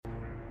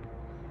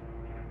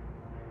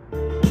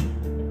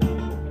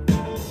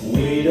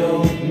We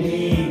don't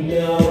need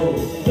no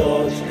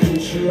thought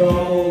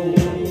control.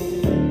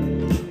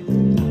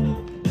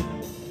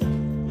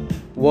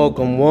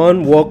 Welcome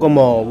one, welcome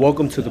all.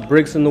 Welcome to the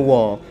Bricks in the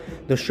Wall,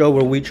 the show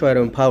where we try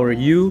to empower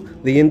you,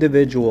 the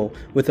individual,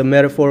 with a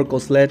metaphorical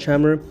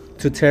sledgehammer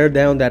to tear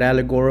down that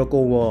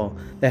allegorical wall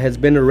that has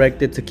been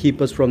erected to keep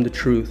us from the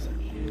truth.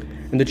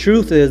 And the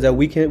truth is that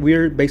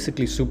we're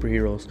basically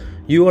superheroes.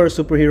 You are a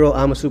superhero,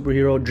 I'm a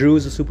superhero, Drew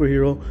is a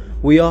superhero.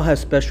 We all have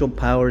special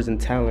powers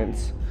and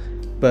talents,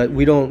 but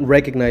we don't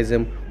recognize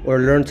them or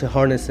learn to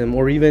harness them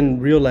or even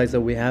realize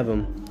that we have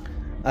them.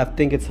 I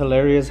think it's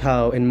hilarious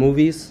how in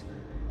movies,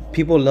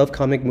 people love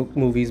comic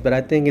movies, but I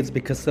think it's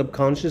because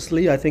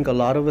subconsciously, I think a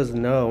lot of us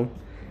know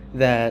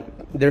that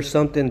there's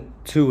something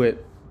to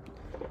it.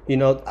 You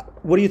know,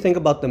 what do you think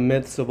about the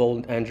myths of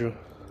old, Andrew?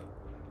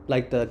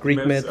 Like the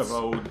Greek myths of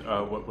old,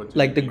 what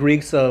like the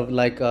Greeks of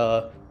like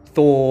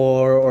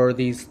Thor or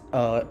these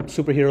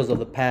superheroes of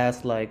the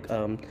past, like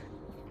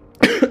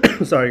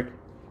sorry,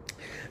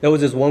 there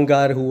was this one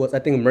god who was, I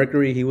think,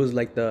 Mercury. He was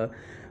like the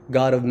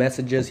god of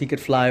messages. He could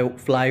fly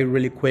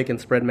really quick and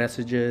spread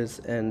messages.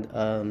 And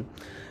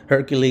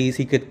Hercules,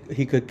 he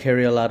could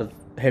carry a lot of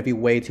heavy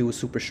weights. He was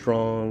super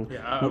strong.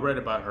 Yeah, I read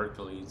about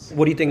Hercules.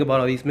 What do you think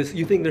about all these myths?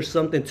 You think there's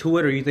something to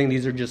it, or you think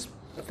these are just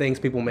things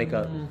people make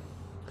up?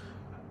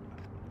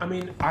 I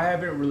mean, I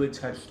haven't really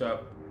touched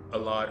up a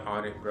lot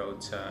on it, bro.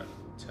 To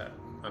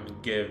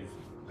give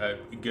a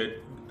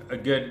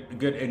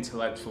good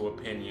intellectual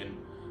opinion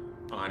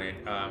on it.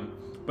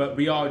 But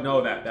we all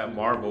know that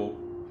Marvel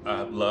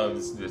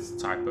loves this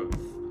type of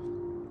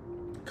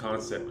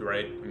concept,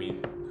 right? I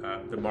mean,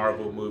 the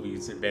Marvel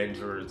movies,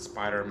 Avengers,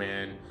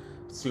 Spider-Man,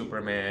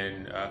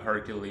 Superman,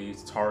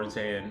 Hercules,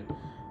 Tarzan.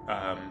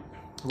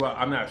 Well,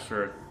 I'm not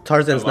sure.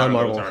 Tarzan's a lot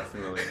not of those Marvel. are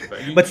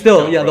familiar, But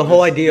still, yeah, bro, the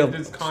whole this, idea of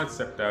this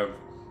concept of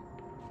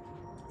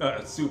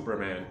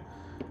Superman.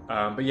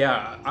 But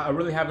yeah, I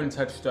really haven't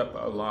touched up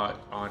a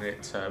lot on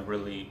it to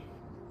really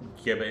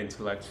give an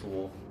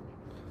intellectual,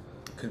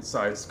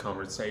 concise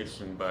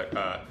conversation. But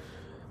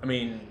I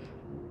mean,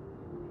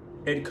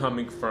 it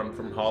coming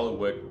from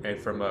Hollywood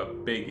and from a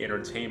big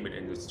entertainment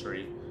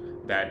industry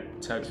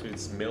that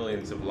touches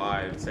millions of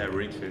lives, that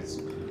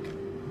reaches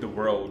the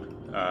world,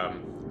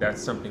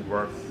 that's something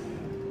worth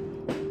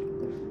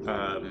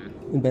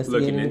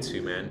looking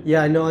into, man.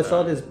 Yeah, I know. I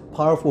saw this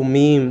powerful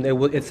meme.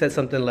 It said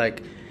something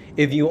like,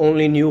 if you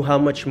only knew how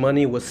much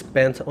money was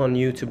spent on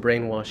you to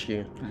brainwash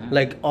you.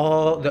 Like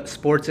all the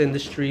sports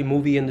industry,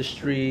 movie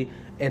industry,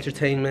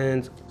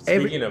 entertainment.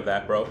 Speaking of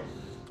that, bro,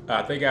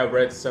 I think I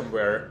read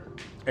somewhere,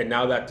 and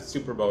now that the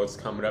Super Bowl is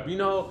coming up,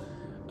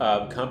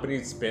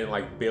 companies spend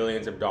like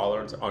billions of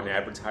dollars on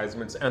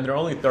advertisements, and they're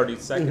only 30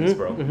 seconds,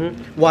 bro.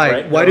 Why?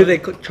 Right? Why do they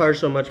charge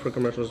so much for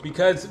commercials?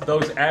 Because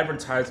those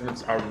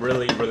advertisements are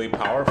really, really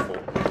powerful.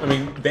 I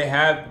mean,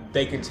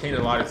 they contain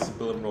a lot of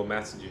subliminal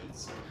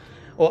messages.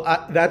 Well,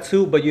 that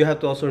too, but you have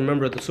to also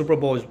remember the Super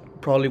Bowl is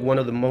probably one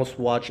of the most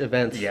watched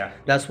events. Yeah.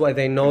 That's why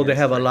they know they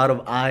have a lot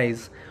of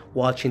eyes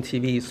watching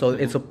TV, so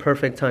it's a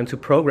perfect time to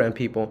program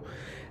people.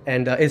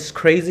 And it's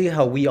crazy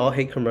how we all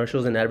hate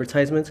commercials and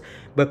advertisements,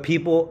 but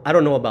people, I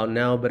don't know about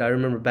now, but I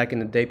remember back in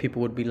the day,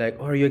 people would be like,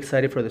 oh, are you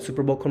excited for the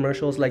Super Bowl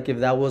commercials? Like if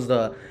that was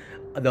the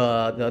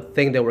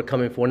thing that we're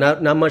coming for.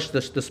 Not much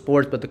the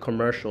sports, but the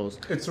commercials.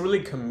 It's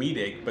really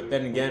comedic, but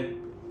then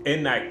again,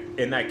 in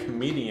that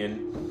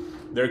comedian,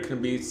 there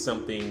can be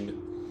some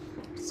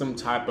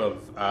type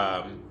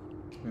of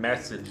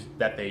message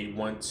that they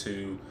want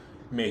to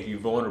make you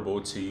vulnerable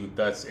to,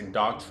 thus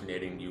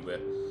indoctrinating you with.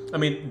 I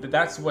mean,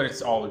 that's what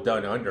it's all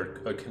done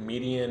under. A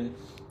comedian,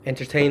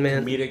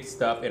 entertainment, comedic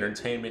stuff,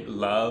 entertainment,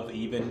 love,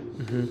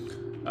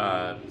 even.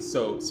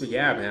 So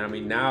yeah, man. I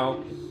mean,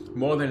 now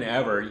more than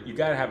ever, you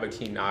gotta have a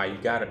keen eye. You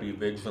gotta be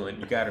vigilant.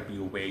 You gotta be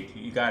awake.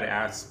 You gotta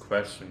ask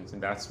questions,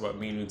 and that's what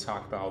me and you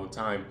talk about all the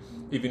time.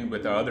 Even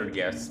with the other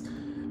guests,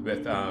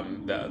 with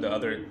the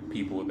other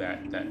people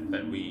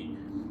that we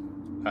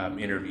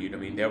interviewed. I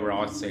mean, they were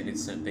all saying the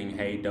same thing.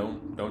 Hey,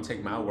 don't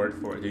take my word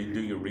for it.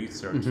 Do your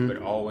research, but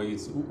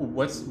always.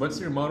 What's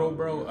your motto,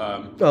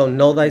 bro?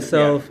 Know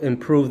thyself,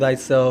 improve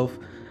thyself,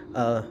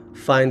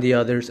 find the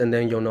others, and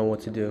then you'll know what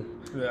to do.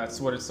 That's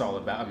what it's all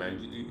about, man.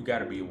 You got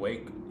to be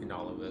awake in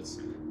all of this.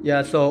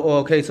 Yeah.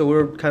 So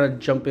we're kind of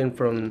jumping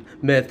from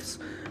myths,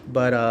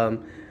 but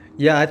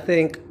yeah, I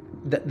think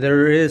that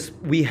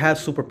we have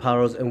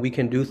superpowers and we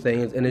can do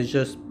things, and it's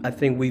just, I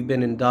think we've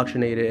been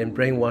indoctrinated and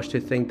brainwashed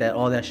to think that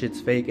all that shit's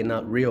fake and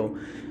not real.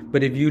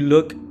 But if you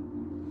look,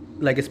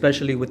 like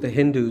especially with the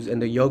Hindus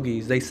and the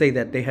yogis, they say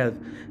that they have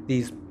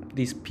these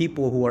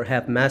people who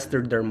have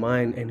mastered their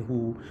mind and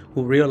who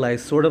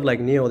realize, sort of like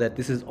Neo, that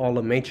this is all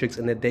a matrix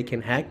and that they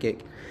can hack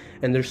it.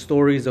 And there's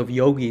stories of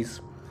yogis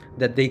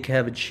that they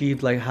have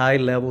achieved like high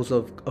levels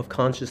of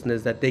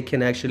consciousness, that they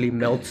can actually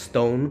melt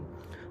stone.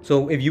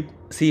 So if you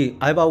see,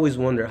 I've always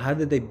wondered, how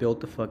did they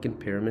build the fucking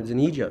pyramids in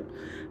Egypt?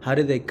 How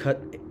did they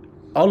cut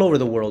all over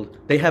the world?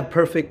 They have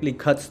perfectly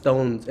cut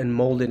stones and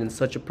molded in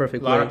such a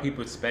perfect way. A lot of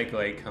people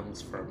speculate it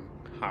comes from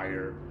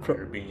higher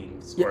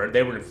beings, or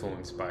they were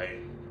influenced by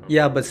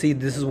Yeah, but see,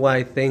 this is why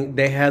I think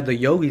they have the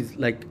yogis,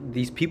 like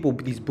these people,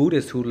 these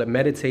Buddhists who like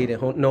meditate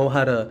and know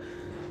how to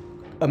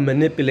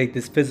manipulate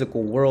this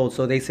physical world.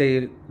 So they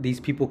say these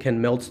people can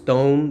melt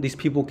stone, these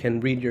people can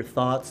read your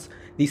thoughts,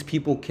 these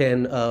people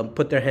can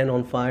put their hand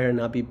on fire and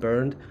not be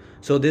burned.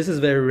 So this is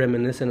very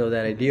reminiscent of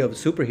that idea of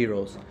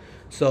superheroes.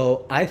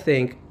 So I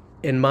think,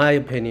 in my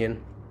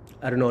opinion,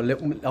 I don't know,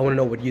 I want to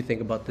know what you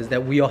think about this,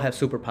 that we all have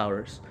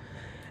superpowers.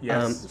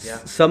 Yes. Yeah.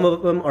 Some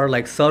of them are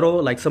like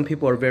subtle. Like some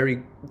people are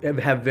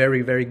have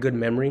very very good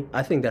memory.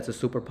 I think that's a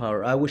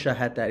superpower. I wish I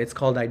had that. It's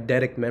called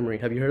eidetic memory.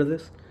 Have you heard of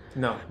this?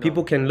 No.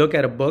 People can look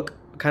at a book,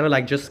 kind of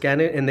like just scan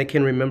it, and they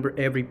can remember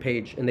every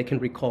page and they can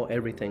recall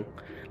everything.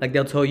 Like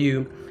they'll tell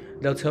you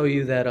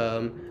that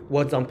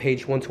what's on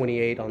page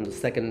 128 on the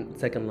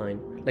second line.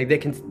 Like they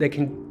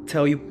can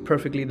tell you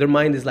perfectly. Their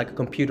mind is like a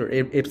computer.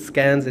 It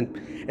scans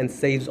and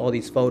saves all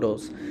these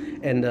photos.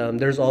 And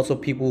there's also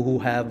people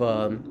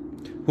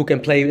who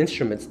can play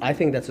instruments. I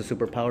think that's a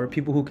superpower.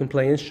 People who can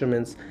play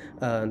instruments,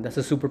 that's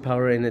a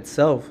superpower in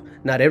itself.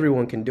 Not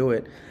everyone can do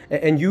it.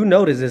 And you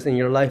notice this in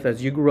your life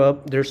as you grew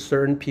up. There's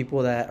certain people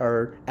that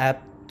are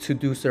apt to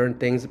do certain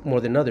things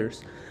more than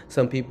others.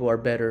 Some people are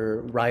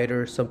better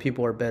writers. Some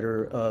people are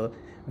better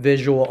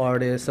visual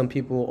artists. Some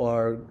people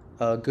are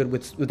good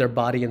with their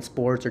body in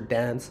sports or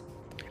dance.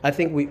 I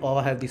think we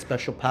all have these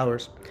special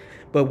powers.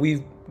 But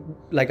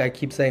like I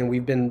keep saying,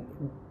 we've been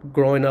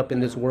growing up in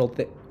this world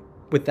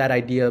with that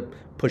idea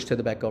pushed to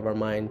the back of our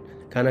mind,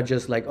 kind of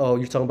just like, oh,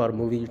 you're talking about a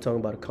movie, you're talking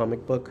about a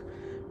comic book.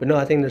 But no,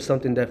 I think there's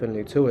something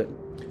definitely to it.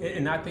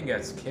 And I think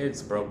as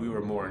kids, bro,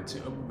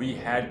 we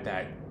had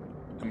that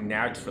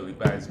naturally,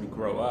 but as we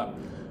grow up,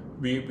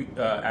 we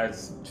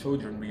as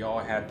children, we all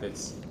had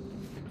this,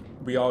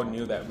 we all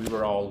knew that we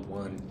were all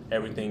one.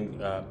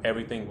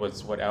 Everything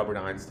was what Albert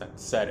Einstein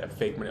said, a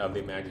figment of the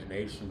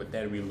imagination. But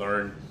then we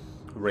learned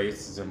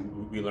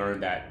racism, we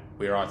learned that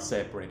we're all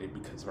separated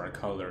because of our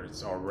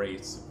colors, our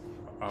race,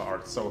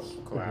 our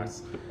social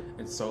class,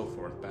 and so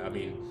forth. But I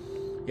mean,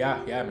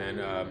 yeah, man.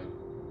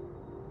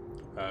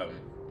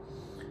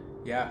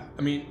 Yeah,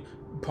 I mean,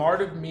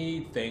 part of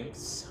me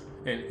thinks,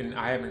 and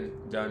I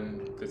haven't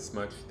done this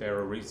much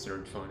thorough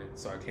research on it,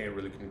 so I can't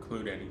really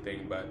conclude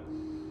anything, but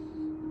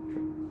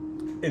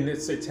in the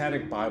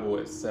Satanic Bible,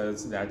 it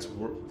says that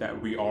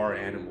we are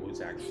animals,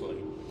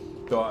 actually.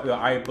 So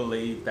I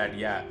believe that,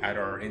 yeah, at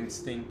our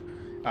instinct,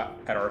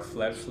 at our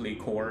fleshly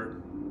core,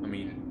 I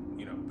mean,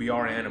 we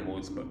are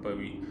animals, but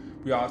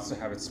we also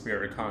have a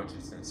spirit of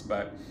consciousness.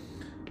 But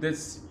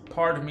this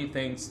part of me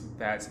thinks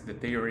that the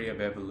theory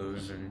of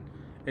evolution,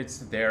 it's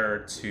there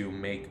to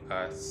make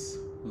us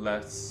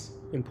less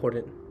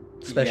important,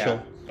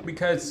 special. Yeah,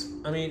 because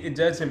I mean, it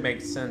doesn't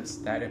make sense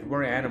that if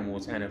we're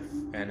animals and if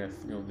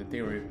the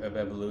theory of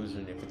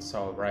evolution, if it's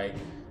all right,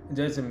 it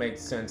doesn't make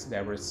sense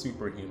that we're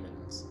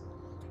superhumans,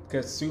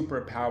 because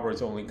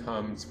superpowers only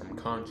comes from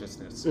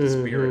consciousness,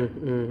 spirit.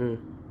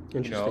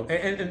 Interesting.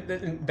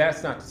 And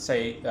that's not to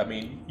say, I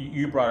mean,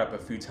 you brought up a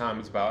few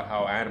times about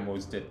how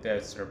animals did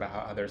this, or about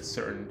how there's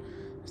certain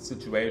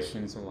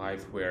situations in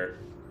life where,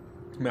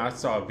 I mean, I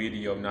saw a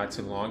video not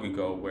too long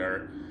ago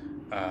where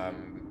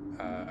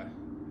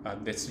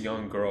this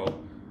young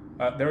girl,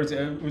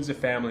 it was a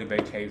family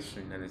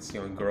vacation, and this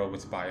young girl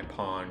was by a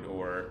pond,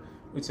 or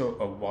it's a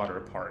water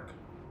park.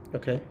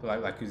 Okay.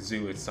 Like a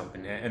zoo or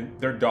something. And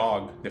their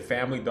dog, the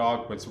family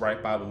dog, was right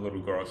by the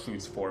little girl. She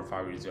was 4 or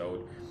 5 years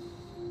old.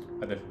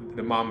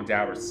 The mom and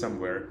dad were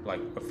somewhere like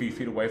a few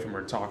feet away from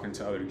her, talking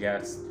to other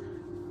guests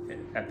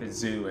at the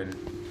zoo, and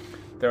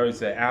there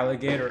was an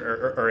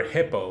alligator or a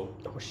hippo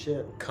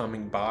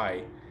coming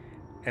by,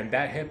 and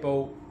that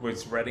hippo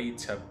was ready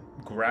to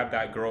grab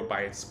that girl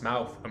by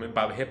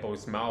the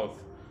hippo's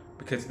mouth,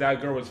 because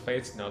that girl was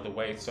facing the other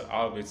way, so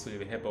obviously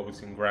the hippo was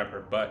going to grab her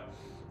butt.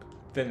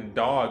 Then the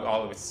dog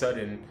all of a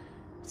sudden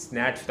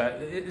snatched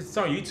that. It's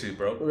on YouTube,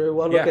 bro.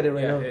 Well, look at it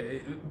right now.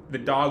 The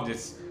dog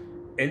just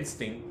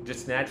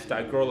snatched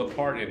that girl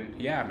apart, and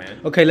yeah,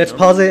 man. Okay, let's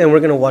pause it and we're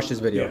gonna watch this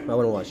video. I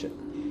want to watch it.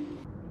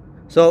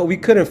 So we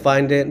couldn't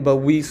find it, but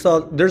we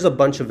saw there's a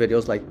bunch of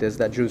videos like this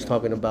that Drew's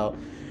talking about.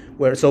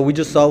 So we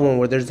just saw one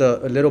where there's a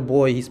little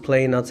boy, he's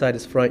playing outside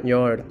his front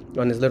yard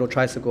on his little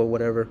tricycle or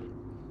whatever,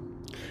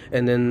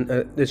 and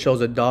then it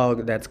shows a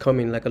dog that's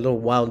coming, like a little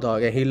wild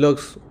dog, and he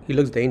looks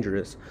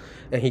dangerous,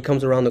 and he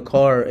comes around the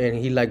car and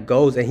he like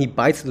goes and he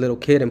bites the little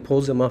kid and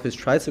pulls him off his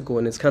tricycle,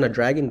 and it's kind of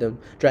dragging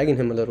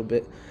him a little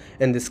bit.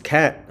 And this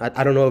cat,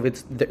 I don't know if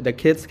it's the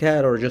kid's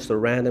cat or just a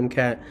random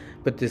cat,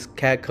 but this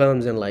cat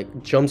comes and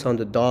like jumps on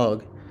the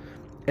dog,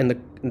 and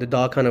the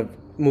dog kind of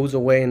moves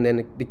away, and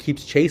then it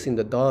keeps chasing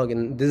the dog.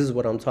 And this is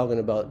what I'm talking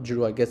about,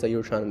 Drew. I guess that you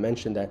were trying to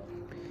mention that.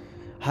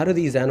 How do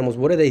these animals,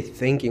 what are they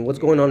thinking? What's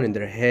going on in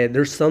their head?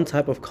 There's some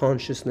type of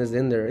consciousness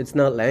in there. It's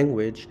not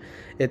language.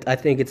 I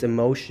think it's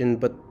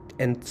emotion,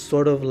 and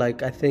sort of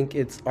like, I think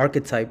it's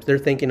archetypes. They're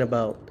thinking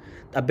about,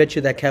 I bet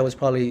you that cat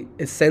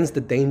it sensed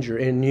the danger.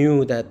 It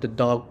knew that the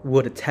dog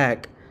would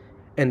attack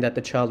and that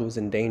the child was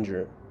in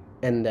danger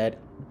and that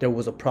there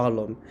was a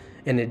problem,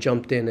 and it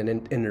jumped in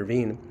and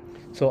intervened.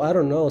 So I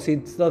don't know.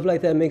 See, stuff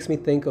like that makes me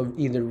think of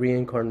either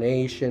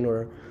reincarnation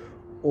or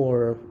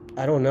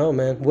I don't know,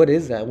 man. What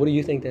is that? What do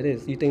you think that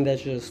is? You think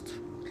that's just?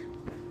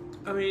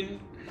 I mean,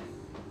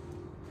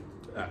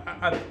 I,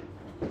 I,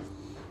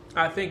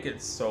 I think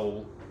it's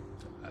soul.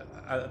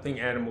 I think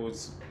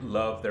animals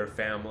love their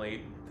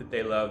family, that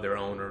they love their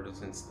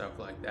owners and stuff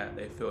like that.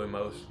 They feel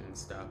emotion and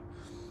stuff.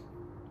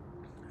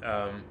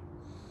 Um,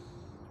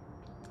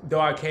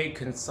 though I can't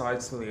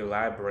concisely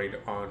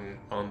elaborate on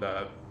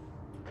the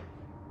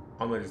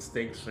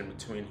distinction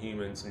between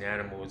humans and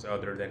animals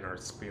other than our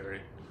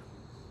spirit,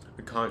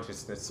 the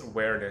consciousness,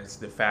 awareness,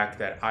 the fact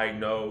that I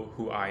know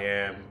who I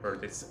am, or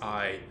this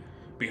I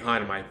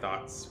behind my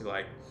thoughts.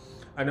 Like,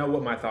 I know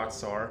what my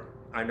thoughts are.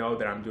 I know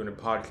that I'm doing a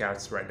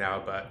podcast right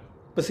now,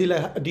 But see,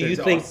 like, do you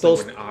there's think also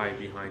those? an I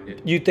behind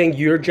it. You think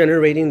you're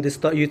generating this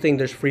thought? You think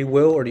there's free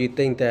will, or do you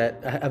think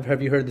that?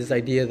 Have you heard this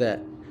idea that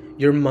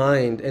your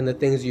mind and the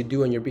things you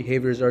do and your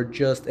behaviors are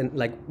just, and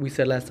like we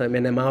said last time,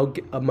 an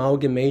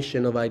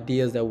amalgamation of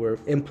ideas that were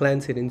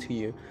implanted into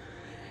you,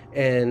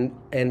 and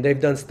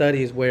they've done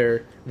studies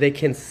where they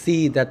can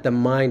see that the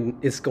mind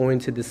is going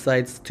to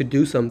decide to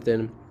do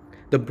something.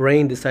 The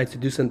brain decides to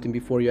do something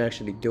before you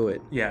actually do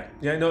it. Yeah,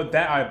 no,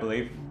 that I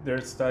believe.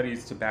 There's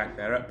studies to back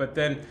that up, but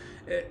then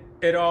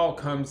it all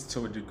comes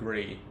to a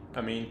degree.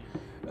 I mean,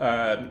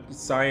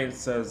 science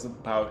says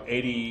about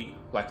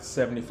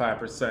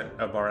 75%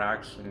 of our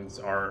actions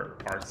are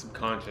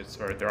subconscious,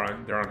 or they're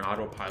on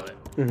autopilot.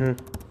 I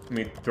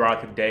mean,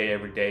 throughout the day,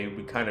 every day,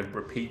 we kind of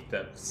repeat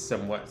the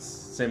somewhat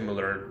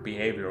similar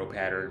behavioral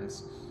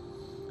patterns.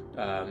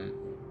 I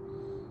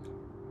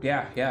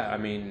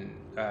mean,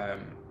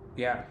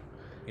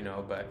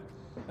 but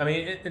I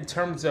mean, in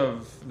terms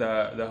of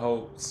the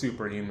whole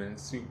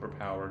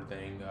superpower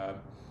thing,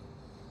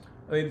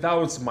 I mean, that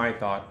was my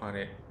thought on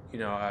it.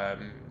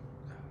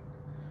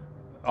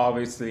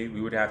 Obviously,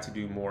 we would have to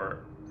do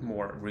more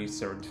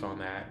research on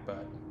that,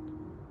 but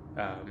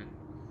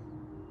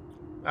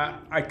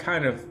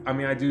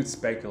I do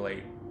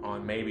speculate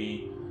on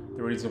maybe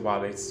the reason why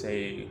they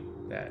say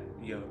that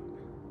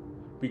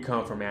we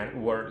come from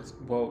words.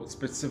 Well,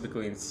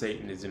 specifically in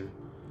Satanism,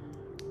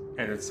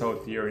 and its whole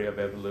theory of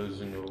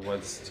evolution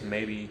was to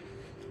maybe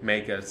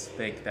make us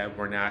think that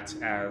we're not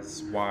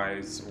as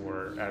wise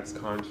or as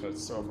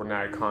conscious, or we're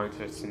not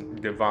conscious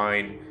and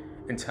divine,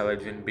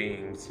 intelligent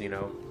beings,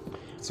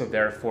 So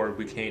therefore,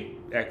 we can't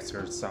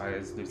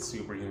exercise the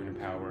superhuman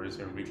powers,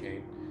 or we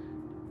can't,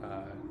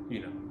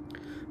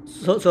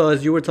 So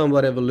as you were talking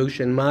about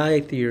evolution,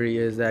 my theory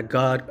is that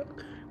God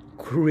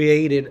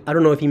created, I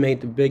don't know if he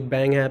made the Big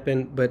Bang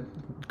happen, but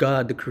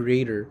God, the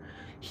creator,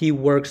 he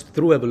works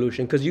through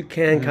evolution, because you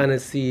can kind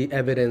of see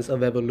evidence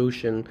of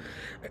evolution,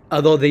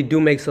 although they do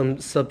make some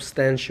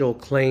substantial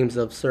claims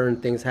of certain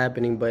things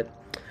happening. But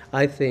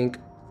I think,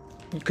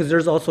 because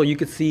there's also, you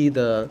could see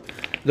the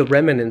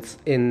remnants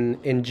in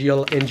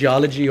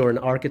geology or in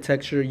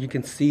architecture. You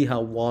can see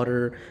how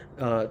water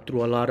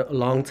through a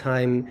long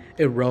time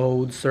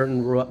erodes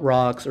certain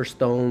rocks or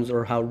stones,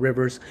 or how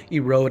rivers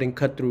erode and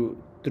cut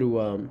through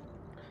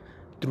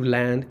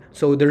land.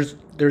 So there's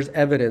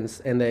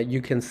evidence, and that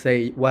you can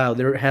say, wow,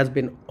 there has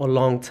been a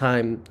long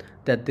time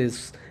that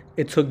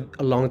it took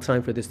a long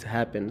time for this to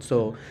happen.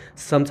 So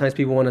sometimes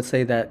people want to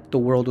say that the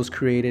world was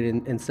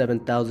created in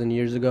 7,000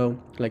 years ago,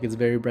 like it's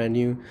very brand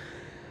new.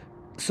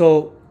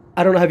 So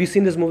I don't know, have you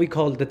seen this movie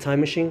called The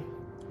Time Machine?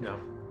 No.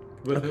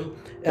 With who?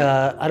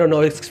 I don't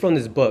know, it's from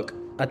this book.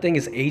 I think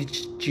it's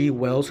H.G.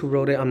 Wells who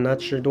wrote it. I'm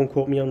not sure. Don't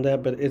quote me on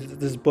that. But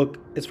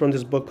it's from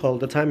this book called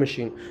The Time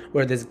Machine,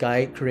 where this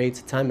guy creates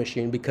a time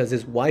machine because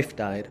his wife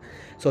died.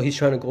 So he's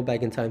trying to go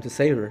back in time to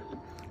save her.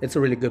 It's a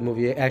really good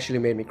movie. It actually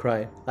made me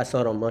cry. I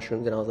saw it on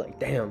mushrooms, and I was like,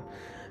 damn.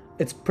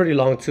 It's pretty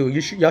long, too.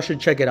 Y'all should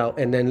check it out,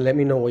 and then let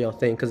me know what y'all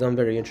think, because I'm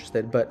very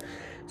interested. But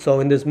so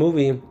in this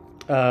movie,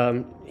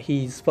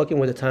 he's fucking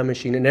with a time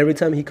machine, and every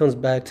time he comes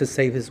back to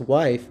save his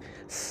wife,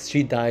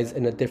 she dies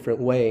in a different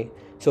way.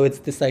 So it's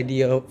this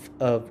idea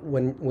of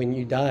when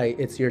you die,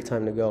 it's your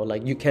time to go.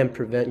 Like, you can't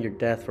prevent your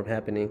death from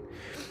happening.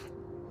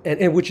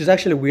 And which is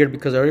actually weird,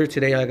 because earlier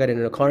today I got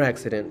in a car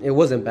accident. It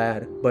wasn't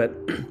bad, but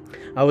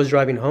I was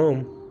driving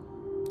home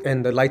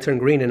and the light turned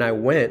green, and I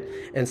went,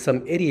 and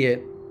some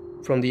idiot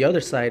from the other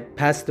side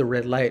passed the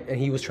red light, and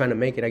he was trying to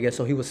make it, I guess.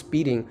 So he was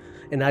speeding,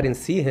 and I didn't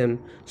see him.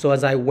 So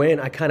as I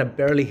went, I kind of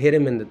barely hit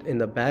him in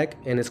the back,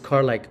 and his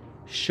car like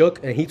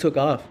shook, and he took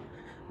off.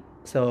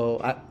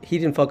 So he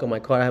didn't fuck up my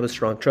car. I have a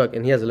strong truck,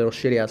 and he has a little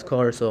shitty ass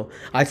car. So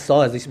I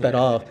saw as he sped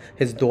off,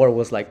 his door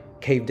was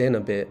like caved in a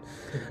bit.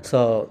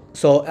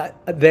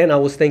 Then I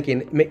was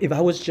thinking, if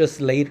I was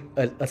just late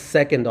a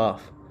second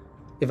off,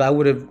 if I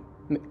would have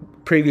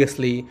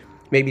previously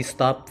maybe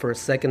stopped for a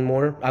second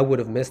more, I would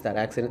have missed that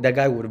accident. That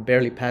guy would have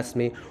barely passed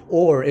me.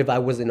 Or if I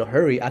was in a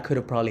hurry, I could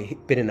have probably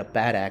been in a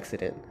bad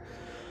accident.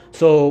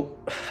 So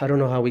I don't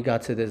know how we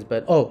got to this,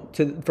 but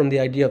from the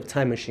idea of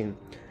time machine,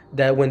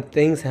 that when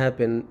things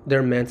happen,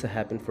 they're meant to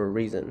happen for a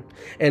reason.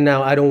 And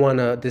now I don't want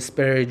to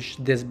disparage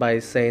this by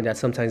saying that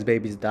sometimes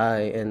babies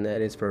die and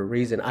that it's for a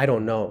reason. I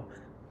don't know.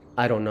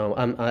 I don't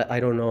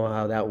know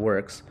how that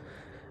works.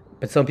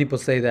 But some people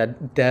say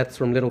that deaths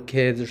from little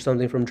kids or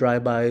something from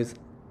drive-bys.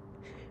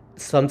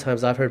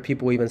 Sometimes I've heard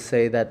people even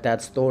say that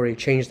that story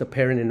changed the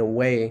parent in a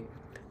way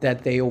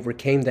that they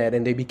overcame that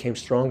and they became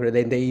stronger.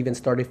 Then they even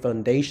started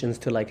foundations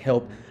to like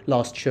help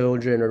lost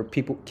children or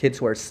kids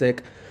who are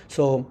sick.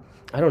 So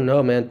I don't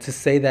know, man. To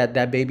say that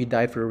that baby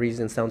died for a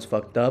reason sounds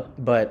fucked up,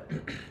 but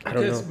I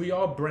don't know. Because we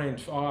all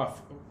branch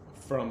off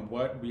from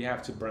what we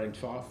have to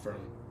branch off from.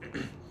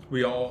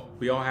 we all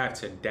have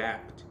to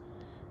adapt.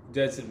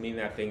 Doesn't mean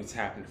that things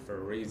happen for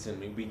a reason. I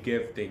mean, we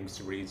give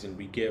things reason.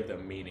 We give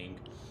them meaning.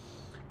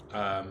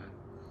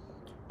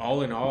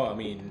 All in all, I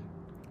mean,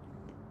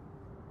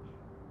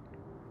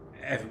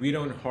 if we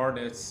don't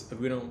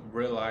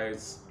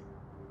realize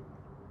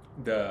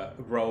the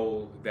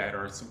role that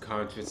our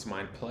subconscious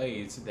mind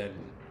plays, then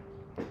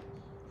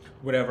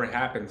whatever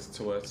happens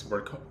to us,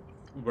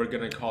 we're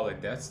gonna call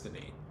it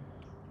destiny.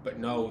 But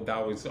no,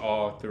 that was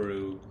all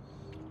through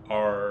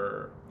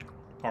our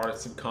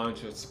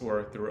subconscious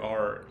or through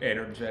our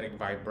energetic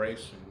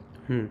vibration.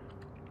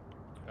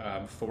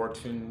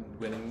 Fortune,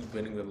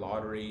 winning the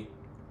lottery,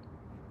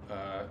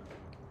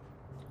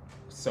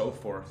 so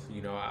forth.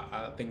 You know,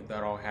 I think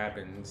that all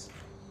happens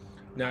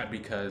not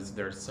because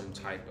there's some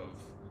type of,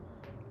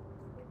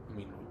 I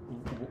mean,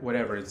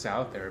 whatever is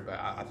out there, but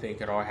I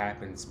think it all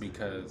happens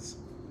because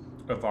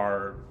of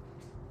our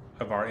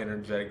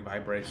energetic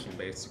vibration,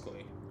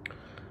 basically.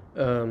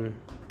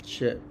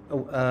 Shit.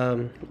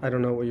 I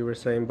don't know what you were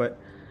saying, but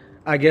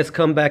I guess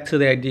come back to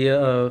the idea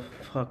of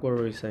fuck. What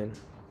were we saying?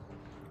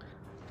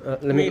 I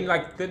mean,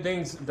 like, the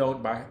things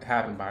don't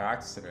happen by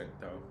accident,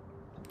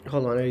 though.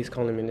 Hold on, he's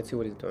calling me. Let's see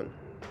what he's doing.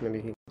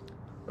 Maybe he.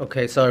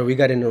 Okay, sorry, we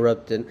got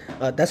interrupted.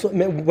 That's what.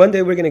 One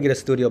day we're gonna get a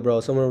studio,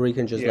 bro. Somewhere where we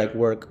can just like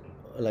work,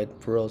 like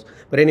for reals.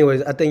 But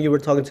anyways, I think you were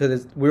talking to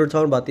this. We were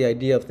talking about the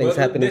idea of things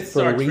happening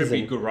for a reason. This is our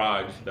trippy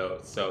garage, though.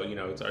 So you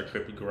know, it's our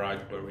trippy garage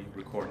where we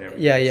record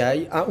everything.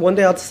 Yeah. One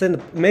day I'll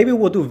send. Maybe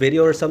we'll do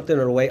video or something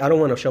or wait. I don't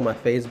want to show my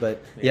face,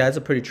 but yeah, it's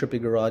a pretty trippy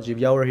garage. If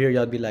y'all were here,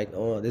 y'all would be like,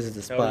 oh, this is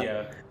the spot. Oh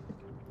yeah.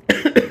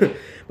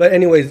 But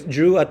anyways,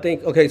 Drew, I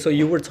think, okay, so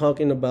you were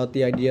talking about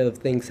the idea of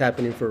things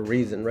happening for a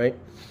reason, right?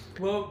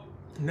 Well,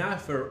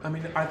 I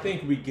mean, I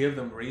think we give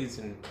them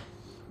reason.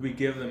 We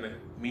give them a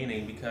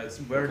meaning, because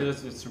where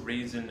does this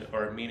reason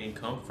or meaning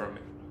come from?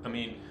 I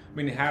mean,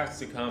 it has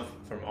to come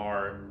from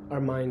our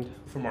mind,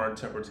 from our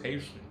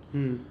interpretation.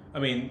 I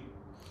mean,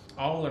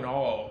 all in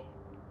all,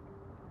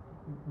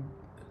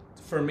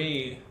 for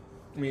me,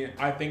 I mean,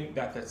 I think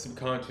that the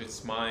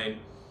subconscious mind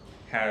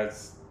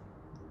has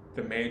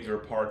the major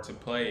part to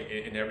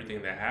play in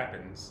everything that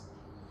happens.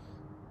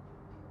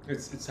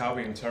 It's how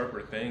we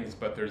interpret things,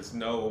 but there's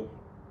no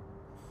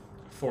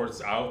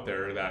force out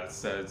there that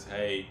says,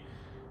 hey,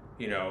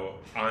 you know,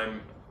 I'm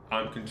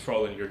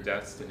controlling your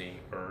destiny,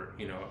 or,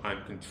 you know,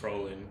 I'm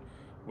controlling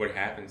what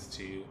happens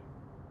to you.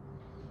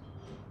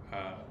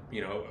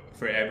 You know,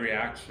 for every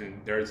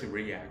action, there's a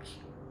reaction.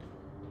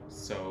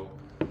 So,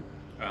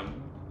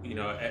 you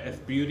know,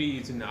 if beauty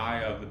is in the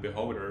eye of the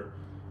beholder,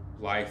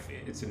 life,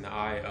 it's in the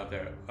eye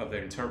of the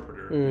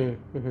interpreter.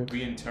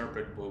 We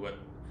interpret what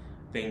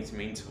things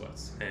mean to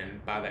us,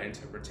 and by that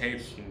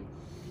interpretation,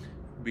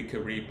 we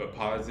could reap a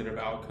positive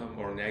outcome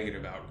or a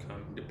negative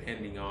outcome,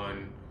 depending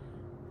on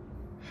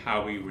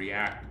how we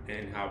react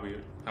and how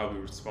we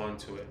respond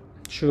to it.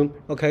 True.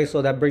 Okay,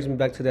 so that brings me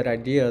back to that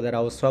idea that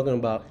I was talking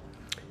about.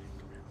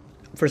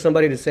 For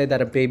somebody to say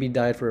that a baby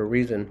died for a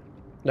reason,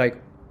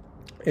 like,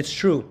 it's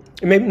true.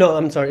 Maybe no,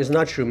 I'm sorry, it's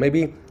not true.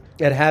 Maybe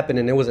it happened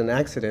and it was an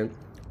accident.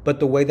 But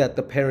the way that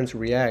the parents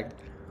react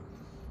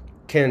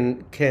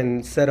can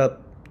set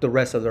up the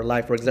rest of their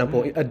life. For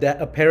example,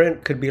 a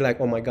parent could be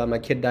like, oh my God, my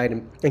kid died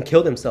and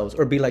kill themselves,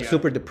 or be like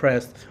super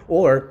depressed.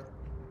 Or,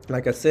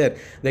 like I said,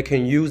 they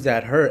can use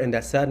that hurt and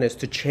that sadness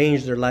to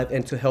change their life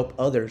and to help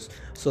others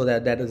so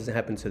that that doesn't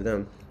happen to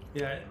them.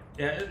 Yeah,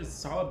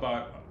 it's all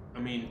about, I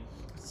mean,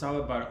 it's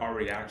all about our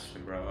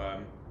reaction,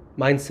 bro.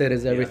 Mindset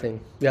is everything.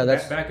 Yeah,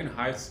 that's... Back in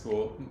high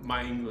school,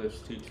 my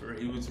English teacher,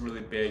 he was really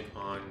big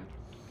on,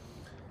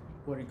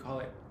 what do you call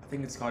it? I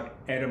think it's called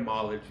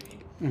etymology.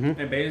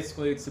 And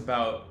basically it's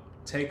about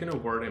taking a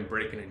word and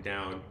breaking it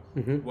down.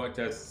 What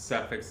does the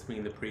suffix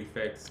mean, the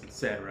prefix,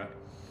 etc.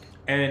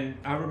 And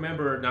I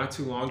remember not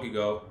too long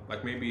ago,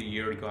 like maybe a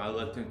year ago, I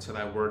looked into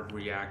that word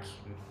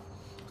reaction.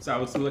 So I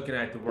was looking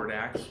at the word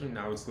action,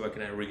 I was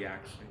looking at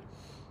reaction.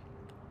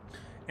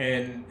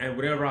 And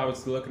whenever I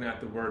was looking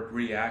at the word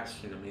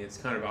reaction, I mean, it's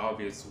kind of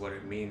obvious what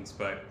it means,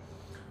 but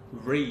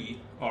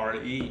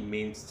R-E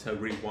means to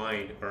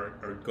rewind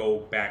or go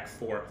back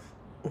forth,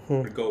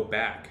 or go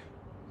back.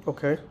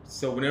 Okay.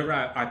 So whenever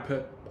I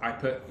put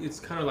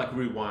it's kind of like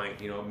rewind,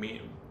 you know.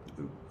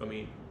 I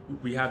mean,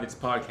 we have this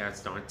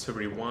podcast on. To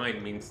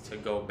rewind means to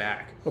go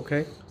back.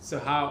 Okay. So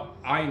how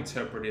I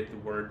interpreted the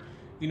word,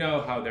 you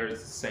know how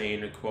there's a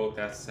saying, a quote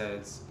that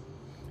says,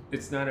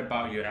 it's not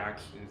about your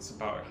action, it's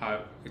about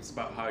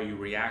how you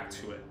react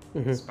to it.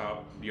 It's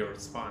about your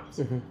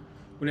response.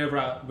 Whenever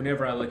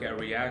I look at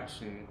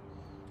reaction,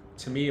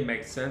 to me it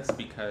makes sense,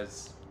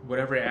 because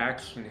whatever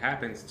action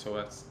happens to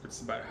us,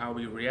 it's about how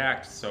we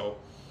react. So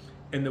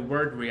in the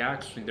word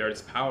reaction,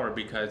 there's power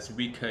because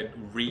we could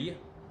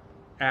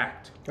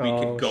react. We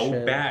could go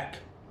shit. back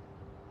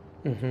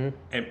and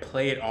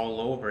play it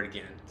all over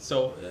again.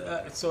 So,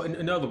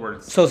 in other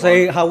words. So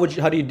say, how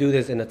do you do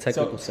this in a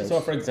technical sense? So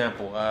for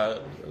example,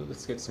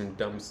 let's get some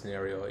dumb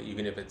scenario.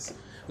 Even if it's,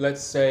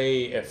 let's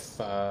say if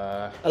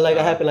like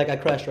it happened, like I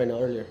crashed right now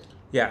earlier.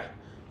 Yeah.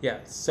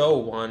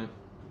 So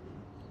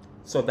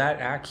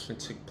that action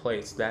took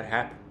place. That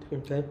happened.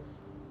 Okay.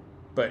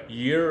 But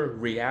your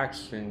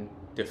reaction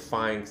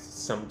defines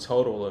some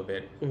total of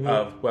it,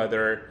 of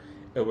whether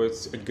it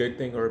was a good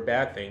thing or a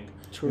bad thing.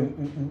 True.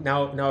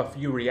 Now, if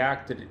you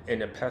reacted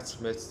in a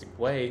pessimistic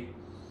way,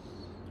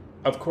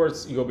 of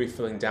course you'll be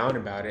feeling down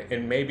about it,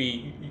 and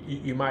maybe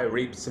you might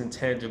reap some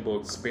tangible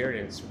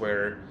experience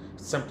where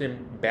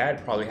something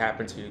bad probably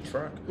happened to your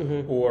truck,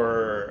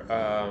 or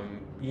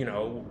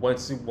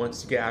once you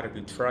get out of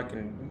your truck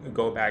and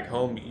go back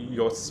home,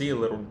 you'll see a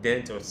little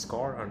dent or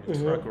scar on your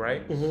truck,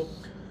 right?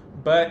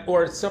 But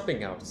or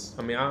something else.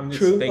 I mean, I'm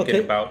just thinking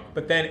about.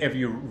 But then if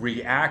you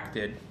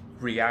reacted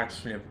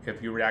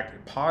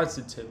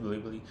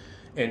positively,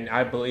 and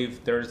I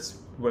believe there's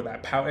where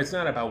that power. It's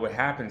not about what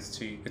happens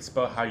to you. It's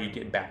about how you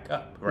get back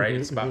up, right?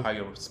 It's about how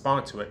you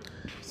respond to it.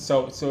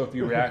 So if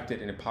you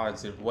reacted in a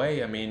positive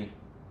way, I mean,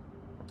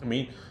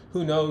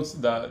 who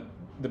knows the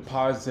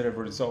positive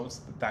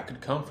results that could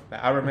come from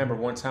that. I remember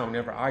one time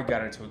whenever I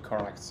got into a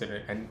car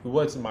accident, and it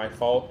wasn't my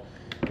fault,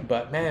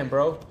 but man,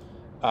 bro,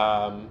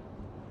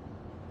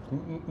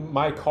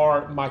 my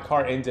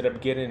car ended up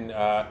getting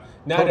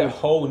not a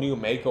whole new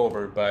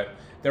makeover, but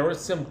there were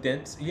some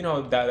dents. You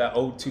know that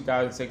old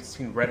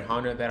 2016 red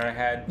Honda that I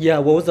had. Yeah,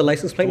 what was the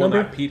license plate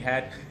number? That Pete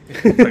had.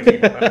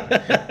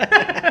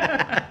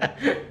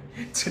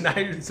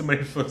 Tonight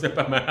somebody shows up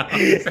at my house.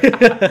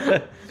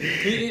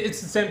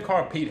 It's the same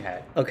car Pete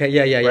had. Okay,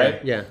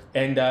 yeah.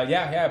 And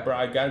bro,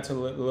 I got into a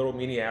little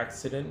mini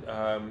accident.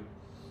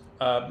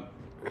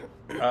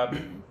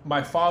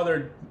 My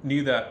father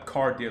knew the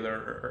car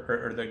dealer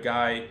or the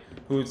guy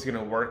who was going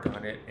to work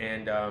on it,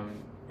 and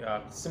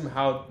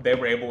somehow they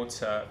were able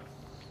to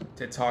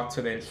talk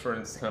to the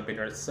insurance company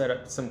or set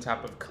up some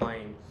type of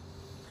claim.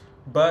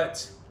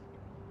 But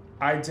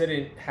I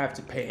didn't have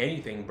to pay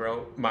anything,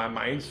 bro.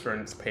 My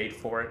insurance paid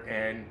for it,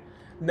 and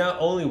not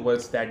only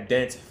was that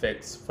dent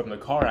fixed from the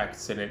car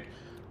accident,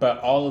 but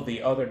all of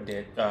the other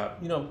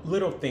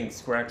little things,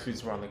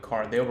 scratches around the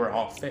car, they were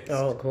all fixed.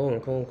 Oh,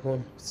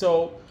 cool.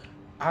 So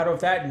out of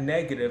that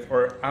negative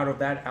or out of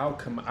that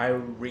outcome, I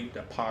reaped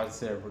a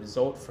positive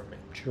result from it.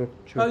 True.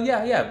 Oh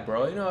yeah,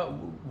 bro.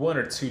 1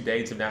 or 2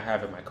 days of not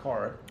having my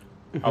car,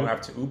 I'll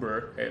have to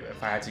Uber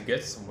if I had to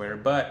get somewhere.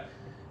 But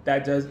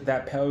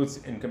that pales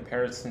in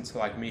comparison to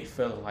like me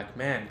feeling like,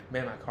 man,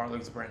 my car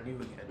looks brand new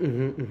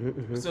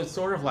again. So it's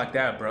sort of like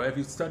that, bro. If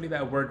you study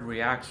that word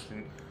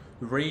reaction,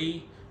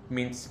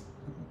 means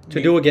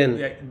to do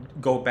again.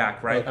 Go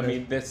back, right? Okay. I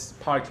mean, this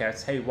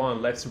podcast, hey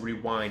Juan, let's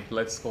rewind,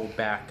 let's go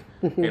back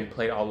and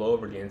play it all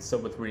over again. So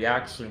with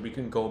reaction, we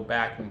can go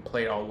back and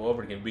play it all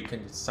over again. We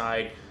can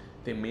decide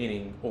the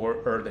meaning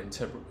or the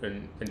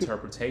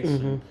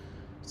interpretation.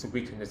 So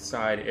we can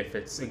decide if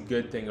it's a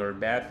good thing or a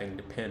bad thing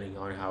depending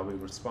on how we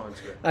respond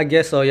to it. I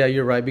guess so. Yeah,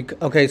 you're right.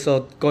 Okay,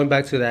 so going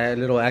back to that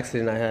little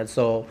accident I had.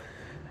 So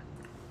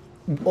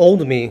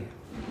old me,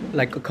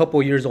 like a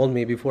couple years old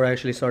me, before I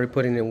actually started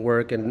putting in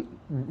work and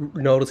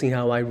noticing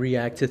how I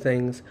react to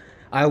things,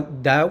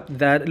 that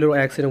little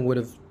accident would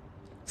have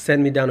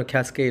sent me down a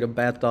cascade of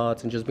bad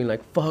thoughts and just being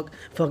like, fuck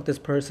this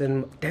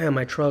person, damn,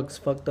 my truck's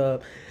fucked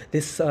up,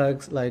 this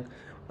sucks, like,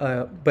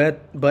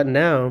 but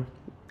now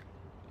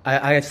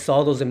I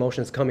saw those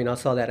emotions coming. I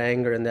saw that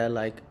anger and that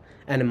like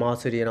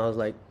animosity, and I was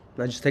like,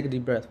 I just take a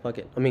deep breath, fuck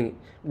it. I mean,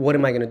 what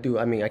am I gonna do?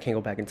 I mean, I can't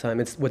go back in time.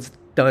 It's what's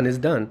done is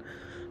done.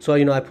 So,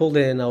 I pulled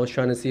in, I was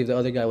trying to see if the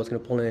other guy was going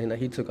to pull in, and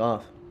he took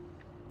off.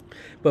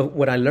 But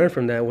what I learned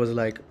from that was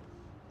like,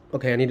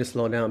 okay, I need to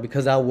slow down,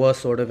 because I was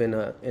sort of in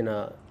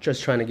a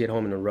just trying to get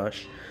home in a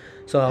rush.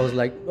 So I was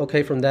like,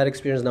 okay, from that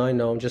experience, now I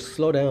know, just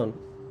slow down.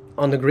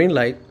 On the green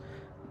light,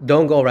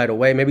 don't go right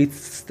away. Maybe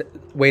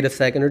wait a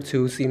second or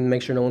two,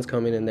 make sure no one's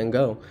coming, and then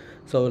go.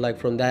 So like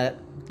from that,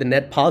 the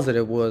net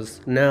positive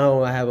was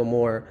now I have a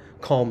more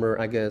calmer,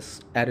 I guess,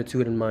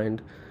 attitude in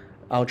mind.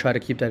 I'll try to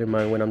keep that in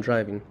mind when I'm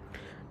driving.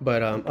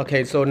 But,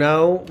 okay, so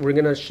now we're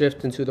going to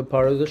shift into the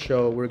part of the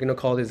show. We're going to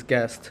call this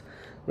guest.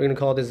 We're going to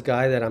call this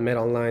guy that I met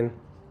online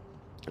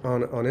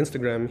on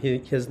Instagram.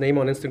 His name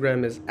on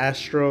Instagram is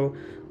Astro,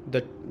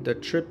 the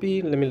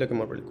Trippy. Let me look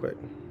him up really quick.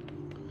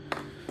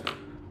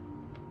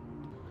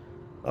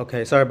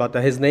 Okay, sorry about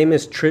that. His name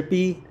is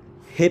Trippy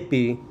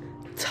Hippie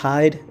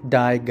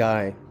Tie-Dye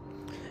Guy.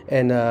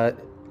 And I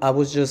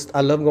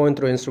love going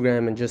through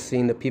Instagram and just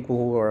seeing the people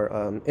who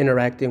are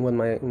interacting with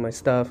my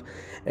stuff.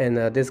 And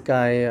this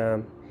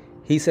guy...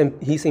 He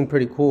seemed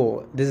pretty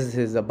cool. This is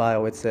his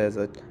bio. It says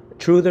a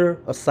truther,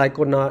 a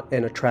psychonaut,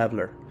 and a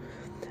traveler.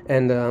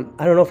 And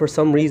I don't know, for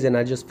some reason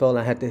I just felt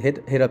I had to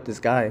hit up this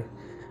guy,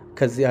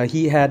 because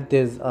he had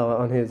this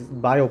on his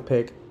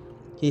biopic.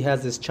 He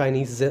has this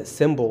Chinese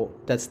symbol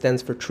that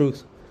stands for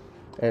truth,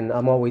 and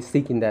I'm always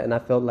seeking that. And I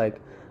felt like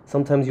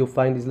sometimes you'll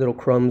find these little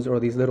crumbs or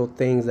these little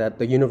things that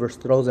the universe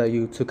throws at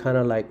you to kind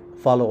of like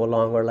follow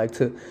along or like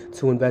to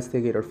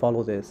investigate or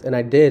follow this. And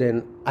I did,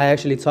 and I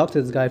actually talked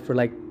to this guy for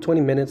like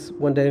 20 minutes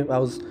one day. I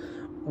was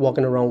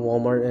walking around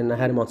Walmart and I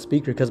had him on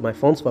speaker because my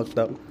phone's fucked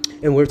up,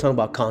 and we were talking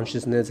about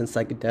consciousness and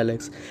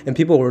psychedelics, and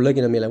people were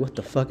looking at me like, what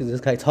the fuck is this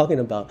guy talking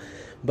about?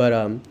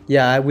 But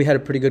yeah, we had a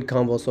pretty good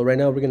combo. So right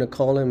now we're gonna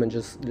call him and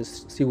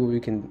just see what we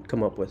can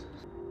come up with.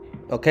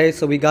 Okay,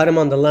 so we got him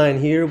on the line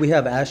here. We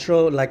have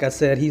Astro. Like I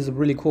said, he's a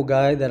really cool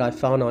guy that I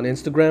found on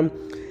Instagram.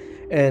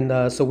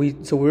 And so we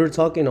were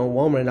talking on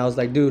Walmart, and I was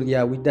like, dude,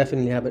 yeah, we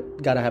definitely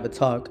gotta have a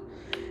talk.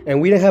 And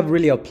we didn't have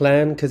really a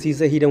plan because he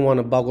said he didn't want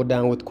to boggle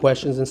down with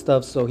questions and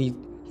stuff. So he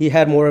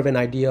had more of an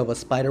idea of a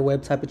spider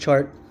web type of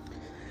chart.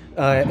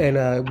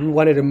 And we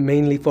wanted to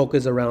mainly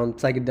focus around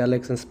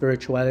psychedelics and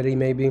spirituality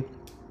maybe.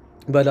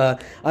 But I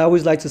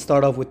always like to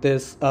start off with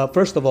this.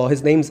 First of all,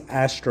 his name's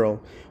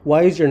Astro.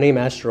 Why is your name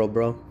Astro,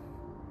 bro?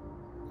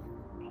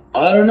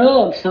 I don't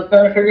know. I'm still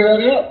trying to figure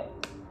that out.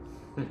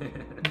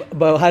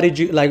 But how did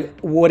you, like,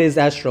 what is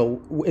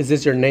Astro? Is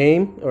this your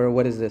name or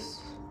what is this?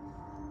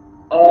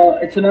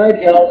 It's an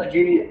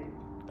ideology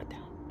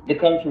that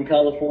comes from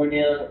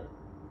California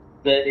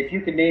that if you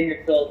could name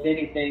yourself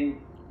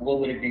anything, what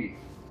would it be?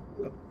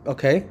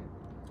 Okay.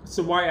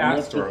 So why And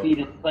once Astro? the seed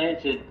is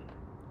planted,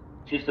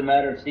 it's just a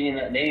matter of seeing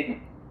that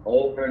name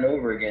over and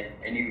over again.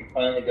 And you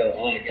finally go,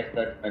 oh, I guess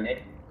that's my name.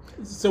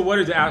 So what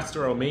does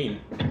Astro mean?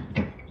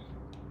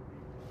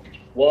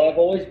 Well, I've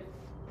always,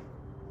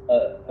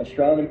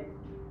 astronomy.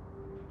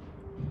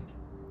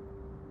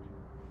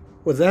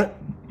 What's that?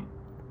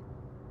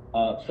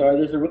 Sorry,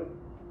 there's a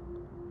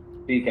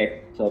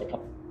BK. So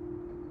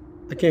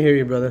I can't hear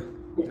you, brother.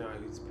 No,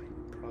 he's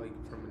probably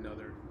from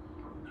another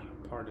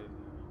part of.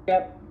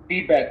 got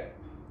feedback.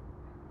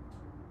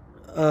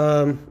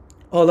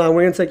 Hold on,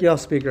 we're gonna take you off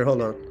speaker.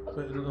 Hold on.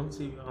 Let me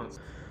see.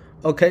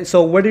 Okay,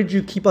 so where did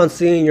you keep on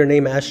seeing your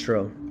name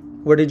Astro?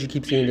 Where did you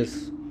keep seeing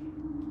this?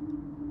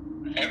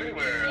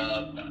 Everywhere,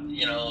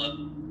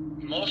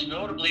 most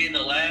notably in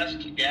the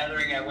last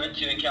gathering I went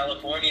to in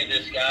California,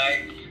 this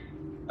guy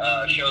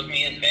shows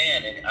me his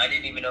van, and I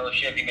didn't even know if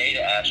Chevy made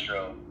an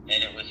Astro,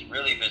 and it was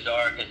really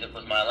bizarre because it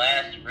was my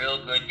last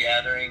real good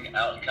gathering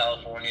out in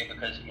California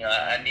because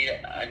I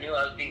knew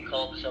I was being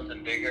called to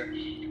something bigger,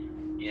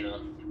 and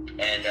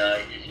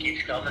it just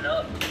keeps coming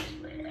up.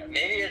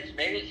 Maybe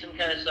it's some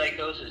kind of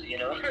psychosis,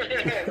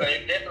 but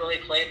it definitely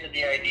planted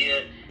the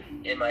idea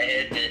in my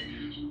head that,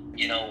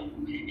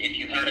 if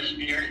you had a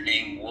spirit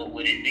name, what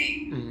would it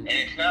be? Mm-hmm. And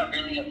it's not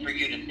really up for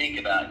you to think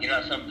about. You're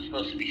not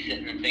supposed to be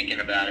sitting and thinking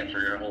about it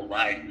for your whole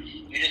life.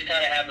 You just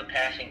kind of have a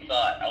passing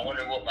thought. I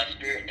wonder what my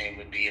spirit name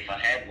would be if I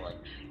had one.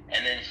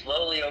 And then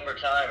slowly over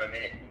time,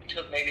 it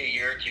took maybe a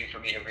year or two for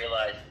me to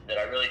realize that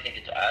I really think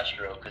it's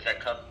Astro because it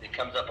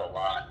comes up a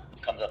lot.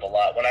 It comes up a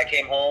lot. When I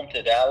came home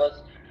to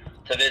Dallas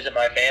to visit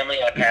my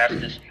family, I passed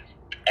this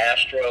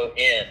Astro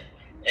Inn.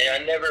 And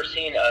I'd never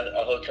seen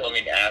a hotel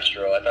named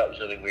Astro. I thought it was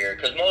really weird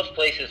because most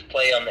places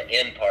play on the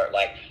inn part,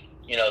 like,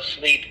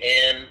 sleep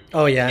in.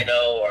 Oh, yeah.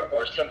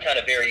 Or some kind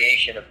of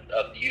variation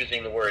of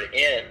using the word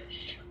inn.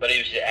 But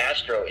it was the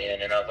Astro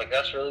Inn, and I was like,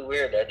 that's really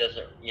weird. That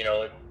doesn't,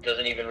 it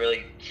doesn't even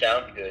really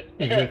sound good.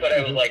 Mm-hmm. But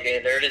I was like, hey,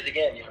 there it is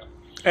again.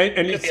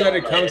 And you said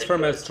it comes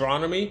from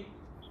astronomy?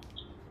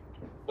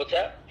 What's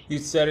that? You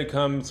said it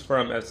comes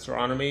from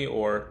astronomy,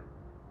 or?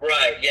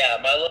 Right. Yeah,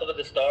 my love of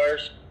the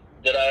stars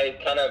that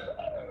I kind of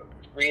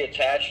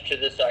reattached to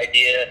this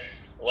idea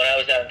when I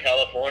was out in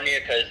California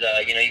because,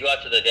 you go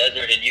out to the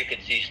desert and you can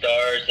see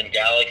stars and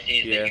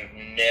galaxies that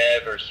you've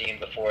never seen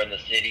before in the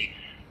city.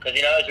 Because,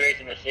 I was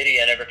raised in the city,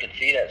 I never could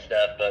see that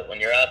stuff. But when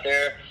you're out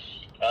there,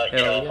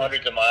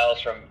 hundreds of miles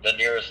from the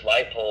nearest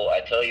light pole,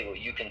 I tell you what,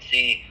 you can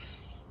see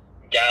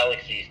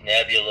galaxies,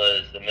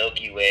 nebulas, the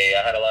Milky Way.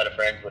 I had a lot of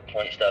friends would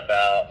point stuff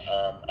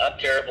out. I'm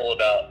terrible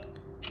about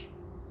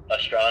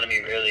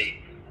astronomy,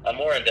 really. I'm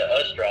more into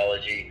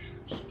astrology.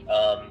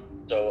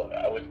 So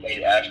I would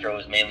say Astro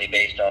is mainly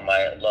based on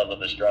my love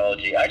of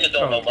astrology. I just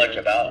don't know much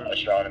about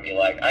astronomy.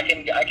 Like I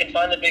can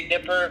find the Big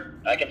Dipper,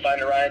 I can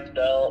find Orion's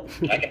Belt,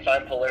 I can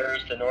find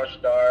Polaris, the North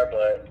Star,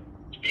 but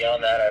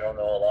beyond that, I don't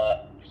know a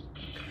lot.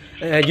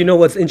 And you know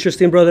what's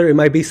interesting, brother? It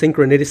might be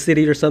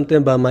synchronicity or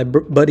something, but my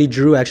buddy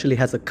Drew actually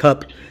has a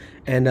cup,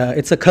 and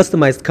it's a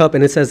customized cup,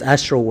 and it says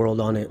Astro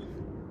World on it.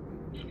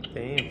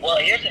 Damn. Well,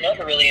 here's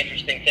another really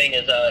interesting thing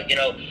is,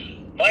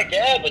 my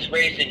dad was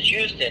raised in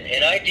Houston,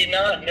 and I did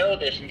not know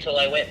this until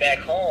I went back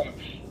home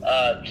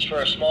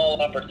for a small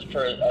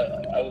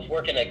I was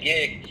working a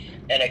gig,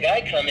 and a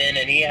guy come in,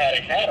 and he had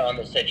a hat on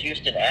that said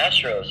Houston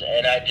Astros,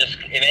 and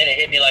it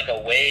hit me like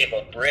a wave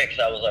of bricks.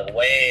 I was like,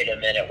 wait a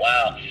minute,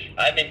 wow.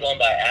 I've been going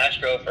by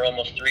Astro for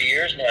almost 3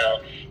 years now,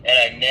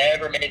 and I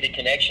never made the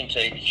connection to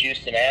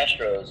Houston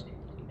Astros,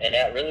 and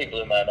that really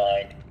blew my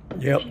mind.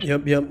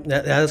 Yep.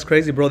 That's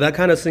crazy, bro. That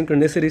kind of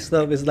synchronicity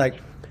stuff is like,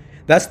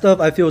 that stuff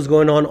I feel is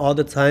going on all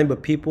the time,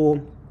 but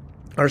people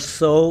are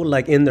so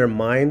like in their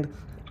mind.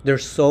 They're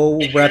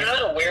so if you're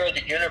not aware of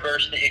of the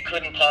universe that it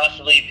couldn't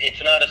possibly.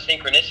 It's not a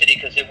synchronicity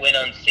because it went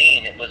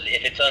unseen. It was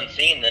if it's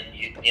unseen, then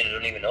you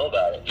don't even know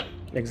about it.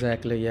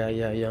 Exactly.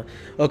 Yeah.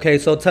 Okay,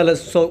 so tell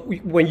us. So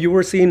when you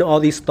were seeing all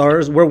these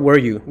stars, where were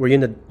you? Were you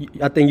in the?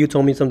 I think you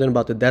told me something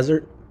about the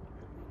desert.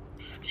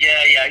 Yeah.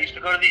 I used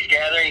to go to these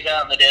gatherings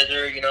out in the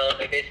desert.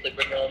 They basically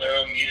bring on their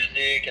own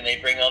music and they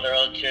bring on their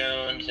own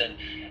tunes, and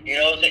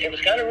it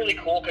was kind of really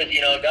cool because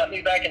it got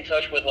me back in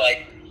touch with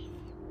like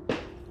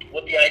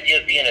what the idea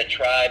of being a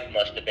tribe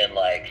must have been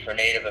like for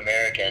Native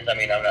Americans. I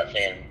mean, I'm not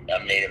saying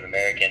I'm Native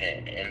American,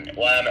 and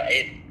well,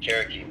 I'm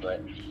Cherokee,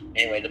 but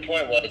anyway, the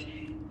point was,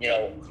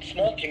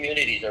 small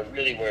communities are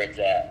really where it's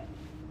at.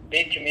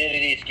 Big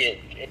communities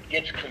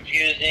gets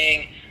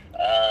confusing.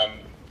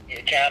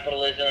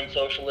 Capitalism,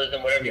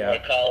 socialism, whatever you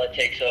want to call it,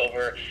 takes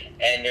over,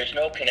 and there's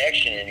no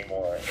connection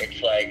anymore.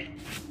 It's like,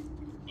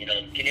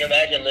 can you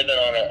imagine living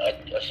on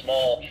a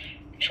small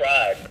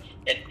tribe?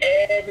 And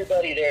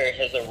everybody there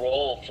has a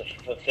role to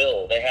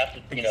fulfill. They have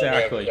to,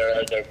 Exactly.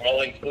 they're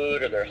growing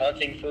food or they're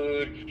hunting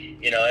food.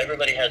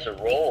 Everybody has a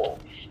role,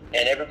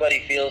 and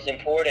everybody feels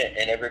important,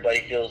 and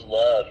everybody feels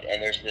loved. And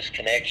there's this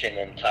connection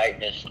and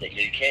tightness that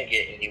you can't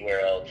get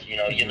anywhere else. You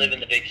live in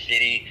the big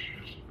city,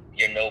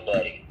 you're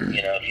nobody.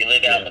 If you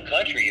live out in the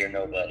country, you're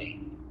nobody.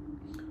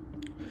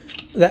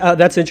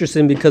 That's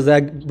interesting because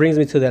that brings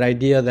me to that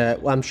idea that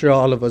I'm sure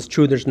all of us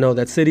truthers know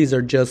that cities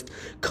are just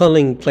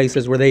culling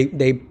places where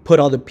they put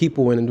all the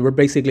people in, and we're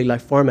basically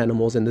like farm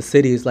animals, and the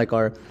city is like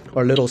our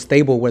little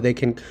stable where they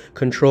can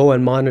control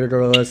and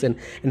monitor us and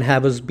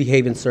have us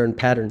behave in certain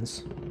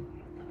patterns.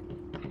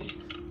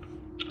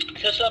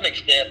 To some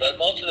extent, but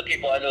most of the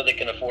people I know that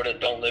can afford it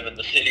don't live in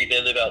the city.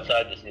 They live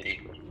outside the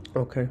city.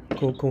 Okay,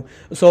 cool.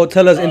 So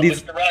tell us in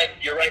these...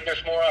 You're right,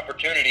 there's more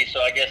opportunity, so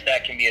I guess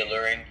that can be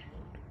alluring.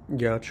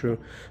 Yeah, true.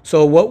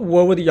 So what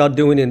were y'all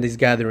doing in these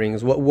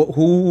gatherings?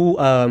 Who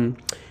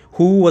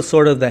was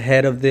sort of the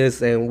head of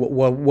this, and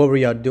what were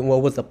y'all doing?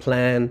 What was the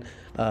plan?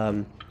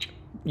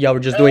 Y'all were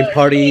just doing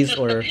parties,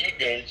 or?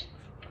 There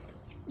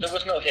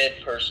was no head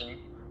person.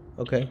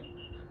 Okay.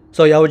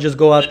 So y'all would just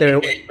go out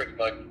there.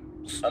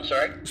 I'm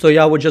sorry? So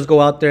y'all would just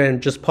go out there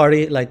and just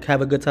party, like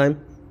have a good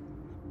time?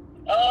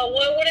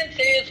 Well, I wouldn't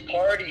say it's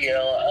party,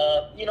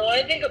 when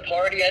I think of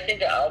party, I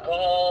think of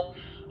alcohol,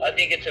 I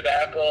think of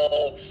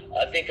tobacco,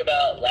 I think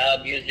about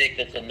loud music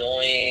that's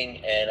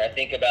annoying, and I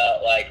think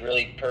about like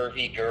really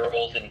pervy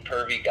girls and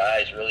pervy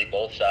guys, really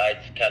both sides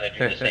kind of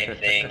do the same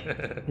thing.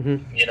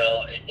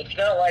 It's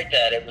not like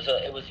that. It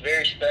was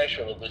very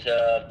special.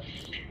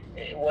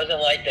 It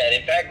wasn't like that.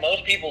 In fact,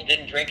 most people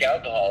didn't drink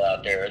alcohol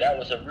out there. That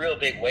was a real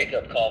big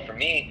wake-up call for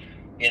me,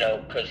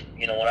 because,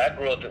 when I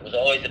grew up, it was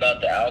always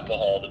about the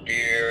alcohol, the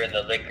beer and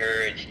the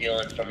liquor and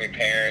stealing from your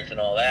parents and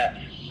all that.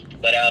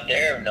 But out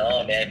there,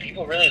 no, man,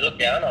 people really look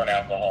down on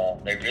alcohol.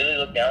 They really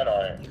look down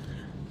on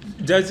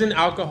it. Doesn't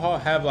alcohol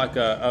have like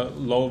a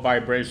low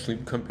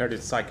vibration compared to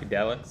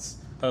psychedelics,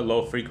 a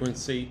low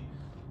frequency?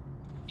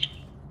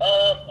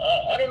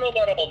 I don't know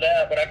about all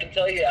that, but I can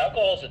tell you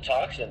alcohol is a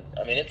toxin.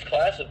 I mean, it's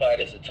classified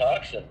as a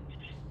toxin.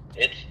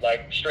 It's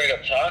like straight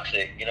up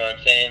toxic, you know what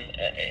I'm saying?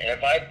 And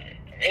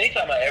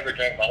anytime I ever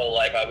drank my whole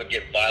life, I would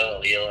get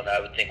violently ill, and I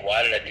would think,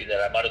 why did I do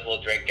that? I might as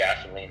well drink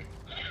gasoline.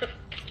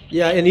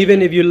 Yeah, and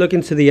even if you look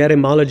into the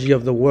etymology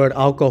of the word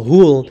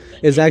alcohol,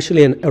 is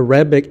actually an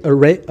Arabic,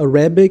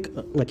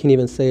 I can't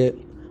even say it,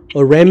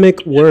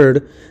 Aramic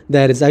word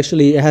that is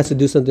actually, it has to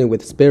do something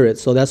with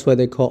spirits. So that's why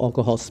they call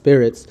alcohol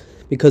spirits,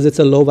 because it's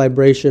a low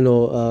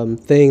vibrational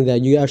thing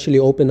that you actually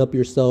open up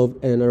yourself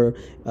and are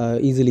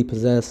easily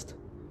possessed.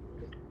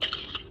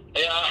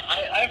 Yeah,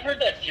 I've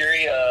heard that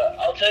theory.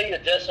 I'll tell you,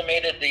 it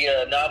decimated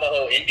the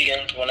Navajo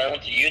Indians when I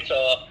went to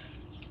Utah.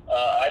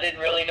 I didn't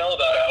really know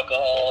about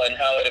alcohol and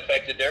how it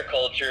affected their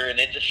culture, and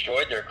it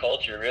destroyed their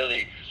culture,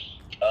 really.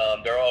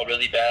 They're all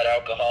really bad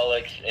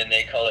alcoholics, and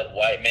they call it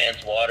white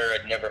man's water.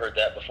 I'd never heard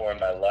that before in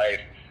my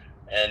life.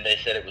 And they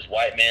said it was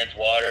white man's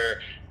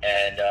water,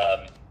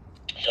 and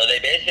so they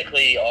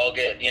basically all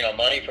get,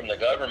 money from the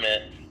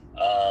government,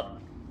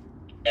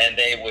 and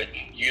they would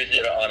use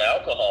it on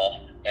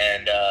alcohol,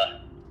 and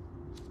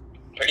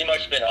pretty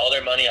much spend all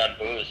their money on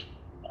booze,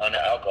 on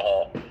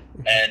alcohol.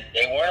 And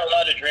they weren't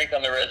allowed to drink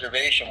on the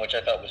reservation, which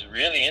I thought was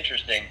really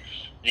interesting.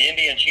 The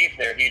Indian chief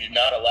there, he did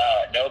not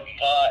allow it. No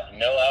pot,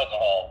 no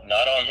alcohol,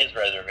 not on his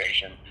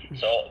reservation.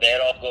 So they'd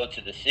all go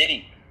to the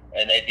city,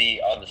 and they'd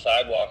be on the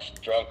sidewalks,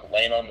 drunk,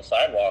 laying on the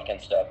sidewalk and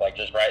stuff, like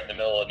just right in the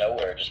middle of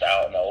nowhere, just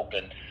out in the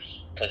open,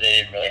 because they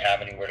didn't really have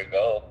anywhere to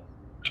go.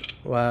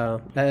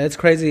 Wow, it's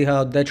crazy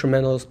how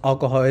detrimental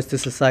alcohol is to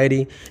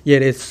society.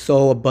 Yet it's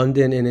so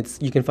abundant, and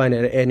you can find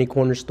it at any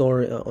corner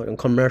store, on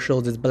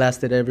commercials. It's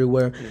blasted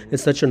everywhere. Mm-hmm.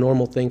 It's such a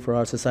normal thing for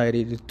our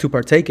society to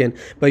partake in.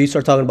 But you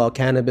start talking about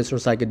cannabis or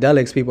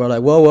psychedelics, people are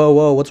like,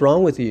 "Whoa, what's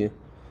wrong with you?"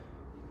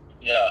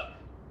 Yeah,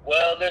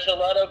 well, there's a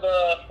lot of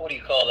what do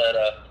you call that?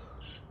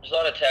 There's a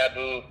lot of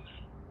taboo,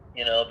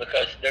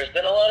 because there's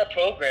been a lot of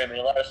programming,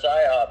 a lot of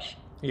psyops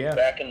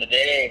back in the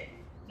day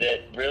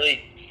that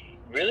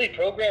really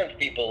programmed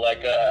people. Like,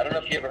 I don't know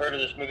if you ever heard of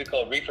this movie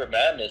called Reefer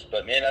Madness,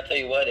 but man, I tell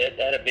you what, it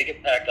had a big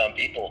impact on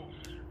people.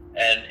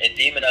 and it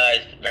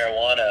demonized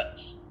marijuana.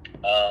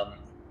 Um,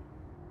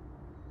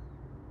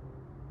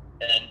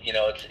 and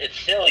it's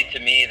silly to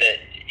me that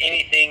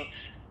anything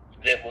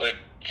that would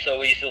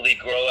so easily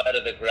grow out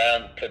of the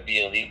ground could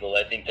be illegal.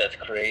 I think that's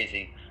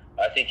crazy.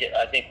 I think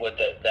what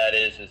that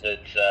is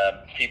it's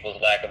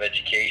people's lack of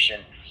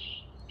education.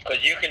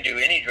 Because you can do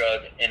any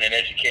drug in an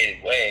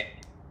educated way,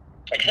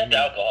 except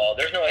alcohol.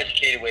 There's no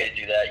educated way to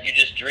do that. You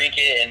just drink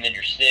it, and then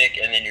you're sick,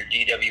 and then you're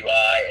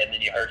DWI, and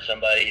then you hurt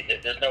somebody.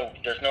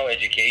 There's no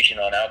education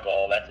on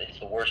alcohol. It's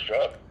the worst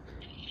drug.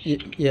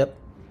 Yep.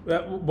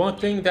 One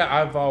thing that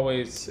I've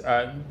always,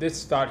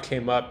 this thought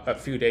came up a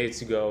few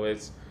days ago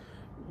is,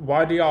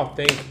 why do y'all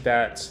think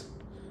that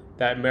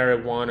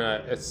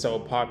marijuana is so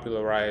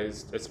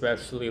popularized,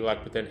 especially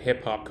like within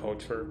hip hop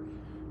culture,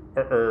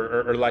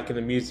 or like in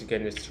the music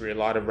industry? A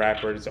lot of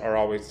rappers are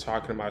always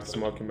talking about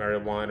smoking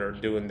marijuana or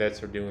doing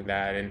this or doing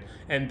that,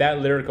 and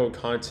that lyrical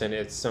content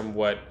is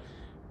somewhat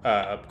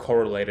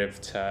correlative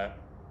to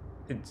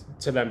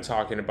them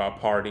talking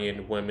about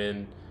partying,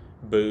 women,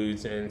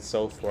 booze, and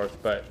so forth.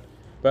 But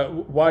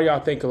why do y'all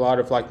think a lot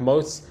of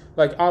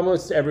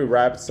almost every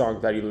rap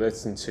song that you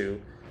listen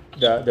to,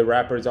 the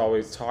rapper's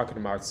always talking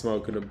about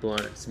smoking a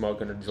blunt,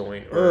 smoking a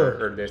joint,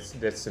 or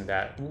this and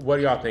that? What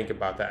do y'all think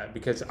about that?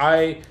 Because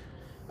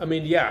I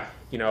mean, yeah,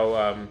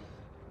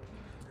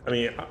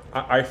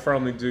 I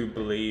firmly do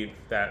believe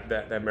that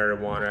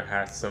marijuana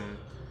has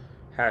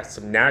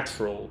some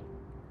natural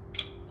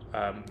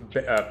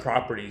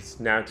properties,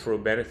 natural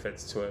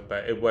benefits to it,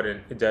 but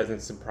it doesn't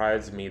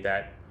surprise me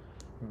that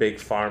Big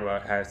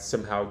Pharma has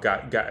somehow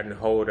gotten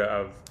hold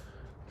of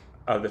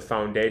the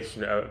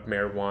foundation of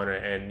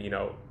marijuana and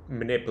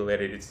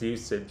manipulated its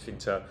usage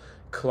into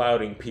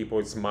clouding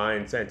people's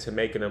minds and to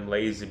making them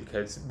lazy,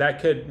 because that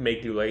could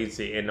make you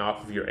lazy and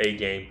off of your A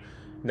game,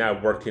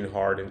 not working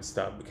hard and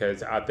stuff.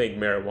 Because I think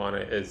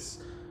marijuana is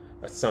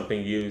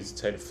something used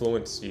to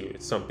influence you.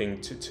 It's something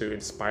to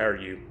inspire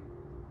you.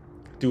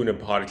 Doing a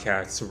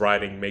podcast,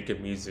 writing,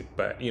 making music.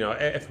 But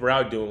if we're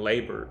out doing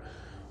labor,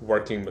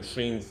 working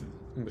machines,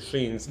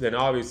 then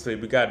obviously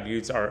we got to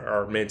use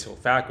our mental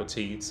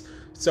faculties.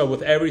 So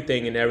with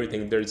everything,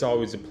 there's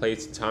always a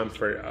place and time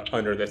for it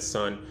under the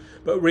sun.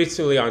 But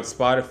recently on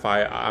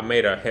Spotify, I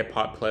made a hip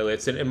hop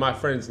playlist, and my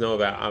friends know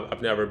that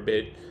I've never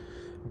been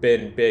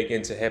big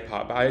into hip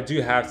hop. I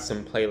do have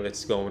some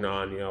playlists going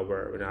on,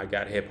 where I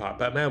got hip hop.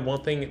 But man,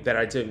 one thing that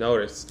I did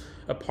notice,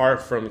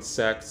 apart from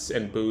sex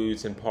and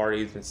booze and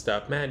parties and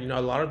stuff, man,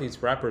 a lot of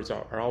these rappers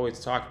are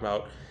always talking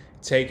about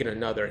taking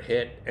another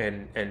hit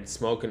and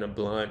smoking a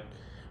blunt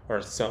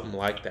or something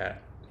like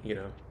that.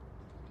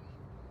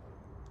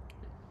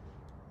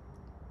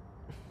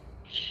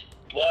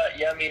 Well,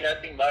 yeah, I mean, I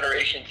think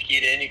moderation's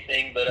key to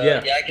anything, but I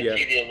can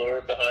see the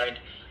allure behind,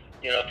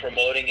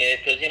 promoting it,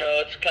 because,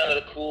 it's kind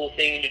of the cool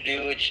thing to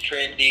do. It's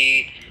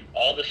trendy.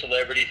 All the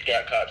celebrities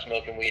got caught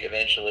smoking weed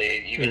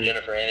eventually. Even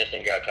Jennifer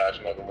Aniston got caught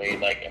smoking weed.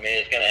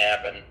 It's going to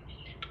happen.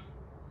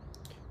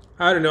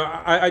 I don't know.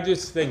 I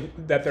just think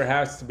that there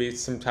has to be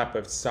some type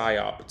of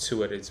psyop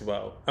to it as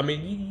well. I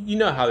mean, you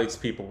know how these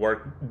people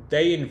work.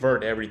 They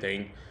invert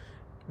everything.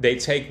 They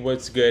take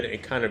what's good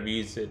and kind of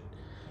use it.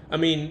 I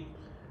mean,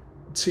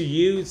 to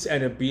use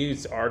and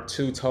abuse are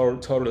two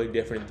totally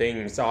different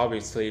things,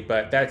 obviously,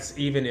 but that's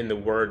even in the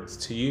words.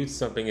 To use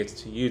something is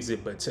to use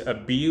it, but to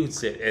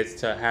abuse it is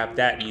to have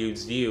that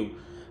use you.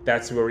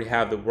 That's where we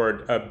have the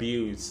word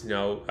abuse,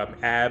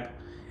 ab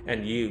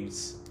and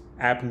use.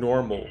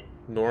 Abnormal,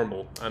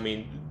 normal. I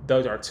mean,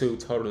 those are two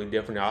totally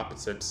different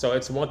opposites. So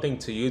it's one thing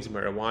to use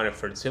marijuana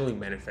for its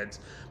healing benefits,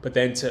 but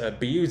then to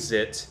abuse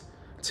it,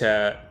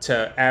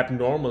 to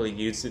abnormally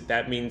use it,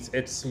 that means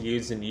it's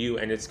using you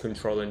and it's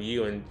controlling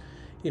you, and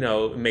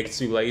it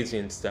makes you lazy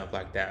and stuff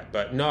like that.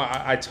 But no,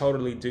 I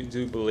totally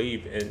do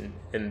believe in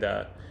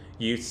the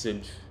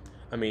usage,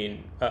 of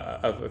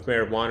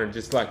marijuana,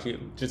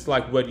 just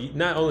like what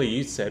not only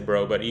you said,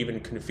 bro, but even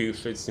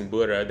Confucius and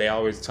Buddha, they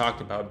always talked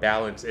about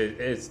balance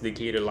is the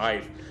key to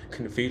life.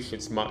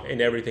 Confucius, in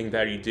everything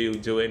that you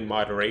do it in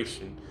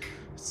moderation.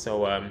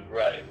 So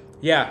right.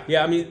 Yeah,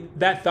 I mean,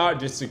 that thought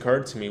just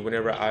occurred to me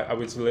whenever I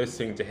was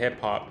listening to hip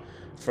hop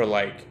for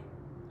like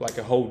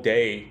a whole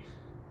day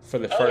for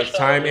the first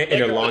time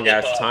in a long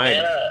ass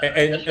time.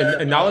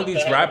 And all of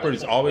these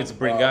rappers always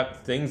bring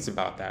up things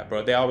about that,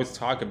 bro. They always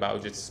talk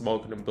about just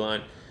smoking a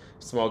blunt.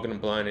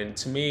 And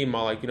to me, I'm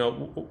like,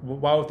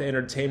 while with the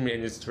entertainment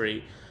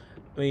industry,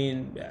 I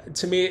mean,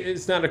 to me,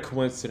 it's not a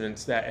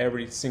coincidence that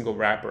every single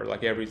rapper,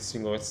 like every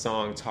single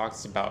song,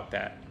 talks about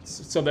that.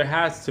 So there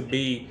has to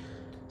be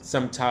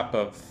some type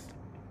of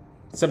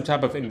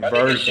inversion. I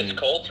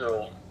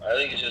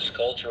think it's just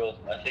cultural.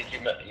 I think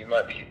you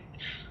might be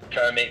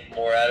trying to make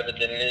more out of it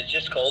than it is.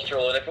 Just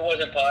cultural. And if it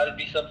wasn't pot, it'd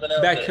be something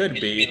else. That could be.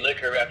 It used to be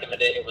liquor back in the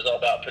day. It was all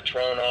about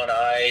Patron on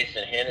Ice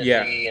and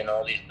Hennessy and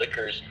all these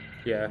liquors.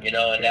 Yeah. And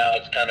now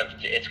it's kind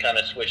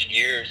of switched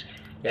gears,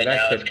 and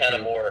now it's kind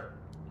of more.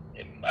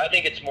 I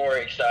think it's more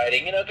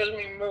exciting, because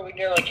when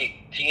you're like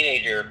a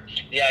teenager,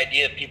 the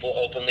idea of people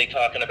openly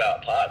talking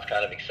about pot's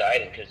kind of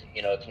exciting because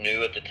it's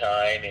new at the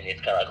time, and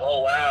it's kind of like,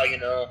 oh wow,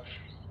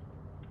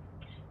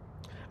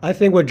 I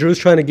think what Drew's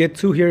trying to get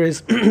to here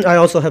is I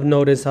also have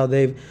noticed how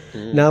they've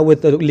now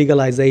with the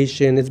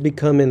legalization, it's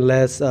becoming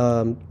less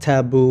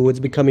taboo. It's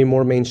becoming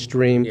more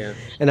mainstream. Yeah.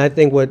 And I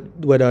think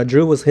what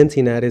Drew was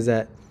hinting at is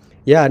that,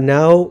 yeah,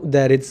 now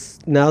that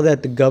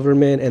the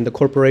government and the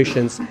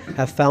corporations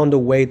have found a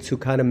way to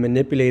kind of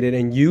manipulate it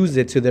and use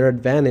it to their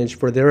advantage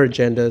for their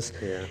agendas,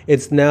 Yeah.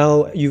 it's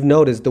now you've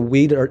noticed the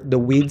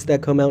weeds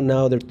that come out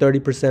now, they're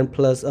 30%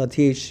 plus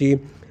THC.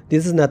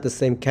 This is not the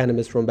same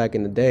cannabis from back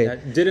in the day.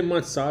 Didn't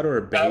Monsanto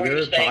or How are you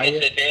Bayer buy saying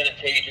it's it?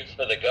 advantageous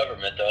for the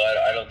government, though?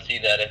 I don't see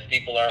that. If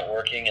people aren't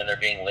working and they're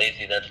being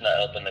lazy, that's not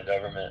helping the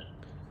government.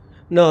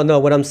 No.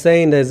 What I'm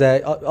saying is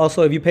that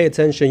also, if you pay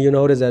attention, you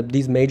notice that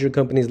these major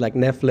companies like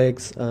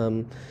Netflix,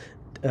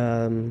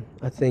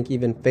 I think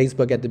even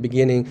Facebook at the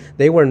beginning,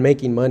 they weren't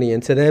making money.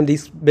 And to them,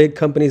 these big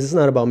companies, it's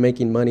not about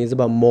making money. It's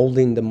about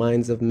molding the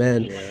minds of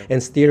men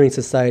and steering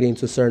society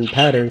into certain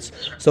patterns.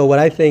 So what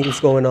I think is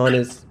going on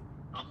is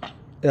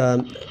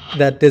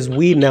that this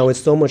weed now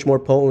is so much more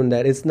potent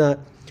that it's not.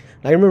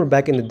 I remember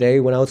back in the day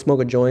when I would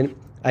smoke a joint,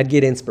 I'd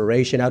get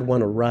inspiration. I'd want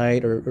to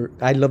write, or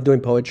I love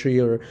doing poetry,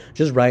 or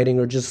just writing,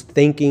 or just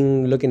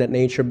thinking, looking at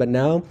nature. But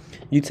now,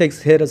 you take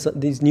hit of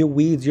these new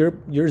weeds, you're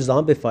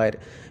zombified.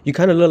 You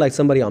kind of look like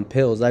somebody on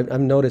pills. I've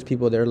noticed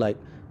people, they're like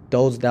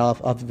dozed off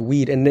of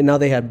weed, and then now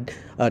they have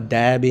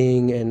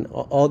dabbing and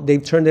all.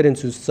 They've turned it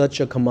into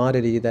such a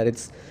commodity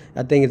that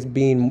I think it's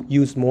being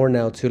used more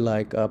now to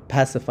like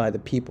pacify the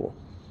people.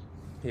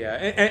 Yeah,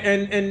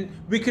 and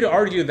we could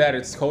argue that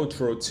it's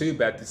cultural too,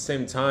 but at the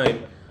same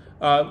time,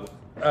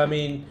 I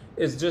mean,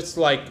 it's just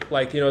like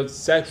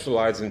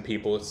sexualizing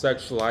people,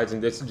 sexualizing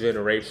this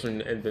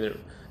generation and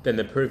than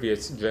the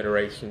previous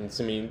generations.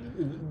 I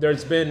mean,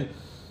 there's been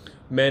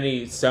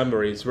many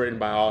summaries written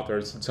by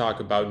authors to talk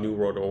about New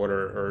World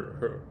Order,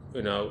 or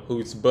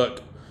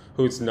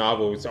whose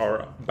novels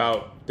are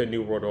about the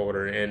New World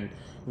Order, and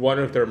one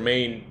of their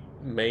main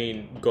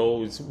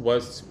goals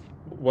was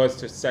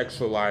to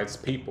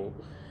sexualize people,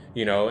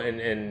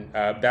 and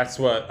that's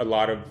what a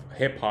lot of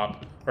hip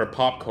hop or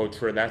pop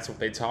culture, that's what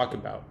they talk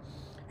about.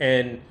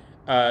 And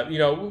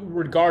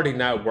regarding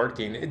not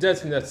working, it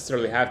doesn't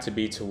necessarily have to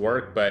be to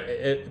work, but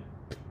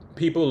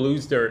people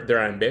lose their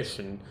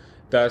ambition,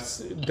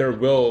 thus their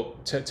will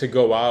to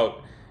go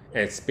out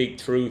and speak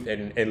truth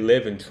and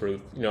live in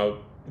truth.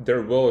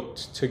 Their will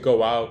to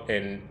go out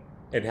and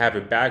have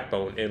a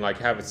backbone and like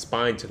have a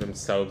spine to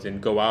themselves and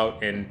go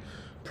out and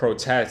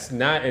protest,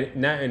 not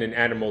in an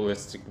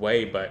animalistic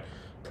way, but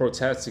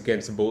protest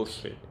against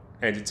bullshit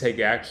and to take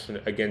action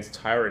against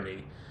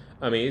tyranny.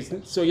 I mean, it's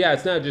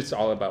not just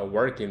all about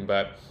working,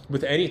 but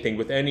with anything,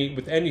 with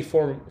any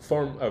form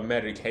of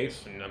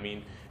medication. I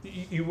mean,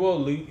 you will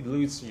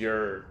lose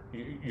your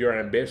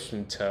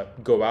ambition to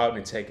go out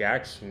and take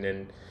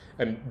action,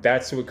 and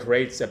that's what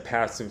creates a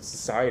passive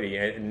society.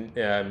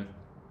 And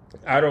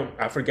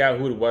I forgot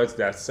who it was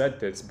that said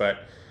this, but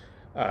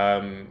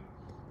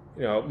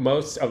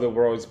most of the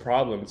world's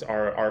problems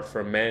are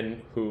from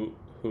men who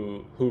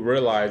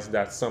realize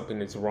that something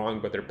is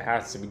wrong, but they're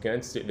passive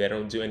against it. They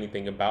don't do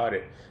anything about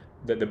it.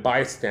 The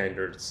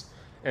bystanders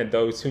and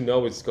those who know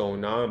what's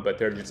going on, but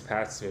they're just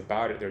passive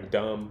about it. They're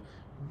dumb,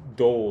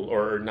 dull,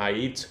 or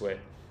naive to it.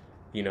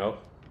 Well,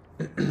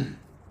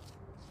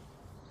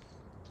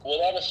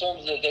 that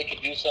assumes that they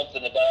could do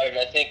something about it.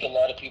 I think a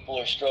lot of people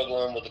are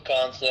struggling with the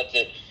concept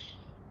that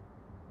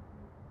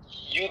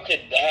you could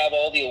have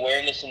all the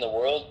awareness in the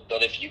world,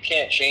 but if you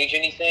can't change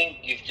anything,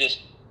 you've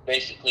just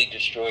basically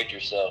destroyed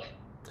yourself.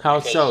 How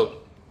so?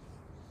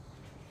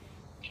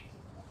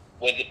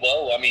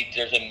 Well, I mean,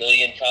 there's a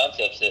million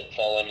concepts that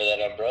fall under that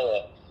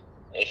umbrella.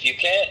 If you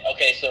can't,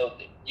 okay, so,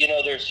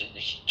 there's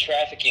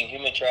trafficking.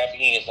 Human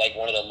trafficking is like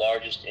one of the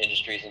largest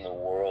industries in the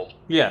world.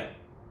 Yeah.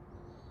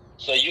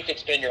 So you could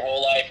spend your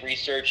whole life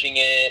researching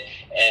it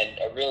and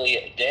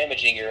really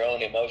damaging your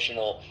own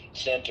emotional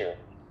center,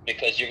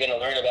 because you're going to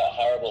learn about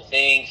horrible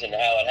things and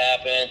how it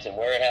happens and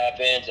where it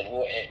happens and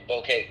who.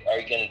 Okay, are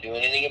you going to do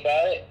anything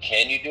about it?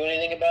 Can you do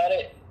anything about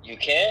it? You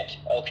can't?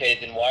 Okay,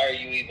 then why are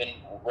you even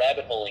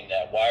rabbit holing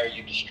that? Why are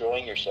you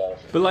destroying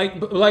yourself?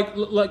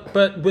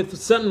 But with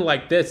something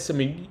like this, I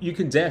mean, you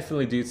can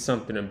definitely do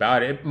something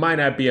about it. It might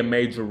not be a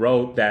major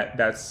role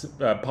that's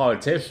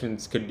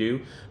politicians could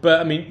do, but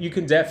I mean, you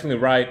can definitely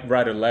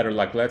write a letter.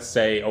 Like, let's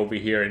say over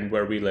here in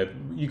where we live,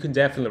 you can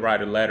definitely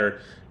write a letter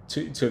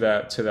to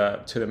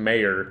the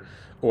mayor,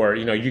 or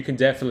you can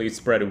definitely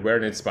spread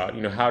awareness about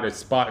how to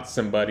spot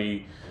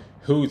somebody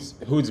who's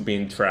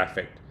being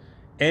trafficked,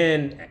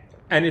 and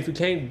if you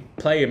can't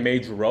play a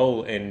major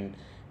role in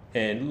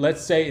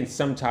let's say in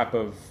some type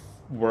of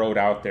world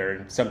out there,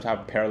 in some type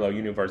of parallel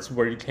universe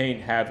where you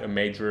can't have a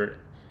major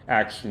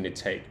action to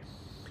take,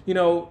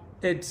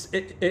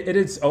 it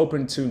is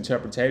open to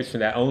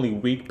interpretation that only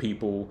weak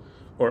people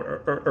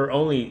or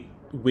only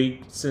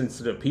weak,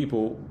 sensitive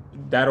people,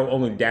 that'll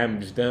only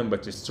damage them,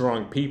 but the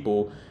strong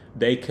people,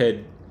 they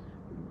could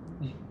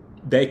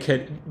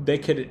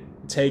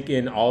take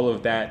in all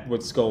of that,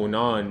 what's going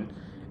on,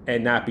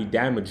 and not be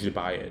damaged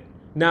by it.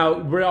 Now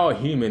we're all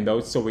human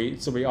though, so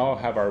we all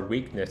have our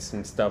weakness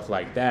and stuff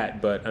like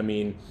that. But I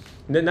mean,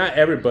 not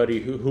everybody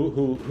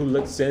who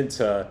looks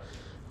into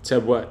to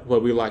what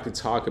we like to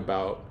talk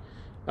about.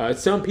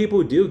 Some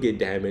people do get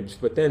damaged,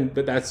 but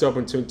that's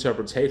open to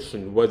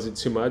interpretation. Was it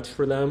too much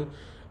for them?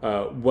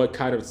 What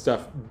kind of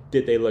stuff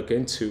did they look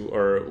into,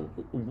 or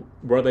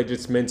were they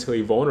just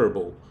mentally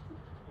vulnerable?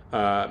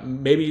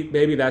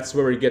 Maybe that's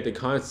where we get the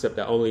concept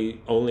that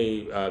only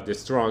the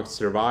strong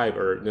survive,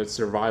 or the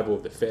survival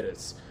of the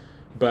fittest.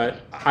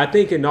 But I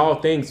think in all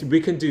things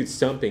we can do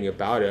something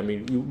about it. I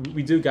mean,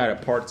 we do got a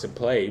part to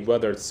play,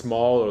 whether it's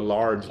small or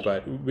large.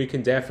 But we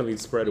can definitely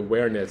spread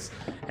awareness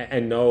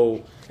and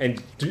know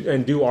and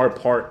do our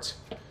part.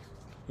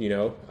 You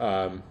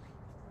know,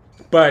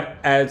 but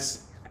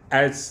as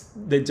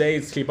the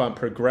days keep on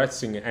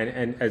progressing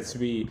and as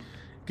we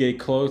get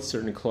closer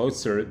and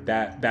closer,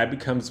 that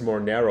becomes more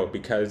narrow,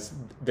 because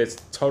this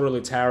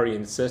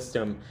totalitarian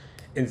system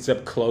ends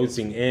up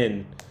closing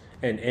in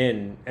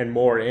and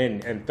more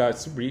in, and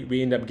thus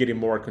we end up getting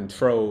more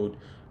controlled,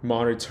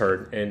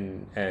 monitored,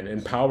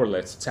 and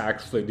powerless to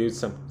actually do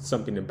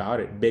something about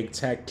it. Big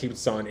tech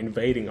keeps on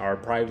invading our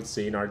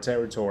privacy and our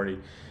territory,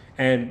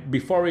 and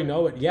before we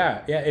know it,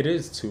 it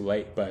is too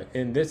late. But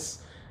in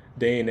this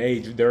day and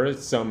age, there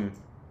is some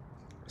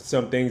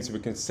things we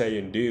can say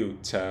and do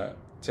to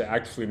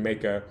actually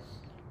make a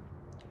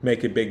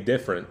big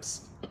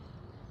difference.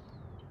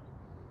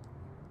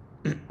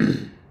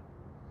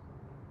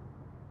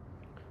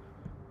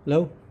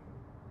 Hello?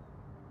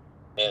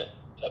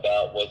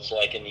 About what's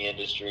like in the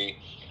industry.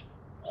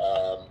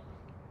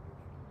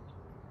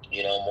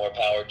 More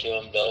power to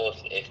them, though,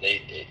 if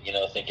they,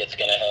 think it's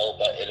going to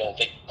help. I don't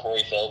think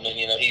Corey Feldman,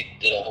 he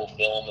did a whole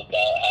film about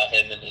how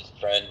him and his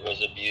friend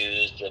was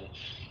abused, and,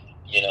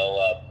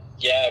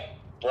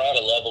 brought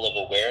a level of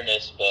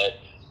awareness, but,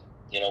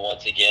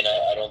 once again,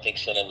 I don't think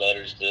sending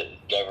letters to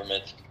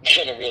government's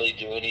going to really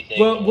do anything.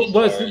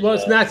 Well,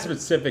 it's not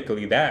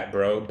specifically that,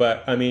 bro.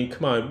 But I mean,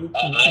 come on,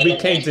 we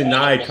can't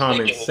deny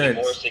common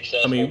sense.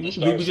 I mean,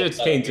 we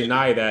just can't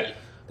deny that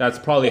that's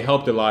probably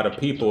helped a lot of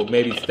people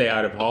maybe stay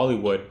out of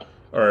Hollywood,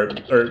 or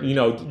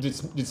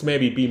just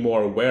maybe be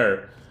more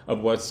aware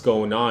of what's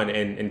going on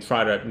and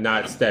try to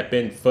not step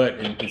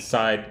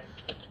inside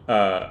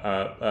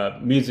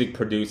music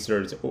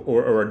producers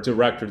or a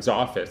director's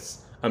office.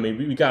 I mean,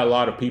 we got a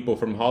lot of people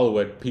from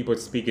Hollywood, people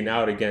speaking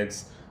out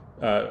against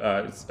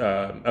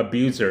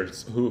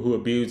abusers who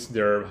abuse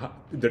their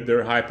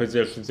high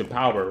positions of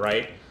power,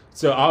 right?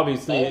 So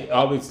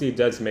obviously it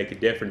does make a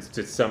difference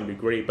to some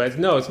degree. But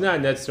no, it's not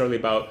necessarily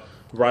about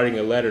writing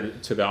a letter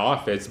to the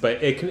office,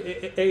 but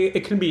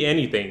it can be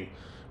anything.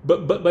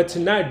 But to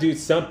not do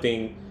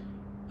something,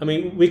 I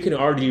mean, we can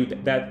argue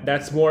that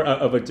that's more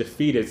of a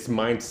defeatist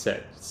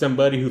mindset.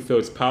 Somebody who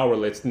feels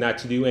powerless not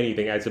to do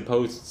anything, as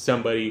opposed to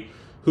somebody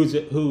who's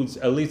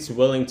at least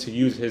willing to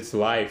use his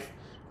life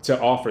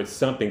to offer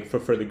something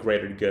for the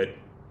greater good.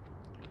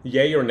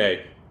 Yay or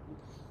nay?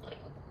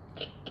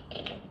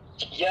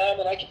 Yeah, I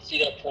mean, I can see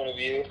that point of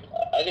view.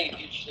 I think it'd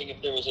be interesting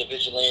if there was a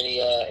vigilante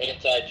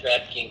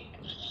anti-trafficking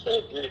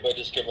group. I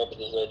just came up with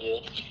this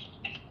idea.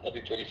 That'd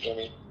be pretty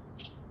funny.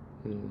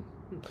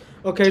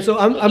 Okay, so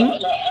I'm I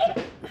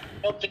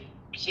don't think,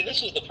 see,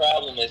 this is the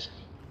problem, is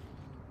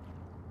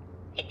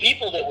the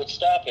people that would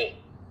stop it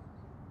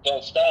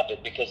don't stop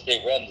it because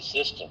they run the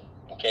system.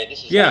 Okay,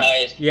 this is the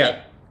highest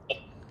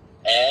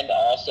and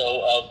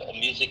also of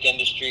music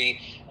industry.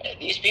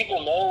 These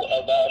people know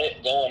about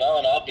it going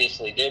on.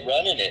 Obviously, they're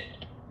running it.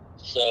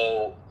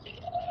 So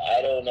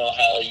I don't know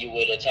how you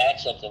would attack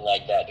something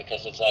like that,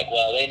 because it's like,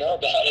 well, they know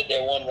about it.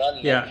 They're one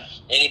running it.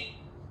 Any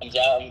comes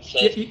out and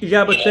says,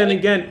 but then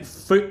again,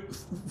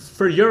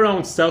 for your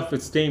own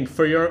self-esteem,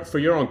 for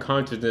your own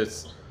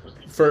consciousness,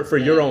 for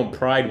your own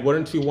pride,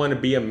 wouldn't you want to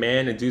be a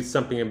man and do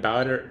something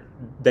about it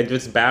than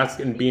just bask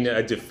in being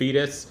a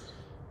defeatist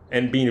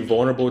and being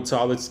vulnerable to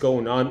all that's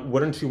going on?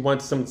 Wouldn't you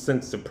want some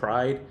sense of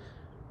pride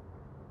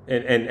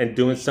and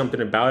doing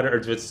something about it, or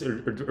just See,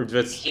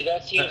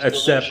 that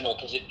seems delusional,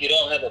 because if you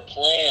don't have a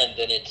plan,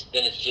 then it's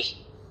just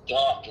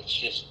talk.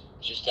 It's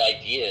just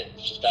idea.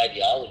 It's just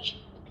ideology.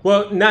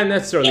 Well, not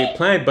necessarily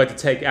planned, but to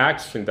take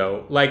action,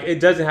 though. Like, it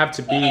doesn't have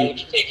to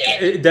be.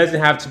 It doesn't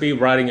have to be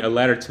writing a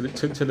letter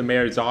to the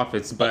mayor's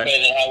office, but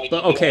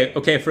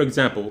okay. For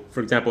example,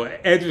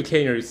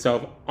 educating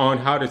yourself on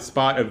how to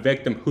spot a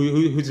victim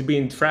who's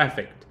being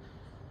trafficked,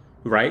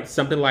 right?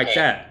 Something like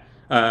that.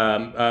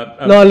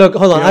 No, look,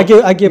 hold on. I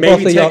give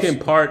both of y'all.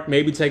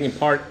 Maybe taking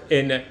part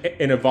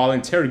in a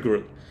voluntary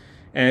group,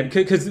 and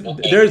because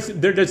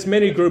there's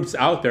many groups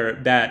out there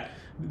that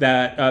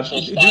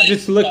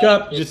just look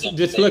up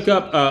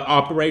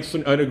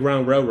Operation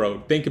Underground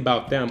Railroad. Think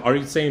about them. Are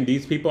you saying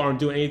these people aren't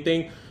doing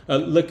anything?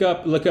 Look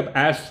up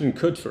Ashton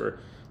Kutcher.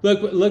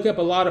 Look up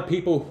a lot of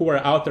people who are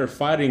out there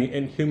fighting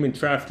in human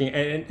trafficking,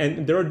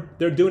 and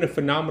they're doing a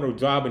phenomenal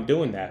job in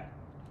doing that.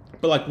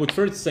 But like what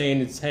you're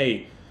saying is,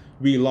 hey,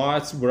 we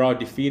lost, we're all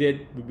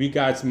defeated. We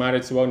guys might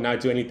as well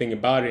not do anything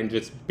about it and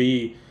just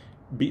be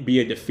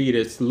a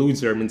defeatist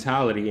loser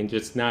mentality and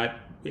just not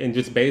and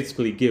just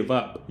basically give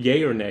up?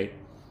 Yay or nay?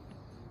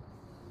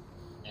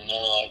 No,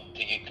 I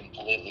think you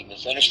completely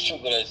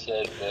misunderstood what I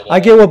said. But, I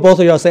get what both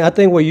of y'all saying. I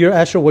think what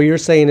you're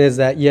saying is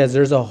that yes,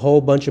 there's a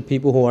whole bunch of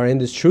people who are in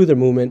this truther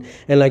movement,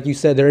 and like you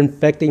said, they're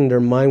infecting their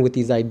mind with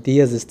these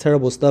ideas, this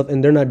terrible stuff,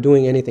 and they're not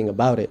doing anything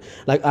about it.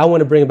 Like I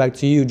want to bring it back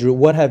to you, Drew.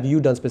 What have you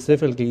done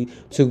specifically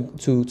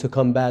to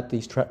combat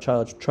these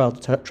child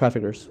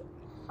traffickers?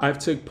 I've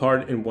took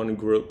part in one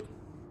group.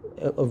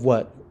 Of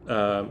what?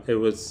 It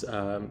was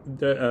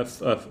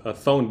a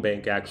phone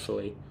bank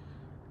actually,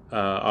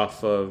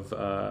 off of.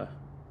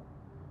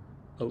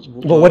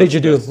 Well, what did you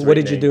do? What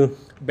did you do?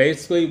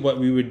 Basically, what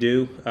we would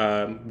do,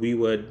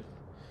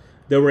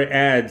 there were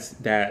ads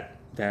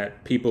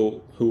that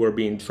people who were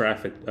being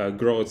trafficked,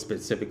 girls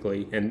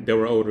specifically, and they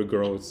were older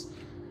girls,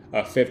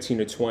 15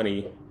 to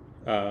 20.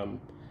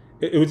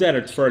 It was at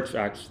a church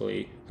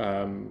actually.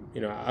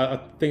 I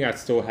think I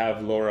still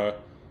have Laura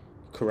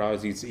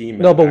Carazzi's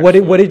email. No, but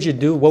what did you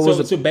do? What was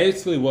it? So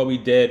basically, what we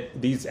did,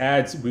 these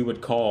ads we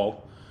would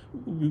call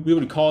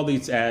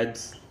these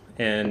ads,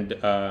 and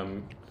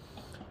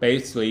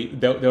basically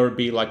there would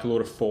be like a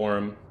little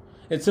forum,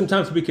 and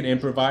sometimes we can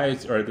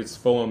improvise, or this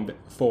forum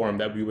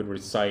that we would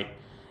recite,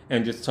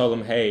 and just tell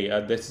them, hey,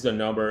 this is a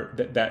number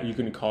that you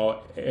can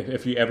call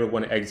if you ever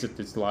want to exit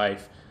this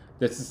life.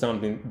 This is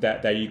something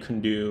that you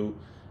can do.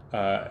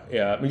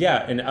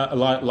 And a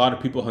lot of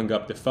people hung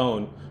up the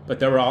phone,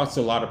 but there were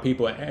also a lot of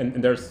people, and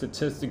there are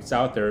statistics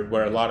out there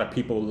where a lot of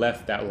people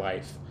left that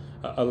life.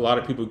 A lot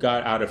of people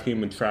got out of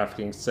human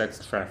trafficking,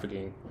 sex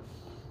trafficking,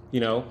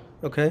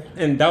 Okay.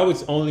 And that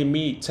was only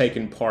me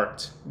taking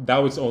part. That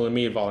was only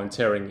me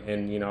volunteering,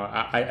 and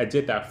I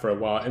did that for a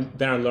while, and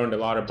then I learned a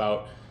lot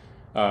about.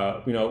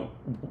 I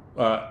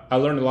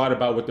learned a lot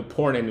about what the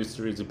porn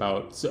industry is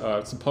about.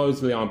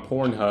 Supposedly on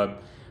Pornhub,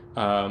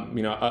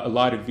 a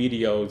lot of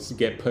videos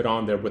get put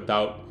on there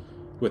without.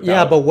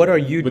 Yeah, but what are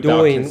you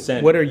doing?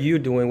 Consent. What are you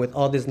doing with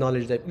all this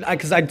knowledge?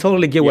 Because I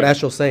totally get what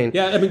Astro's saying.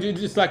 Yeah, I mean,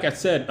 just like I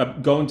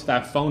said, going to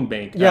that phone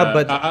bank. Yeah,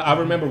 but I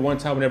remember one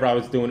time whenever I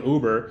was doing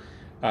Uber,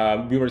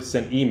 we were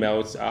sent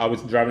emails. I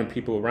was driving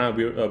people around.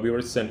 We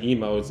were sent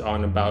emails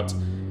on about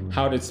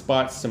how to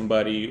spot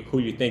somebody who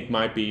you think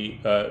might be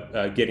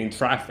getting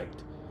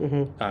trafficked.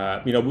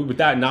 Mm-hmm. With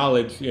that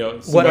knowledge,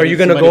 what are you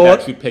going to go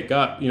that you pick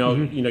up?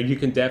 You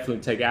can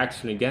definitely take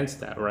action against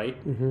that, right?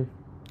 Mm-hmm.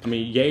 I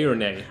mean, yay or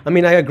nay? I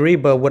mean, I agree,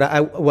 but what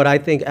I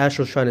think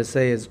Astro's trying to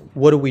say is,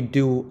 what do we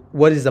do?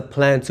 What is the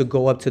plan to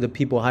go up to the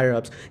people higher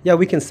ups? Yeah,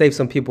 we can save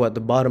some people at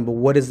the bottom, but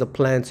what is the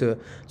plan to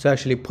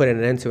actually put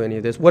an end to any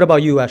of this? What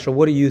about you, Astro?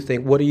 What do you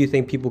think? What do you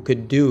think people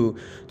could do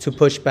to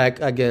push back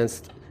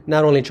against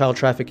not only child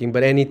trafficking,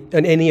 but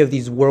any of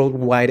these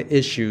worldwide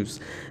issues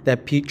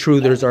that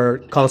truthers are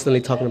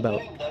constantly talking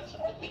about? I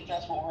think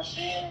that's what we're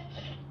seeing.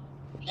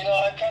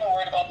 I'm kind of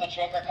worried about the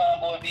trucker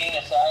convoy being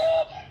a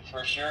psyop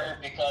for sure,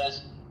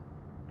 because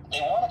they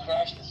want to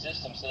crash the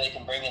system so they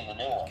can bring in the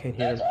new one.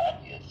 That's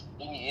obvious.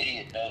 Any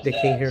idiot knows that.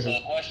 Can't hear so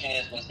him. The question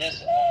is, was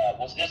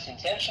this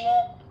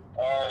intentional,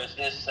 or is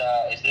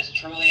this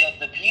truly of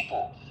the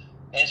people?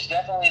 It's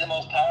definitely the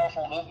most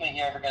powerful movement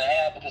you're ever going to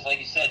have, because, like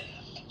you said,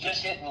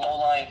 just hitting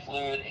low-lying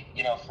fruit,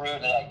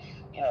 like,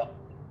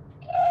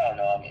 I don't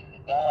know. I mean,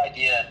 the whole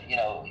idea,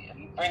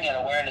 bringing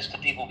awareness to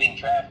people being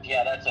trafficked,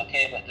 yeah, that's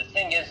okay. But the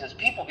thing is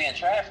people being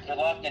trafficked, they're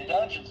locked in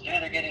dungeons, dude.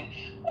 They're getting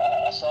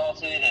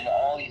assaulted and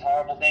all these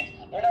horrible things.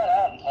 They're not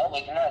out in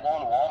public. They're not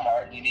going to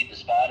Walmart, and you need to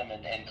spot them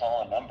and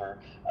call a number.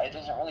 It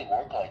doesn't really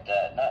work like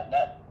that.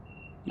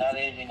 Not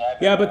anything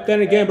I've Yeah, but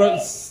then again, bro,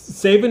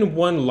 saving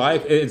one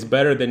life is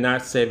better than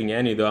not saving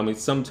any, though. I mean,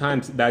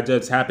 sometimes that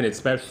does happen,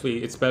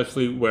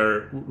 especially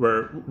where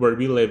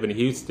we live in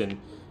Houston.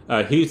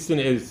 Houston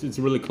is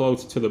really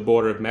close to the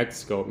border of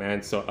Mexico,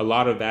 man. So a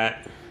lot of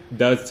that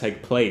does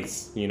take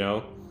place,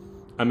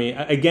 I mean,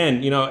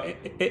 again,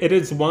 it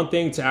is one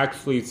thing to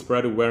actually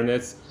spread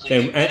awareness,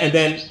 and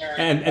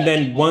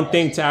then one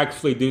thing to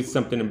actually do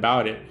something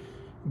about it.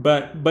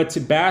 But to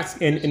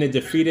bask in a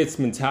defeatist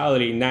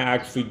mentality, not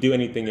actually do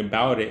anything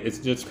about it, it's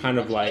just kind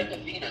of like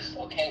defeatist.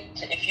 Okay,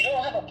 if you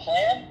don't have a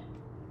plan,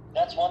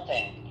 that's one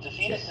thing.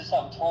 Defeatist is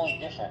something totally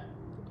different.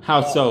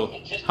 How so?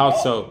 How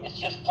so? It's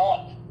just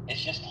talk.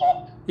 It's just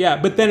talk. Yeah,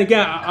 but then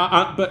again,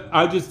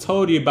 I just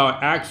told you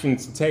about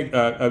actions to take,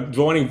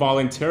 joining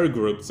volunteer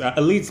groups,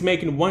 at least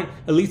saving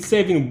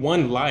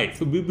one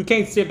life. We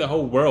can't save the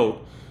whole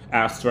world,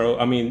 Astro.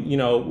 I mean,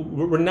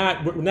 we're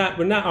not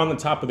on the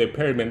top of the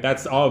pyramid.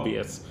 That's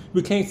obvious.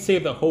 We can't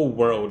save the whole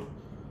world.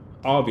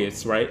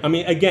 Obvious, right? I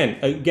mean,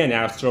 again,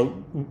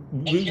 Astro.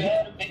 If you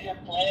had a bigger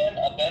plan,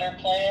 a better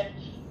plan,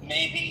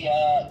 maybe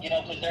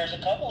because there's a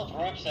couple of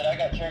groups that I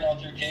got turned on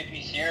through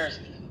JP Sears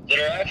that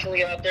are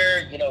actually out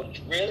there,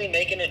 really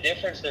making a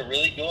difference. They're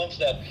really doing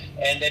stuff,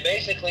 and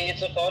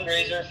it's a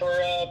fundraiser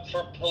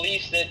for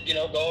police that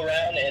go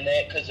around, and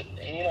because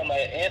my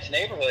aunt's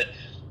neighborhood,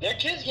 their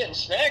kids getting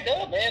snagged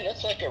up, man.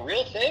 That's like a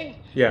real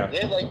thing. Yeah.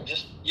 They're like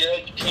just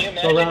can you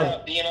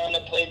imagine being on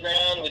the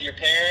playground with your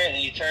parent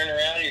and you turn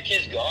around and your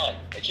kid's gone.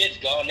 The kid's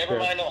gone. Never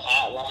mind no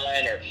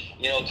hotline or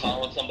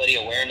calling somebody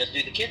awareness,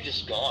 dude. The kid's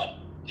just gone.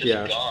 just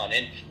Yeah. gone.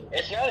 And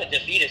it's not a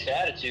defeatist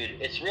attitude.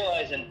 It's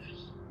realizing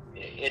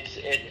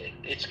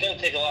it's going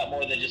to take a lot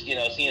more than just,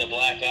 seeing a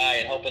black eye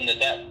and hoping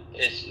that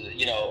is,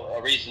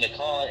 a reason to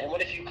call it. And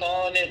what if you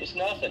call and it was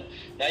nothing?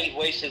 Now you've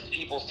wasted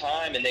people's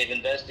time, and they've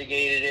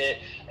investigated it,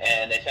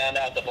 and they found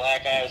out the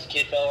black eye was a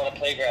kid fell on a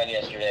playground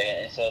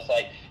yesterday. And so it's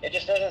like, it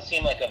just doesn't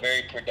seem like a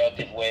very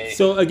productive way.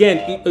 So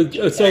again,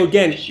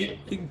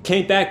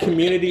 can't that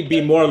community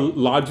be more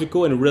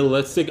logical and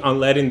realistic on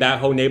letting that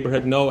whole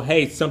neighborhood know,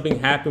 hey, something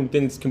happened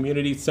within this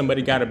community,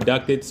 somebody got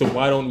abducted, so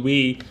why don't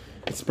we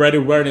spread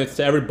awareness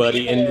to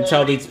everybody and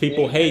tell these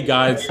people, hey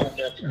guys,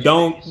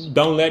 don't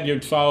let your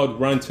child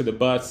run to the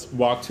bus,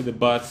 walk to the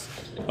bus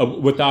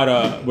without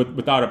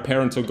a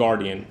parental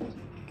guardian,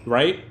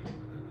 right?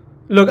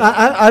 Look,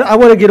 I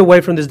want to get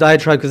away from this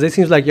diatribe because it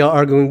seems like y'all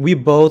arguing. We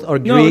both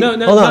agree. No,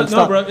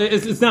 bro.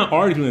 It's not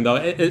arguing though.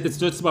 It's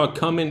just about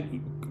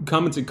coming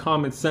to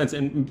common sense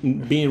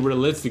and being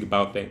realistic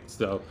about things.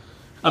 So,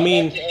 I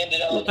mean,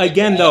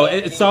 again though,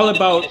 it's all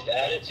about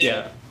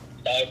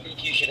I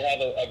think you should have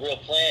a real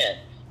plan.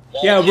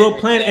 Yeah, a real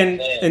plan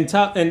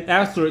and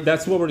Astro,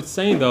 that's what we're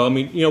saying though. I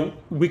mean,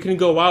 we can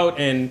go out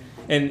and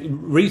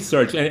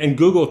research and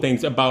Google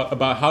things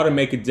about how to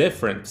make a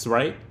difference,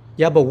 right?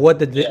 Yeah, but what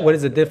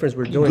is the difference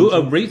we're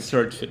doing?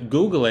 Research,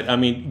 Google it. I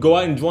mean, go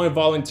out and join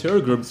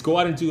volunteer groups. Go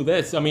out and do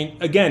this. I mean,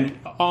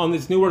 again, on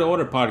this New World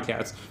Order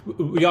podcast,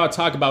 we all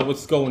talk about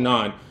what's going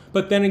on.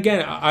 But then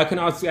again, I can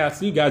also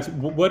ask you guys,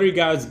 what are you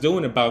guys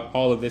doing about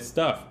all of this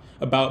stuff?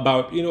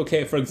 About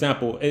okay, for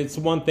example, it's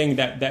one thing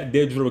that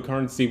digital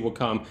currency will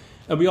come,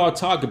 and we all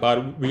talk about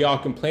it, we all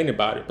complain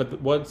about it, but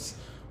what's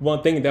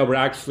one thing that we're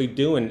actually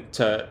doing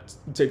to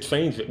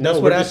change it?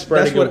 We're just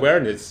spreading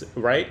awareness,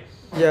 right?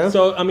 Yeah.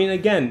 So, I mean,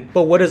 again...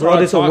 But what does all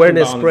this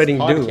awareness spreading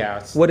do?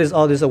 What does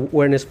all this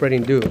awareness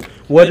spreading do?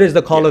 What is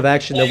the call of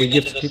action that we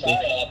give to people?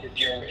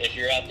 If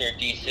you're out there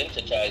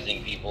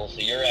desensitizing people, so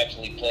you're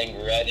actually playing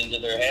right into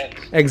their hands.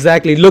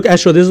 Exactly. Look,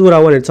 Astro, this is what I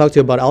wanted to talk to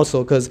you about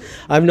also, because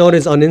I've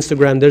noticed on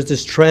Instagram there's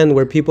this trend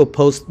where people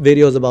post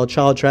videos about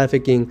child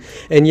trafficking,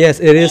 and yes,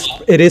 it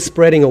is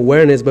spreading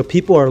awareness, but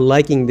people are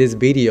liking these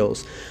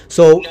videos.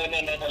 So no.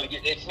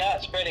 It's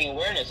not spreading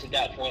awareness at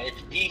that point.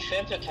 It's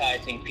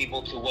desensitizing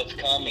people to what's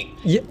coming,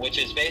 which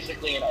is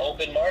basically an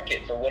open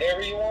market for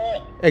whatever you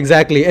want.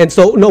 Exactly. And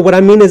so, no, what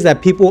I mean is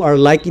that people are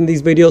liking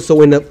these videos.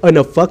 So in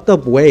a fucked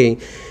up way,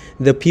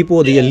 the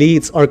people, the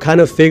elites are kind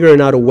of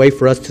figuring out a way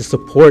for us to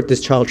support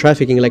this child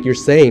trafficking. Like you're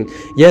saying,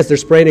 yes, they're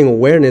spreading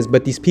awareness,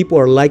 but these people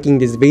are liking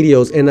these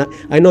videos. And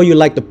I know you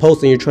like the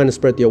post and you're trying to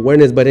spread the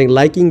awareness, but in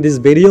liking these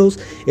videos,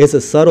 it's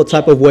a subtle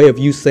type of way of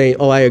you saying,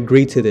 oh, I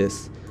agree to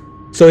this.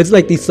 So it's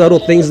like these subtle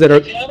things that are...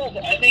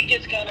 I think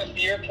it's kind of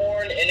fear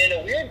porn, and in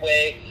a weird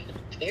way,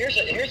 here's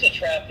a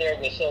trap there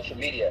with social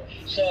media.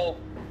 So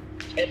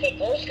if a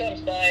post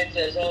comes by and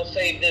says, oh,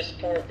 save this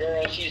poor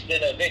girl, she's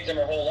been a victim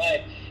her whole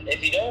life,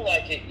 if you don't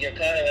like it, you're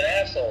kind of an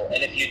asshole.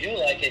 And if you do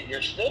like it,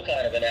 you're still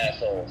kind of an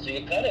asshole. So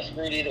you're kind of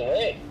screwed either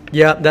way.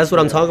 Yeah, that's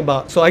what I'm talking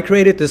about. So I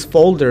created this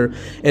folder,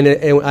 and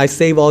I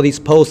save all these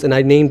posts, and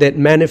I named it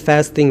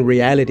Manifesting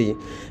Reality.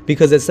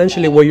 Because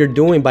essentially what you're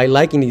doing by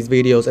liking these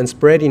videos and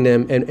spreading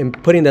them and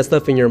putting that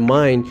stuff in your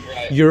mind,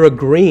 you're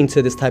agreeing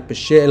to this type of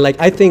shit. And like,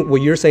 I think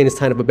what you're saying is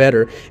kind of a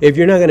better. If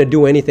you're not going to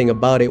do anything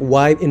about it,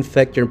 why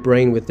infect your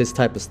brain with this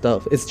type of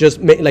stuff? It's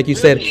just, like you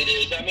said... It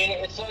is. I mean,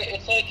 it's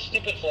like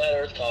stupid flat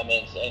earth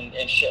comments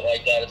and shit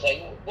like that. It's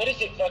like, what does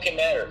it fucking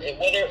matter?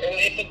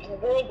 If the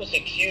world was a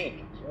cube,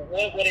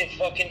 what would it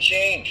fucking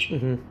change?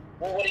 Mm-hmm.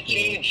 What would it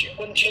change? It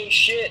wouldn't change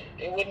shit.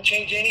 It wouldn't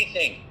change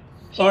anything.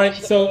 All right,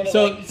 so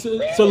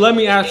let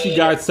me ask you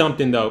guys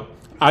something though.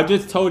 I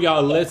just told y'all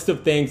a list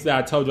of things that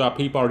I told y'all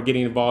people are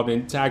getting involved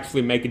in to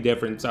actually make a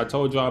difference. I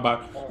told y'all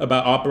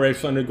about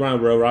Operation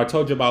Underground Railroad. I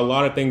told you about a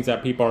lot of things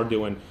that people are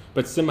doing,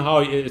 but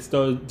somehow it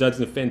still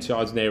doesn't fit into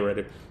y'all's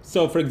narrative.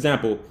 So, for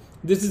example,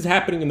 this is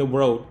happening in the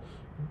world.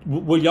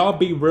 Will y'all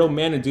be real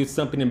men and do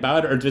something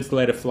about it, or just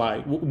let it fly?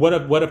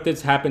 What if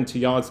this happened to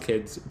y'all's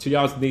kids, to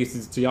y'all's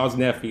nieces, to y'all's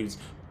nephews?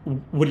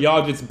 Would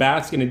y'all just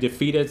bask in a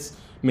defeatist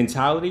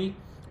mentality?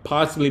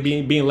 Possibly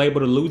being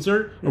labeled a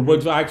loser, or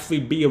would you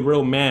actually be a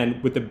real man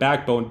with a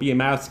backbone, be a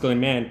masculine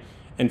man,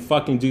 and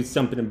fucking do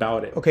something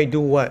about it? Okay, do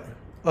what?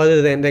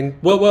 Other than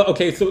well,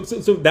 okay, so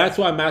that's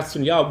why I'm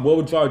asking y'all, what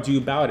would y'all do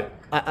about it?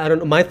 I don't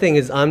know. My thing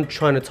is I'm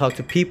trying to talk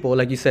to people,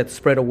 like you said,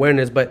 spread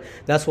awareness, but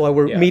that's why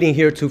we're meeting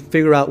here to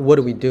figure out what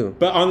do we do.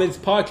 But on this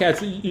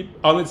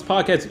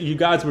podcast, you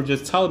guys were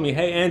just telling me,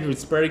 hey, Andrew,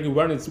 spreading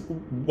awareness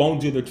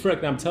won't do the trick.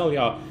 And I'm telling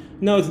y'all,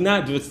 no, it's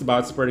not just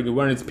about spreading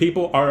awareness.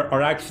 People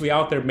are actually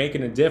out there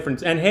making a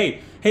difference. And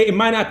hey, it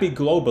might not be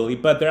globally,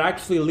 but they're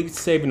actually at least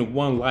saving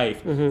one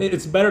life. Mm-hmm.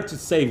 It's better to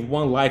save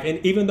one life.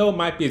 And even though it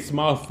might be a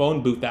small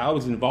phone booth that I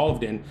was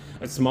involved in,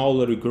 a small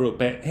little group,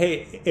 but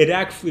hey, it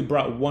actually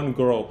brought one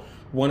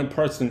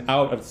person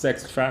out of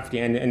sex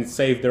trafficking and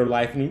saved their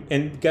life.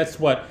 And guess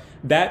what?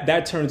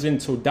 That turns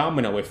into a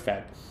domino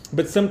effect.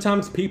 But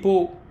sometimes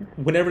people,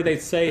 whenever they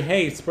say,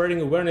 hey,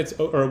 spreading awareness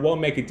or it won't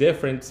make a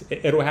difference,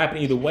 it'll happen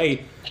either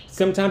way.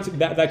 Sometimes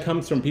that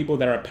comes from people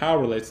that are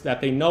powerless,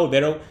 that they know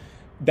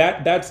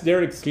that's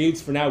their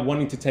excuse for not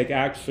wanting to take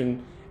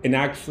action and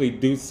actually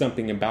do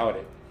something about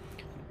it.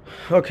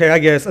 Okay, I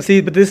guess. See,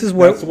 but this is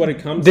That's what it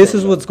comes This from,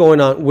 is though. what's going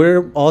on.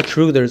 We're all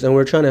truthers, and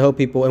we're trying to help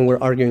people, and we're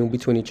arguing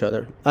between each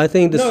other. I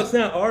think this. No, it's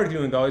not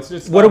arguing though. It's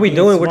just What about are we being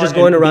doing? We're smart just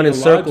going and around in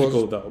being circles.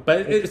 logical, though.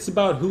 But it's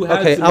about who has.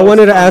 Okay, the I most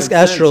wanted to common ask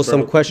Astro sense, bro.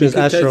 some questions.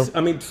 Because, Astro.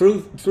 I mean,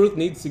 truth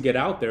needs to get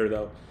out there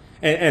though,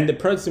 and the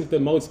person with the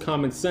most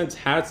common sense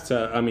has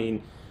to. I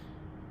mean,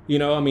 You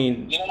know, I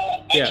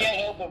Yeah.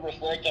 can't help but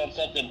reflect on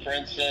something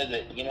Prince said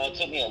that, it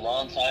took me a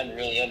long time to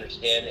really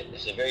understand it.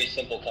 It's a very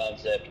simple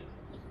concept.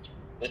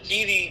 The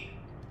TV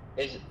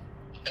is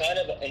kind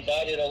of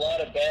invited a lot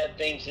of bad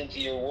things into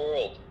your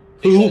world.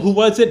 who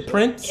was it,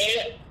 Prince?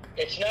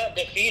 It's not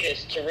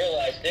defeatist to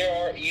realize there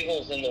are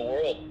evils in the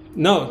world.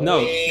 No.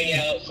 Way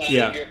outside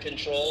Yeah. of your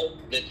control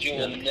that you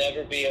will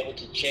never be able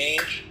to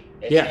change.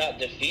 It's Yeah. not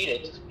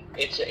defeatist.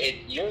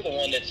 You're the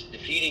one that's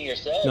defeating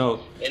yourself. No.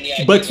 And the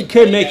idea But you that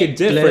could make a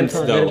difference,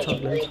 Let him though.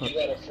 talk. You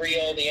gotta free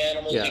all the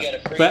animals. Yeah. You gotta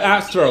free. But all the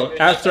Astro,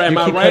 children. am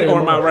I keep right cutting or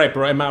him am I off. right,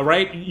 bro? Am I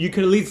right? You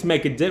can at least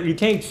make a difference. You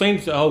can't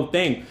change the whole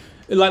thing.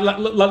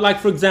 Like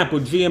for example,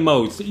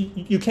 GMOs.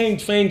 You can't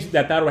change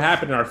that'll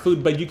happen in our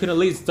food, but you can at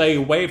least stay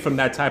away from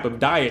that type of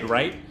diet,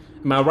 right?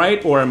 Am I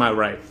right or am I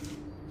right?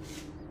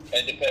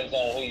 It depends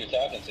on who you're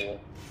talking to.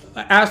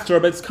 Astro,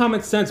 but it's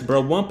common sense,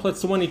 bro. 1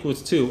 + 1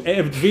 = 2.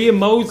 If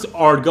GMOs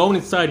are going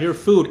inside your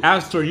food,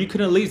 Astro, you can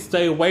at least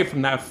stay away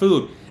from that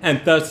food and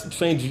thus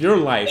change your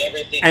life,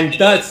 Everything's and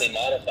thus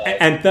genetically modified.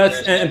 and thus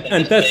There's and, nothing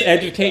and to thus say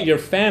educate about your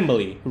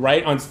family,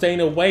 right, on staying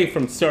away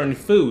from certain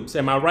foods.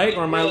 Am I right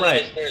or am I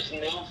right? There's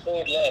no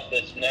food left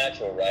that's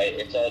natural, right?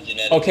 It's all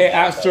genetic. Okay,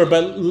 Astro,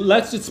 but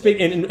let's just speak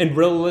in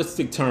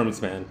realistic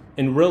terms, man.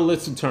 In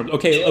realistic terms.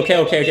 Okay.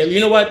 You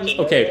know what?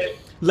 Okay,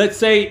 let's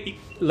say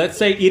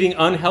eating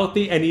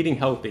unhealthy and eating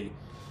healthy,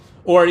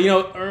 or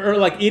or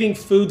like eating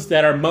foods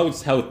that are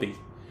most healthy.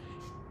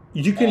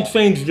 You can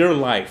change your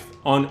life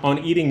on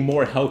eating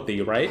more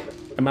healthy, right?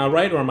 Am I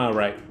right or am I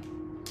right?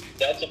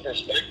 That's a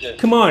perspective.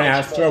 Come on,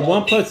 That's Astro.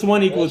 more 1 +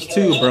 1 = What's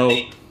 2, more bro.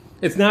 healthy?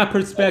 It's not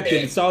perspective.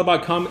 Okay. It's all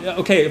about common.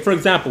 Okay, for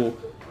example,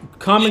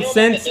 common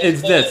sense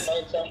is this.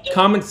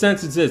 Common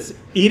sense is this.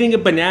 Eating a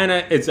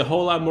banana is a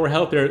whole lot more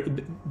healthier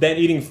than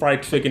eating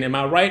fried chicken. Am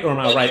I right or am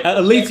I right?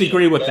 At least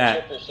agree with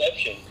that. That's your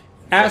perception.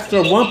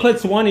 Astro, 1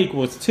 + 1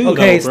 = 2.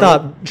 Okay, though, bro.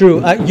 stop, Drew.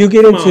 You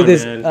get Come into on,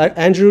 this, man.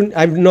 Andrew.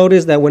 I've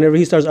noticed that whenever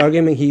he starts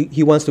arguing,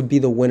 he wants to be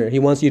the winner. He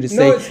wants you to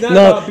say it's not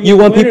about being You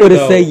the want people winner,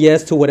 to though. say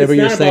yes to whatever It's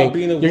you're not saying. about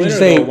being the You're winner,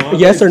 saying though, Juan.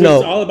 yes or It's no.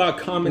 just all about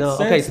common No,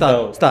 sense. okay, stop,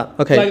 though. stop.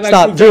 Okay, Like,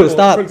 stop, for Drew, example-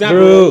 stop, For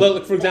example,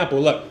 Drew. for example,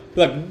 look,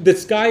 the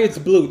sky is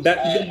blue.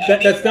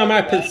 That's not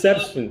my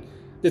perception.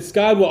 The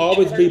sky will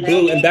always be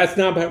blue, and that's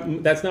not my Let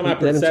him talk.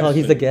 perception.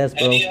 He's the guest,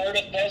 bro. Have you heard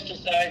of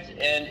pesticides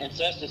and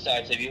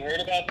insecticides? Have you heard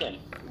about them?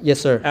 Yes,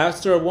 sir.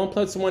 Astro, 1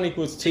 + 1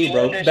 = 2, Do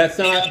bro. you That's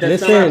not my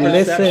Listen,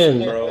 perception,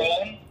 listen. bro.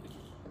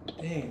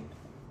 Dang.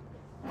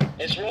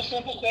 It's real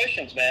simple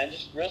questions, man.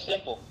 Just real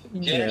simple. Do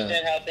you Yeah.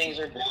 understand how things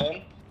are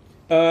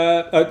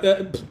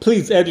grown?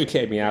 Please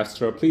educate me,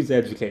 Astro. Please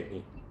educate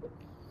me.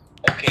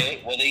 Okay,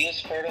 well, they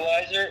use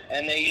fertilizer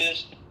and they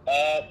use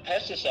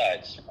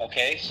pesticides.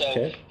 Okay, so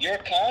Okay. your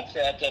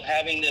concept of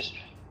having this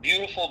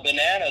beautiful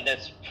banana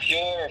that's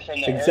pure from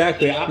the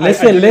Exactly. earth.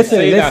 Listen, I didn't listen,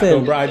 say that, listen.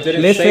 though, bro. I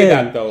didn't Listen. say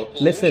that, though.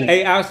 Listen.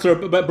 Hey, Astro,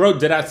 but bro,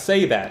 did I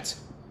say that?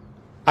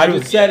 I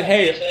just said,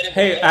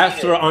 hey,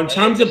 Astro, on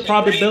terms of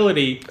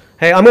probability.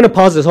 Hey, I'm gonna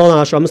pause this. Hold on,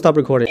 Astro. I'm gonna stop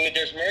recording. Dude,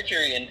 there's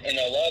mercury in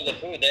a lot of the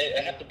food.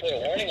 They have to put a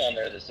warning on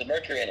there. There's the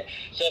mercury in it.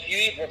 So if you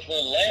eat from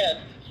the land,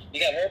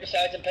 you got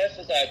herbicides and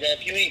pesticides. And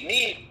if you eat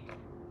meat,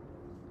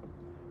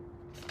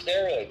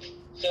 steroids.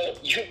 So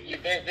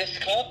this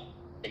cup,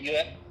 you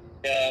have,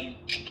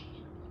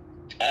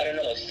 I don't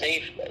know, a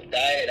safe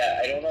diet.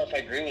 I don't know if I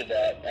agree with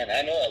that. And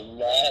I know a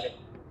lot of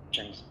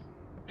options.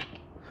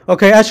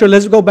 Okay, Astro,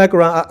 let's go back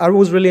around. I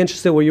was really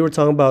interested what you were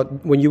talking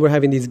about when you were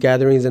having these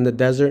gatherings in the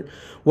desert.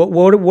 What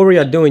were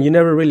y'all doing? You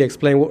never really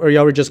explained. Or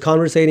y'all were just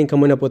conversating,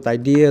 coming up with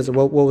ideas? Or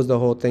what was the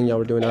whole thing y'all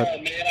were doing? Oh,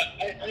 man,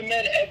 I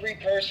met every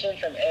person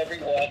from every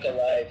walk of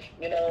life.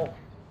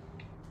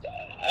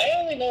 I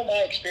only know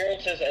my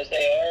experiences as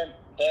they are,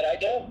 but I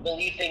don't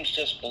believe things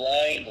just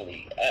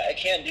blindly. I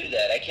can't do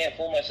that. I can't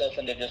fool myself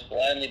into just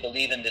blindly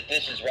believing that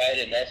this is right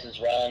and this is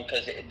wrong,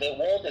 because the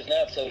world is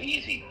not so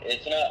easy.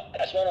 It's not.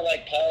 That's why I don't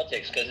like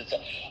politics, because it's,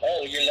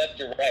 you're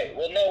left or right.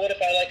 Well, no, what if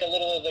I like a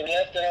little of the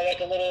left and I like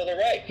a little of the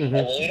right? Mm-hmm.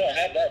 Oh, well, we don't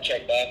have that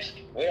checkbox.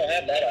 We don't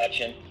have that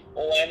option.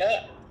 Well, why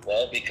not?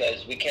 Well,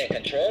 because we can't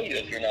control you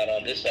if you're not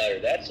on this side or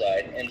that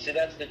side. And see,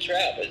 that's the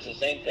trap. It's the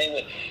same thing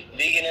with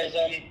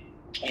veganism.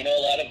 A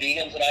lot of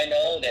vegans that I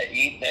know that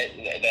eat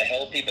the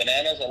healthy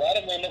bananas, a lot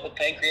of them end up with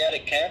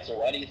pancreatic cancer.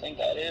 Why do you think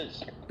that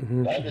is?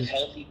 Mm-hmm. All this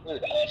healthy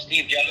food.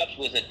 Steve Jobs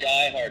was a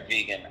diehard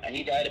vegan, and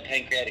he died of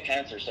pancreatic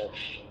cancer. So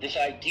this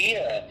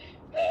idea,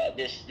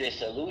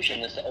 this illusion,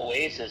 this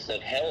oasis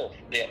of health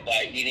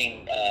by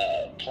eating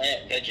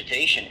plant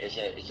vegetation is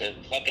a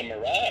fucking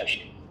mirage.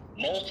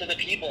 Most of the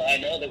people I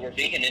know that were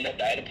vegan end up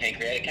dying of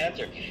pancreatic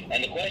cancer.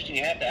 And the question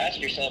you have to ask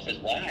yourself is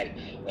why?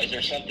 Is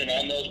there something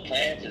on those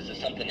plants? Is there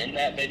something in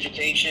that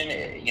vegetation?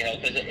 You know,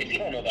 because if you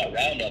don't know about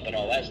Roundup and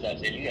all that stuff,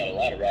 then you got a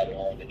lot of rabbit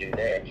hole to do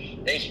there.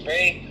 They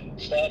spray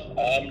stuff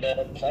on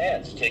the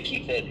plants to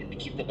keep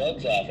the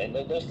bugs off, and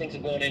those things are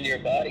going into your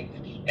body.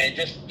 And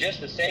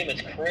just the same,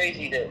 it's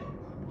crazy that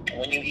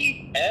when you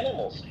eat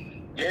animals,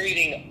 you're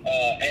eating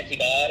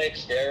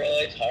antibiotics,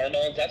 steroids,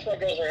 hormones. That's why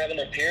girls are having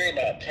their period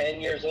at 10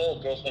 years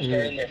old. Girls are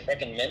starting their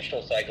freaking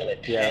menstrual cycle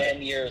at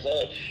 10 years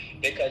old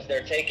because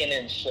they're taking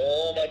in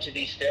so much of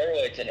these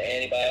steroids and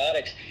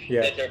antibiotics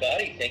that their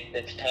body thinks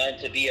it's time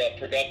to be a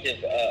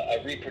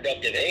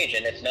reproductive age,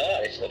 and it's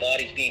not. It's the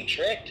body's being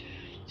tricked.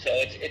 So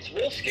it's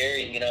real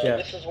scary, you know.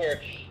 This is where,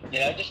 you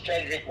know, I just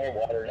try to drink more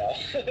water now.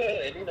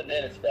 And even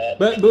then it's bad.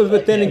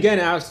 But then again,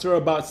 Astro,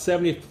 about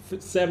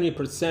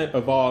 70%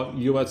 of all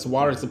U.S.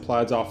 water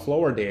supplies are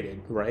fluoridated,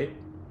 right?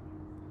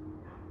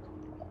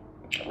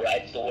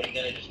 Right. So what are you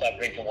gonna just stop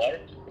drinking water?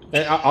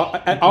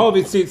 And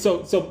obviously,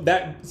 so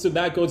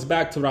that goes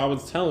back to what I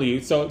was telling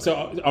you. So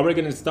are we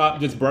gonna stop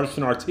just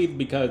brushing our teeth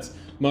because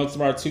most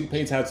of our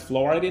toothpaste has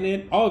fluoride in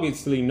it?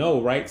 Obviously,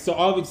 no, right? So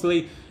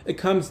obviously, it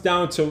comes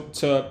down to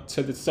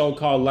the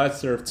so-called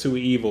lesser of two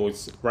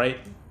evils, right?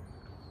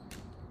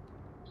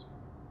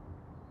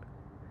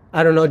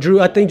 I don't know, Drew.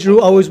 I think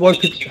Drew always wants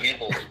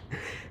people.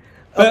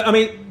 But I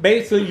mean,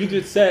 basically, you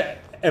just said,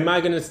 "Am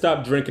I going to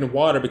stop drinking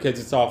water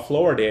because it's all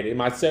fluoridated?"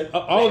 And I said,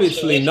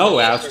 "Obviously, no,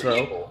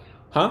 Astro."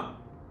 Huh?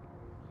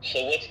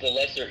 So what's the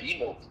lesser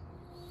evil?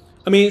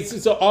 I mean,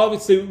 so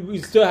obviously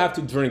we still have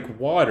to drink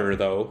water,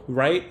 though,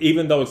 right?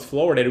 Even though it's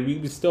fluoridated,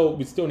 we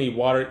still need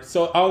water.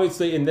 So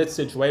obviously, in this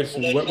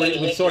situation,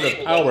 we're sort of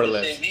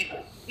powerless.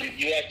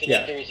 You acted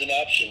like there was an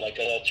option, like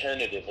an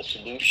alternative, a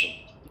solution.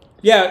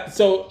 Yeah.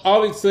 So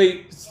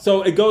obviously,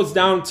 so it goes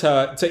down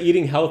to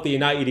eating healthy and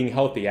not eating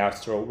healthy,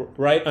 Astro,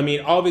 right? I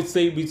mean,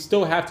 obviously, we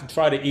still have to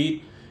try to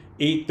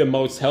eat the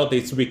most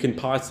healthiest we can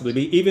possibly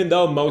be. Even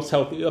though most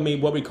healthy, I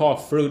mean, what we call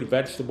fruit,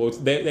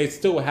 vegetables, they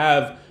still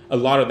have a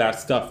lot of that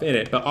stuff in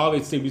it, but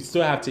obviously we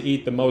still have to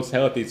eat the most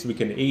healthiest we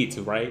can eat,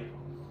 right?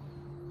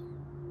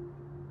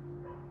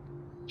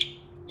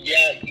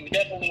 Yeah, you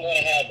definitely want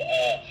to have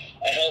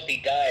a healthy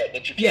diet,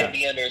 but you can't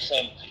be under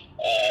some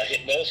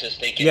hypnosis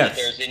thinking that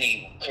there's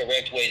any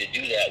correct way to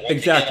do that.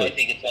 Once again, I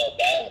think it's all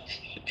balance.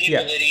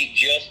 People that eat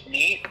just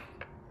meat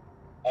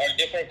are a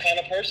different kind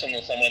of person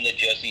than someone that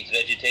just eats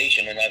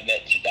vegetation, and I've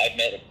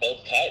met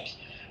both types,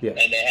 and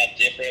they have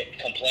different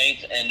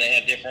complaints and they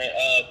have different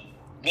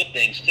good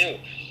things too.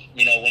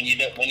 You know, when you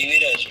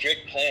eat a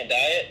strict plant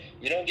diet,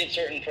 you don't get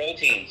certain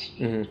proteins.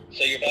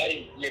 So your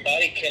body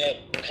kind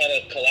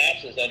of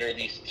collapses under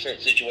these certain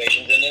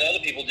situations, and then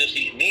other people just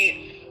eat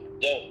meat,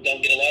 don't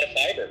get a lot of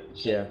fiber.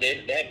 So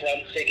they have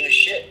problems taking a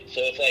shit. So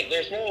it's like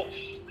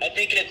I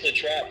think it's a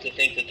trap to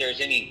think that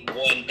there's any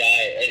one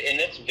diet, and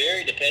it's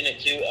very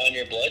dependent too on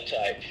your blood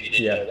type. If you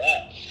didn't know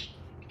that,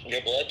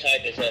 your blood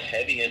type is a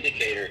heavy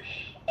indicator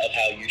of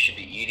how you should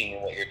be eating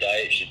and what your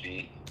diet should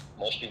be.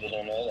 Most people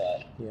don't know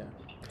that. Yeah.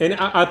 And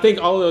I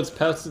think all of those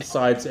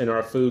pesticides in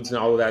our foods and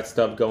all of that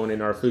stuff going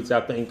in our foods,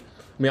 I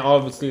mean,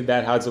 obviously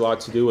that has a lot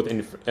to do with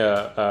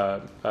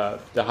the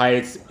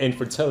highest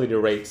infertility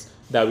rates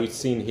that we've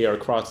seen here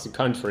across the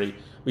country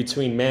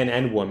between men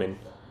and women.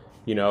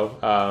 You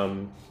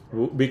know,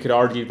 we could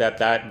argue that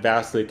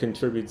vastly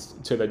contributes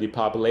to the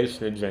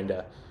depopulation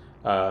agenda.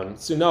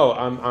 So no,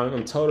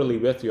 I'm totally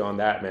with you on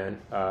that,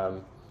 man.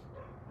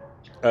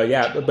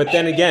 But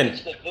then again,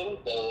 it's the food,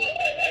 though.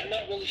 I'm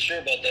not really sure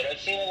about that. I've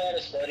seen a lot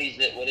of studies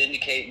that would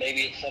indicate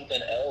maybe it's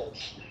something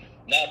else.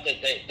 Not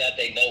that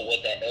they know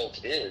what that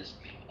else is.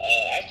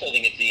 I still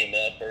think it's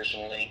EMF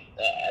personally.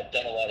 I've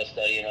done a lot of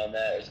studying on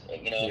that.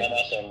 You know, and I'm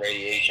also in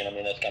radiation. I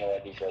mean, that's kind of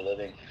what I do for a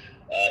living.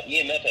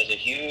 EMF has a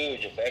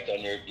huge effect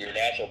on your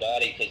natural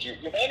body because your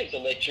body's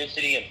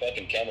electricity and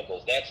fucking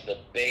chemicals. That's the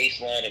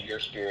baseline of your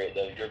spirit.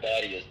 Your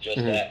body is just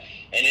that.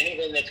 And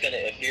anything that's going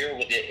to interfere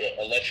with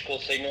the electrical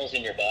signals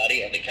in your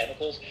body and the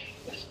chemicals,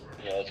 it's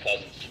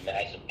causing some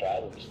massive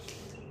problems.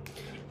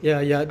 Yeah.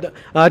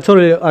 I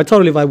totally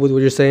vibe with what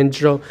you're saying,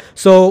 Joe.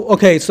 So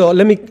okay, so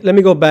let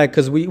me go back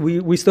because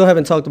we still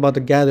haven't talked about the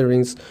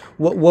gatherings.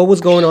 What was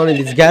going on in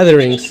these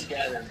gatherings?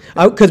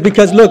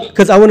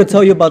 Because I want to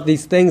tell you about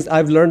these things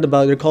I've learned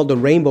about. They're called the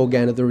rainbow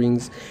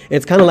gatherings.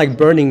 It's kind of like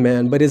Burning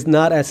Man, but it's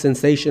not as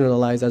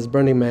sensationalized as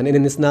Burning Man.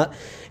 And it's not,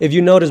 if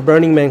you notice,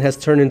 Burning Man has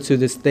turned into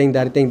this thing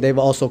that I think they've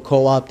also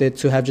co-opted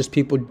to have just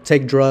people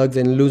take drugs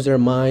and lose their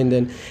mind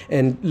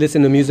and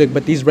listen to music.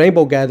 But these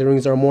rainbow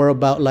gatherings are more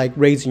about like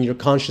raising your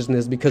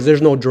consciousness because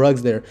there's no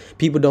drugs there.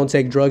 People don't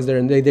take drugs there,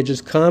 and they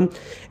just come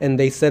and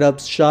they set up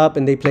shop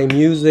and they play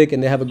music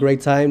and they have a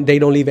great time. They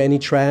don't leave any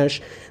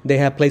trash. They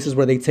have places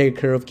where they take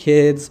care of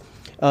kids.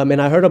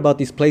 And I heard about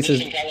these places.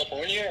 In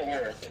California or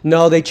where?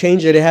 No, they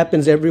change it. It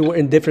happens everywhere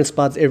in different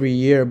spots every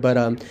year.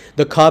 But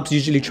the cops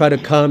usually try to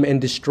come and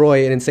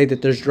destroy it and say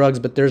that there's drugs,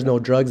 but there's no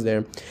drugs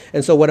there.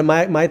 And so what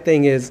my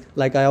thing is,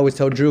 like I always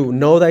tell Drew,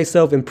 know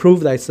thyself,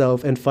 improve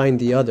thyself, and find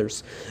the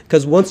others.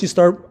 Because once you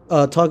start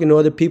talking to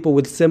other people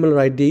with similar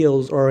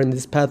ideals or in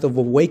this path of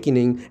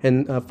awakening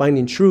and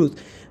finding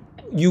truth,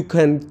 you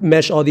can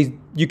mesh all these,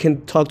 you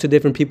can talk to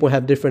different people,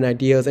 have different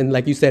ideas, and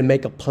like you said,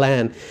 make a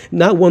plan.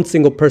 Not one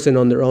single person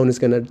on their own is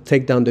going to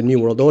take down the New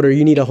World Order.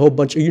 You need a whole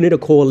bunch, you need a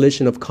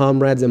coalition of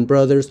comrades and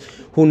brothers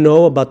who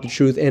know about the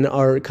truth and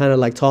are kind of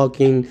like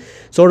talking,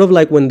 sort of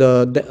like when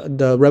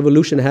the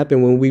revolution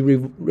happened, when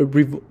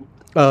we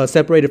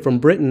separated from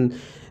Britain.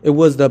 It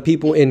was the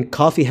people in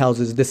coffee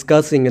houses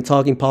discussing and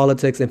talking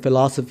politics and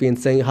philosophy and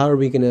saying, how are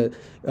we going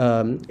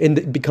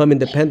to become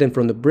independent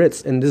from the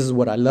Brits? And this is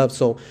what I love.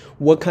 So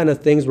what kind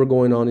of things were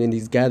going on in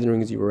these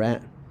gatherings you were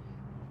at?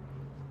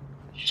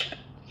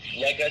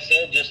 Like I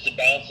said, just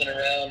bouncing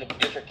around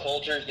different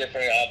cultures,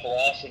 different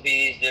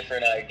philosophies,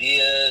 different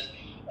ideas.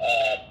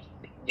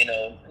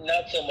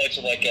 Not so much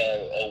like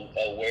a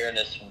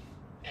awareness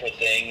for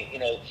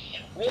thing.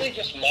 Really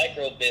just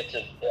micro bits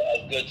of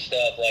good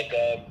stuff. Like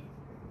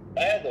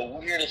I had the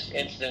weirdest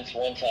instance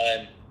one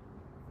time.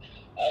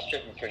 I was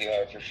tripping pretty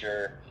hard for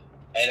sure.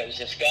 And it was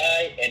this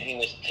guy, and he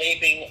was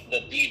taping the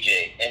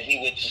DJ, and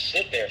he would just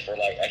sit there for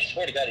I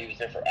swear to God, he was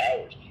there for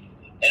hours.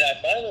 And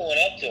I finally went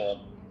up to him,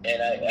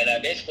 and I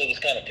basically was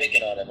kind of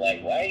picking on him,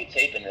 like, why are you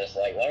taping this?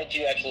 Like, why don't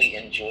you actually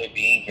enjoy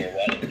being here?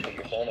 Why don't you put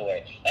your phone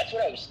away? That's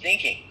what I was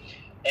thinking.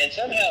 And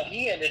somehow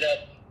he ended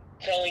up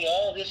telling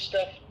all this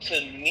stuff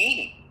to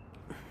me.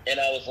 And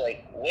I was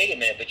like, wait a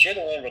minute, but you're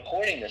the one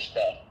recording this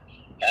stuff.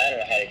 I don't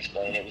know how to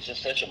explain it. It was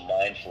just such a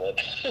mind flip.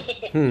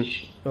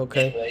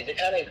 Okay. Anyways, it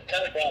kind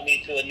of brought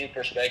me to a new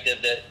perspective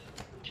that,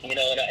 and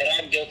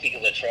I'm guilty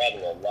because I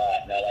travel a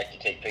lot and I like to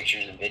take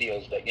pictures and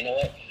videos. But you know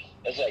what?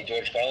 It's like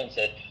George Carlin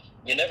said,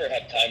 you never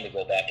have time to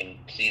go back and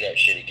see that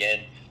shit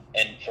again.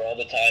 And for all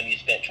the time you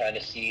spent trying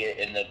to see it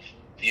in the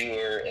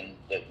viewer and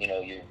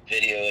your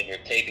video and your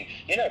taping,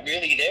 you're not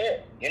really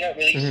there. You're not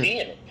really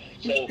seeing it.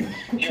 So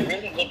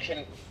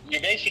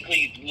you're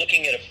basically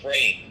looking at a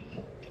frame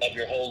of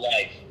your whole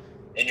life.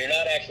 And you're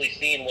not actually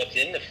seeing what's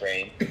in the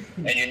frame,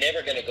 and you're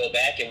never going to go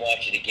back and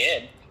watch it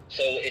again.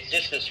 So it's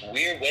just this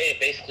weird way of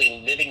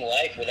basically living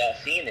life without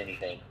seeing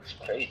anything. It's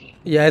crazy.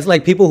 Yeah, it's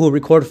like people who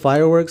record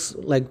fireworks,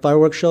 like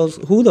fireworks shows.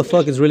 Who the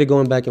fuck is really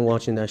going back and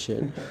watching that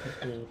shit?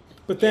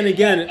 But then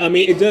again, I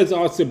mean, it does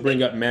also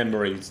bring up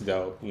memories,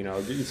 though.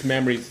 It's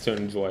memories to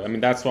enjoy. I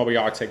mean, that's why we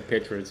all take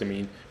pictures. I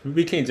mean,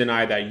 we can't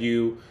deny that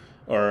you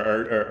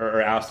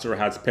or Astro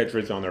has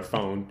pictures on their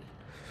phone.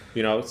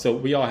 So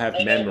we all have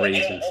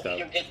memories and stuff.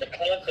 The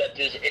concept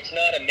is it's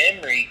not a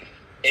memory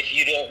if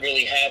you don't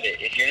really have it,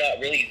 if you're not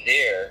really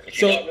there,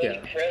 if you're not really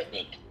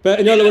present.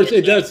 But in other words,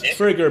 it does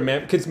trigger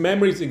because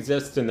memories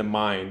exist in the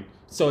mind.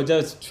 So it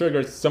does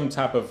trigger some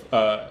type of,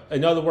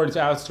 in other words,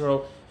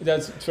 Astro, it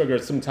does trigger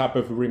some type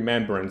of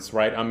remembrance,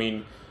 right? I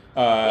mean,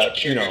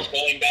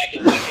 going back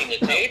and watching the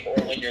tape,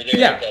 or when you're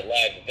there at that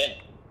live event.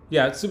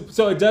 Yeah,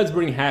 so it does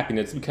bring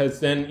happiness because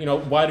then,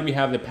 why do we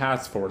have the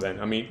past for then?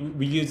 I mean,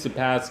 we use the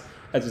past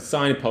as a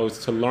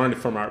signpost to learn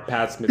from our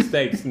past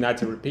mistakes, not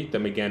to repeat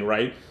them again,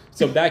 right?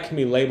 So that can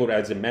be labeled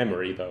as a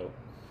memory, though.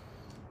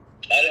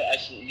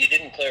 You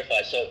didn't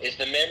clarify. So is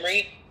the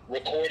memory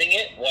recording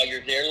it while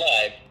you're there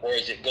live, or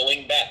is it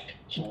going back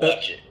to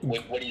watch it?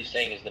 What are you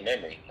saying is the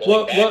memory?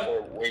 Going back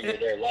or where you're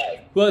there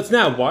live? Well, it's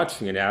not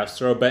watching it,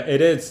 Astro, but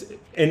it is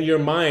in your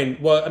mind.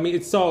 Well, I mean,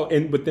 it's all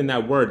within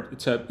that word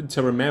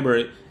to remember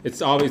it.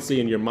 It's obviously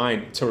in your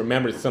mind to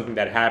remember something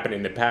that happened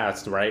in the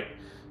past, right?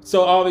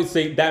 So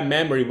obviously that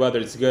memory, whether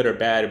it's good or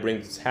bad, it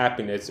brings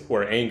happiness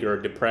or anger,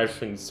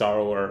 depression,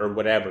 sorrow, or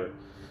whatever.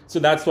 So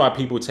that's why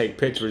people take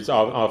pictures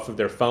off of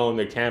their phone,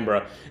 their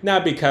camera,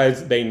 not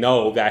because they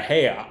know that,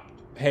 hey,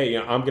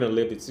 I'm going to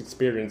live this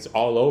experience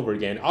all over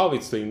again.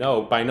 Obviously,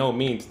 no, by no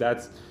means.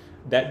 That's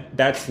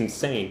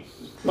insane.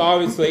 But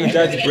obviously, it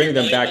does bring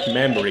them back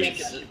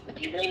memories.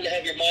 If you really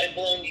have your mind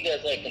blown, you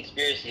guys like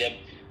conspiracy. I'm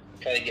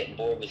kind of getting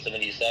bored with some of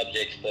these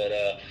subjects, but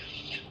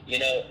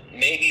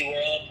maybe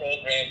we're all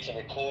programmed to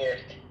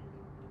record.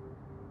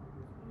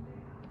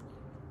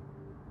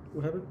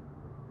 What happened?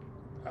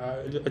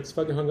 It's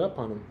fucking hung up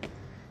on him.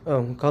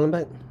 Oh, call him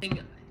back.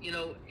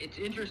 It's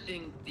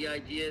interesting, the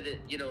idea that,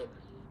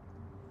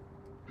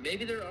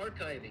 maybe they're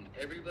archiving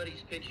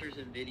everybody's pictures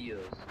and videos.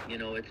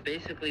 It's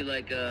basically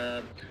like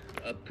a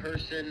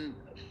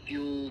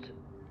person-fueled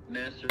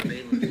mass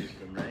surveillance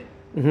system, right?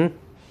 Mm-hmm.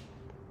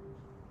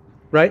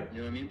 Right? You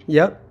know what I mean?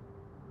 Yep.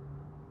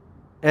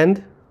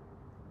 And?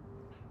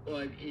 Well,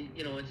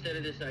 instead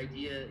of this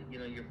idea,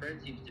 your friend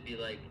seems to be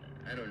like,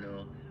 I don't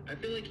know. I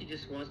feel like he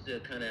just wants to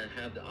kind of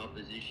have the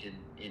opposition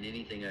in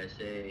anything I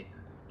say.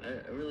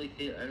 I really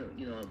feel,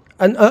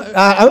 And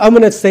I'm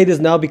going to say this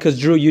now because,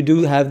 Drew, you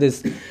do have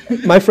this.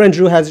 My friend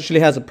Drew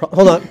actually has a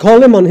hold on.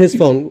 Call him on his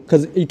phone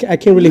because I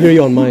can't really hear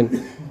you on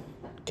mine.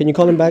 Can you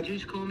call him back?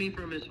 Just call me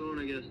from his phone,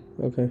 I guess.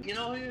 Okay. You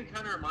know who it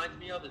kind of reminds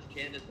me of is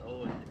Candace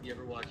Owens, if you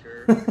ever watch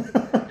her.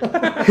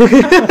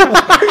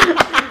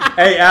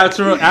 Hey,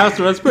 Astro,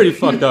 that's pretty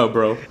fucked up,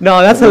 bro. No,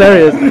 that's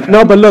hilarious.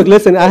 No, but look,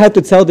 listen, I have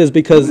to tell this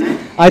because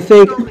I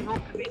think... I only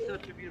hope to be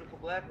such a beautiful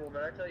black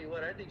woman. I tell you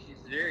what, I think she's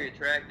very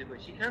attractive,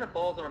 but she kind of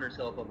falls on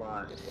herself a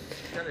lot.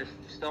 She kind of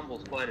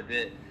stumbles quite a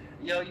bit.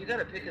 You got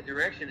to pick a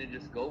direction and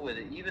just go with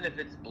it, even if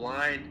it's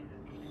blind.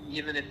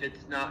 even if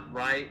it's not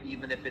right,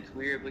 even if it's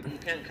weird, but you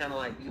can't kind of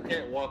like, you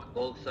can't walk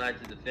both sides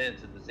of the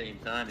fence at the same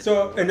time.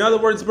 So, in other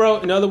words,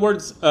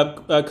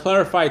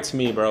 clarify to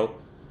me, bro.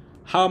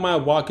 How am I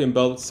walking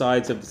both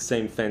sides of the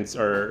same fence,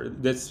 or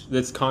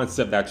this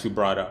concept that you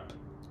brought up?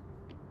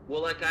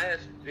 Well, like I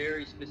asked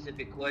very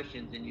specific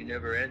questions and you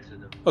never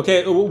answered them.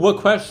 Okay, what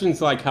questions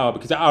like how?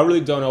 Because I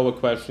really don't know what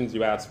questions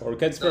you asked for.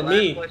 Because for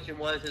me, the last question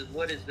was,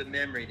 what is the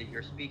memory that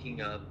you're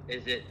speaking of?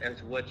 Is it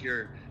as what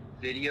you're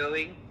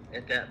videoing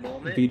at that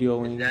moment?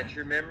 Videoing. Is that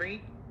your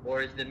memory?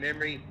 Or is the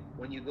memory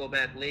when you go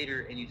back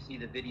later and you see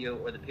the video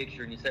or the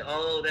picture and you say,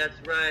 oh, that's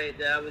right,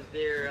 I was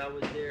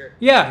there.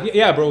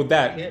 Yeah, bro,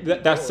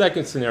 that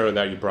second scenario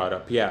that you brought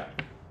up, yeah.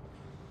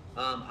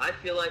 I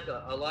feel like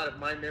a lot of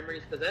my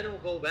memories, because I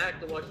don't go back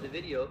to watch the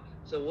video,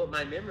 so what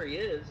my memory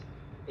is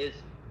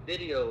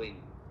videoing,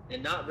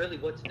 and not really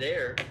what's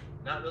there,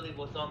 not really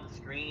what's on the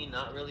screen,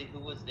 not really who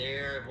was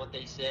there and what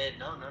they said.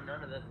 No,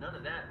 none of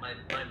that.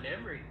 My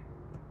memory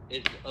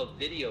is of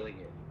videoing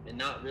it, and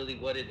not really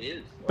what it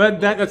is. But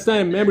that's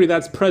not a memory.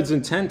 That's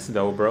present tense,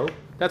 though, bro.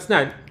 That's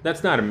not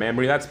a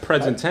memory. That's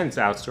present tense,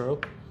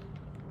 Astro.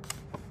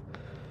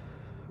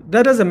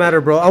 That doesn't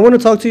matter, bro. I want to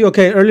talk to you.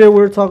 Okay, earlier we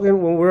were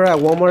talking when we were at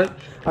Walmart.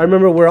 I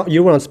remember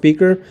you were on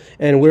speaker,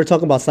 and we were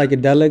talking about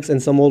psychedelics,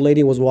 and some old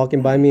lady was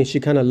walking by me, and she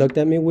kind of looked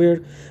at me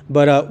weird.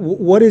 But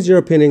what is your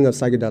opinion of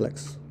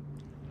psychedelics?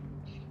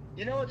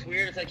 You know what's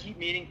weird is I keep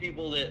meeting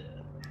people that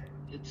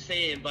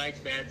say it invites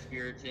bad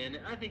spirits in.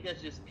 I think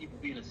that's just people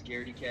being a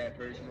scaredy cat,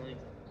 personally.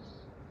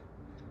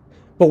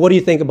 But what do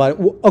you think about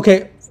it?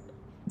 Okay,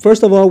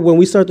 first of all, when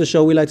we start the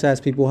show, we like to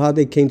ask people how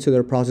they came to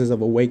their process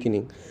of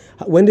awakening.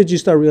 When did you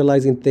start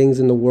realizing things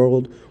in the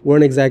world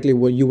weren't exactly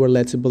what you were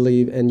led to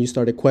believe, and you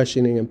started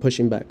questioning and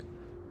pushing back?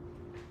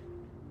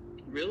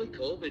 Really,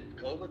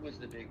 COVID was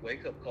the big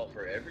wake-up call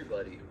for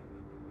everybody.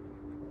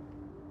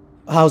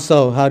 How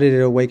so? How did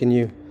it awaken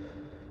you?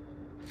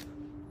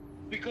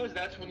 Because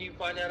that's when you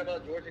find out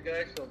about Georgia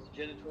Guidestones,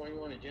 Agenda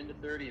 21, Agenda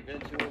 30,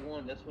 Event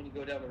 201. That's when you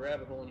go down the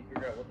rabbit hole and you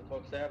figure out what the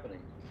fuck's happening.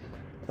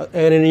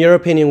 And in your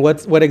opinion,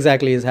 what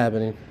exactly is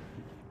happening?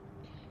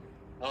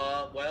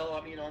 Well,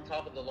 I mean, on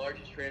top of the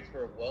largest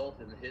transfer of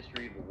wealth in the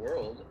history of the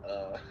world,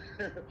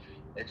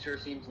 it sure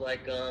seems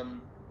like,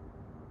 you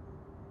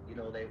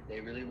know,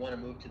 they really want to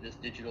move to this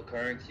digital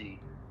currency,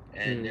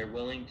 and they're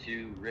willing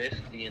to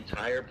risk the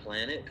entire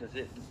planet, because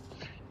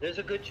there's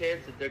a good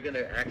chance that they're going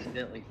to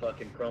accidentally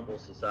fucking crumble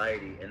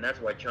society, and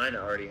that's why China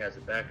already has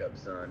a backup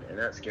sun, and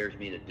that scares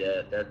me to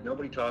death. That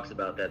nobody talks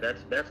about that.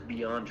 That's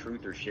beyond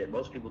truth or shit.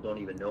 Most people don't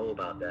even know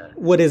about that.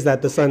 What is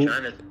that? The sun?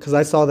 Because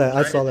I saw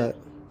that.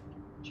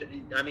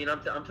 I mean,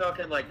 I'm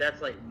talking like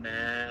that's like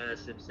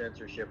massive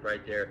censorship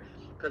right there.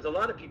 Because a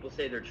lot of people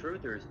say they're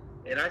truthers,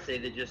 and I say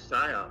they're just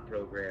psyop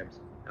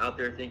programs out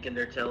there thinking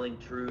they're telling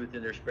truth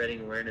and they're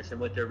spreading awareness. And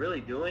what they're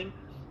really doing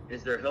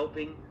is they're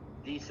helping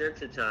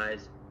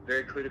desensitize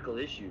very critical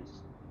issues.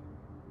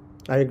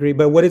 I agree.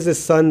 But what is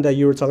this sun that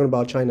you were talking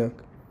about, China?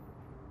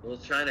 Well,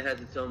 China has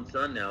its own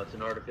sun now. It's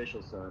an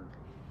artificial sun.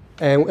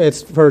 And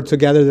it's to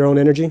gather their own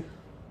energy?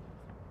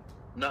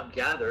 Not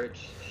gather, it's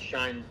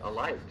shine a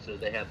light. So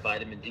they have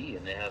vitamin D,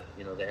 and they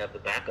have the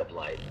backup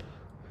light.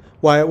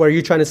 Why were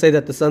you trying to say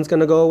that the sun's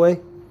gonna go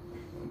away?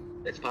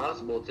 It's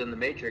possible. It's in the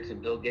Matrix,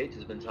 and Bill Gates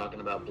has been talking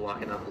about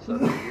blocking out the sun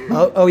for years.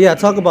 Oh yeah,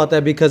 talk about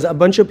that, because a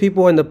bunch of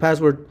people in the past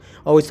were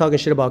always talking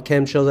shit about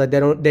chemtrails,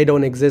 that they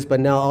don't exist, but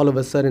now all of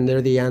a sudden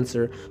they're the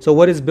answer. So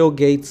what is Bill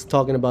Gates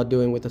talking about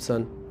doing with the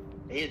sun?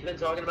 He's been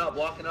talking about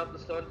blocking out the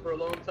sun for a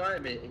long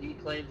time. He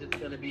claims it's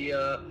going to be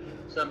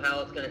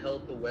somehow it's going to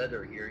help the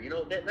weather here. You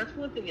know, that's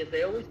one thing is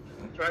they always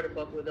try to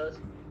fuck with us,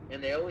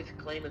 and they always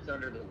claim it's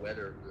under the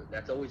weather.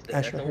 That's always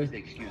the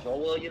excuse. Oh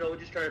well, you know, we're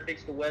just trying to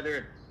fix the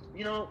weather.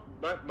 You know,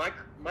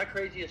 my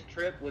craziest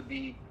trip would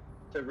be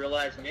to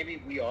realize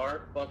maybe we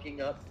are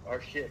fucking up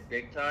our shit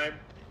big time,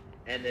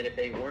 and that if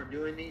they weren't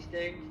doing these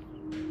things,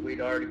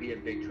 we'd already be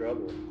in big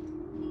trouble.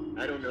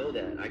 I don't know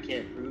that. I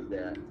can't prove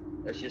that.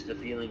 That's just a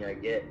feeling I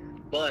get.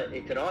 But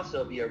it could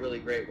also be a really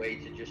great way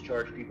to just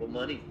charge people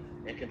money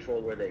and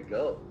control where they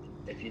go.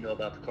 If you know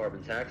about the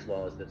carbon tax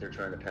laws that they're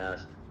trying to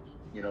pass,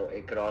 you know,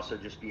 it could also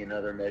just be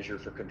another measure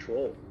for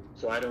control.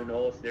 So I don't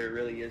know if there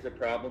really is a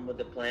problem with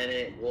the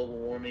planet, global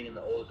warming, and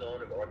the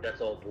ozone, or if that's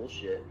all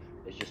bullshit.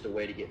 It's just a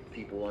way to get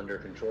people under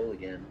control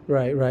again.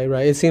 Right.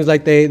 It seems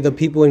like the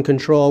people in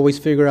control always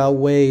figure out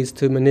ways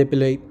to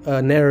manipulate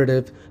a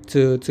narrative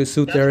to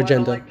suit their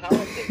agenda. That's why I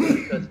like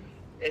politics, because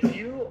if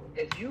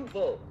you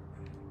vote,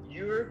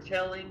 you're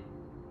telling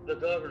the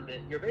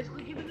government, you're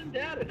basically giving them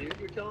data, dude.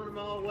 You're telling them,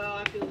 oh, well,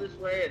 I feel this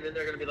way, and then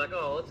they're going to be like,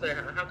 oh, let's say,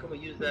 how can we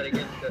use that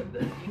against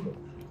the people?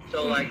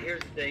 So, like,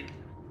 here's the thing.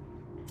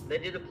 They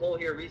did a poll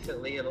here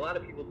recently, and a lot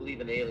of people believe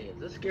in aliens.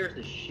 This scares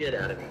the shit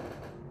out of me.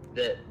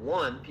 That,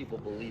 one, people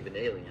believe in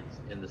aliens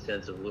in the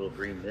sense of little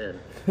green men.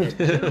 And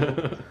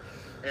two,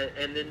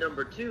 and then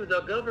number two,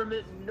 the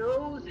government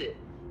knows it.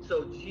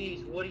 So,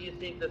 geez, what do you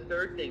think the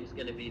third thing's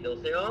going to be? They'll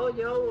say, oh,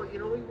 yo, you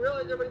know, we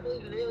realize everybody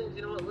believes in aliens.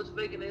 You know what? Let's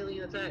fake an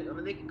alien attack. I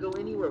mean, they could go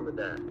anywhere with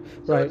that.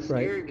 So Right, it's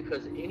scary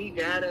because any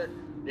data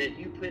that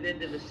you put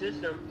into the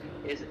system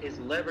is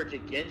leverage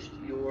against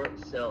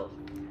yourself.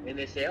 And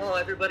they say, oh,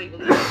 everybody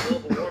believes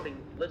in global warming.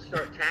 Let's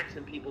start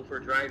taxing people for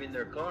driving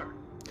their car.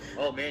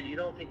 Oh, man, you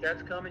don't think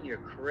that's coming? You're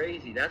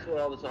crazy. That's what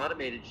all this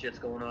automated shit's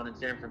going on in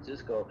San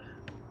Francisco.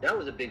 That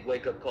was a big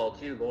wake-up call,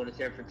 too, going to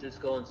San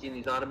Francisco and seeing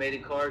these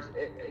automated cars.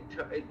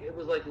 It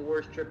was like the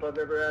worst trip I've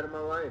ever had in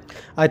my life.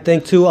 I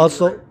think, too,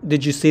 also,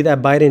 did you see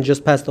that Biden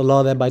just passed a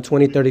law that by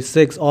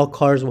 2036, all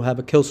cars will have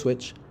a kill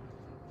switch?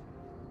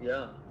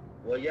 Yeah.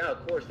 Well, yeah,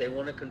 of course. They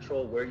want to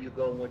control where you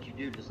go and what you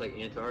do, just like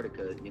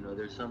Antarctica. You know,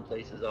 there's some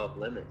places off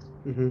limits.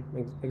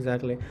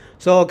 Exactly.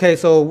 So, okay,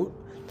 so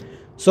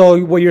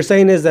what you're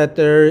saying is that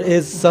there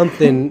is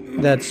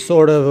something that's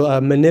sort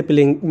of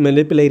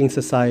manipulating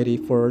society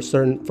for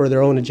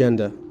their own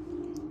agenda.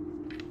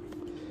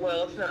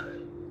 Well, it's not.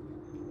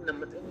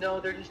 No,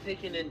 they're just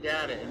taking in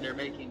data and they're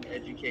making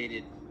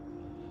educated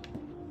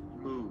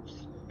moves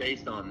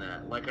based on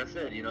that. Like I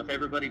said, you know, if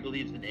everybody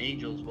believes in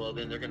angels, well,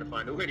 then they're going to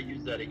find a way to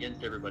use that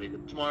against everybody.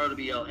 Tomorrow to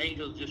be,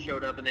 angels just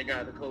showed up and they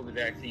got the COVID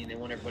vaccine. They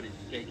want everybody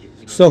to take it.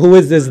 You know? So, who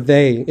is this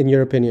they, in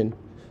your opinion?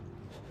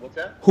 What's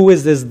that? Who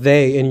is this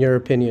they, in your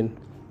opinion?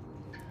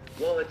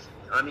 Well, it's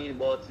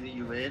the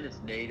UN, it's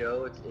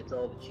NATO, it's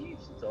all the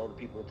chiefs, it's all the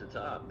people at the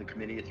top, the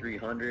Committee of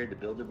 300, the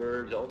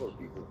Bilderbergs, all those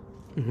people.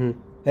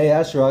 Hey,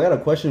 Astro, I got a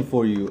question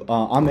for you.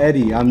 I'm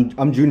Eddie.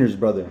 I'm Junior's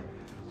brother.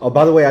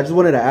 By the way, I just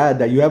wanted to add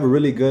that you have a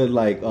really good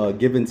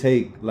give and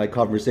take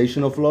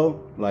conversational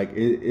flow. Like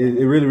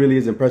it really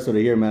is impressive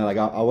to hear, man. Like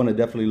I want to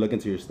definitely look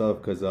into your stuff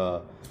because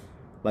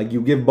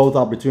you give both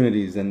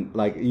opportunities and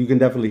you can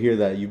definitely hear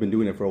that you've been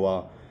doing it for a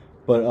while.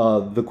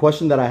 But the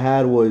question that I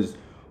had was,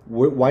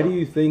 why do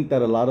you think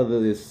that a lot of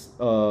this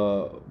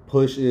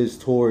push is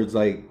towards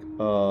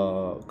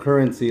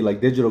currency, like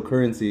digital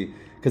currency?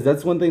 Because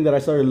that's one thing that I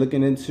started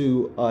looking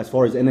into as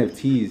far as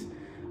NFTs.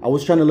 I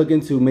was trying to look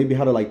into maybe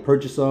how to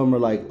purchase them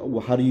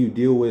or how do you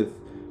deal with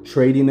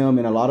trading them,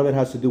 and a lot of it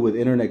has to do with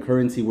internet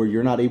currency where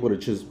you're not able to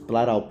just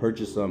flat out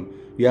purchase them.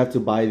 You have to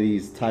buy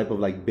these type of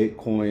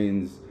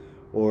bitcoins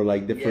or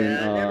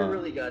different. Yeah, I never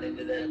really got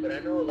into that, but I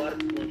know a lot of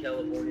people in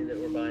California that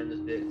were buying this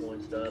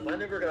Bitcoin stuff. I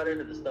never got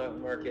into the stock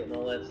market and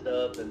all that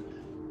stuff, and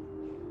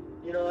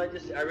you know,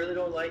 I really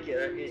don't like it.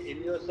 And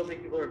you know, so many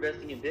people are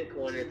investing in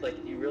Bitcoin. It's like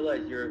you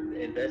realize you're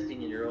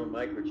investing in your own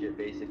microchip,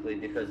 basically,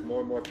 because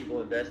more and more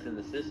people invest in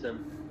the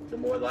system, the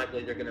more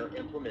likely they're going to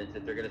implement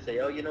it. They're going to say,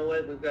 oh, you know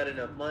what, we've got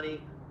enough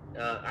money.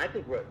 I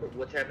think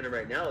what's happening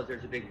right now is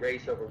there's a big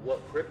race over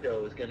what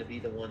crypto is going to be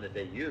the one that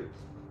they use.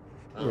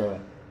 Yeah.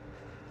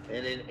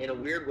 And in a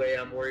weird way,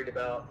 I'm worried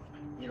about,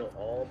 you know,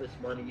 all this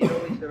money. You know,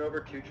 we spent over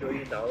 $2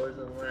 trillion in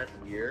the last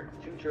year.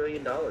 $2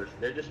 trillion.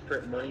 They're just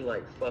printing money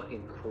like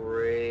fucking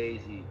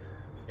crazy.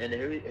 And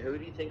who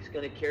do you think's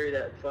going to carry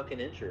that fucking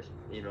interest?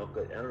 You know,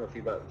 but I don't know if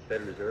you about the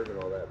Federal Reserve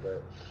and all that,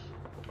 but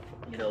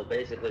you know,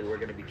 basically we're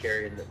going to be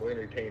paying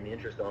the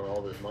interest on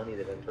all this money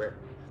that been printing.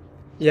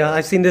 Yeah,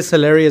 I've seen this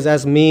hilarious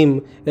ass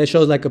meme that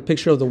shows a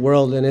picture of the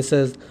world, and it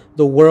says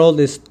the world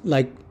is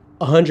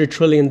 $100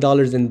 trillion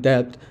in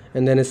debt,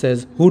 and then it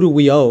says, who do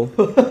we owe?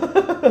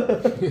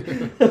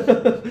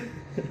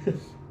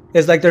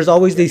 It's there's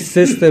always these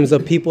systems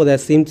of people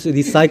these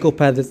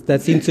psychopaths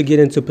that seem to get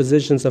into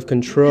positions of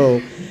control,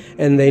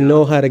 and they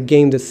know how to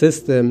game the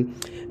system.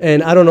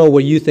 And I don't know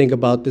what you think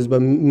about this,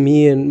 but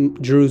me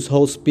and Drew's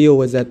whole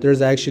spiel is that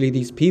there's actually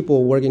these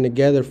people working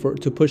together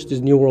to push this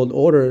new world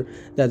order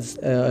that's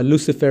a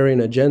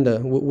Luciferian agenda.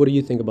 What do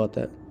you think about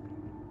that?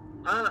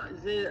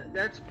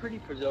 That's pretty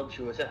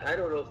presumptuous. I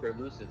don't know if they're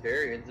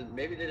Luciferians, and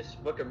maybe they're just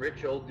fucking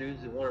rich old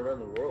dudes that want to run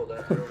the world.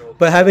 I don't know.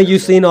 But haven't you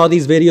seen all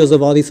these videos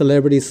of all these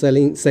celebrities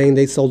saying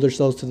they sold their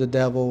souls to the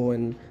devil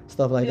and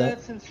stuff like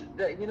that?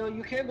 You know,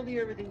 you can't believe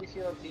everything you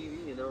see on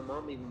TV. You know,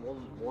 Mom even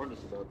warned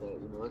us about that.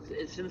 You know,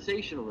 it's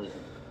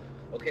sensationalism.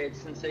 Okay, it's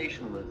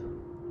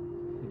sensationalism.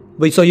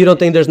 But so you don't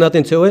think there's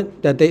nothing to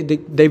it? That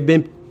they've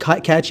been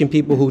catching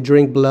people who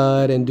drink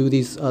blood and do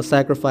these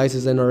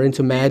sacrifices and are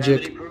into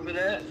magic? Have any proof of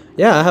that?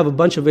 Yeah, I have a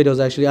bunch of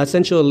videos actually. I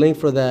sent you a link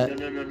for that.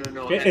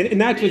 No. And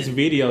not just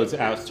videos,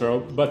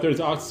 Astro, but there's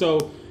also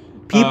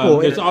people.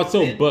 There's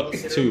also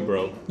books too,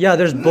 bro. Yeah,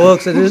 there's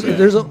books. And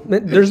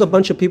there's a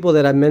bunch of people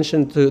that I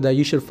mentioned that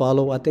you should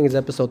follow. I think it's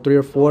episode 3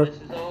 or 4. This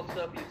is all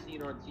stuff you've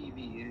seen on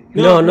TV.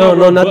 No,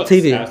 not books,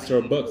 TV.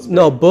 Astro, books. Bro.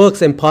 No,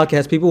 books and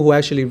podcasts. People who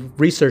actually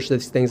research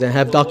these things and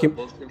have Books and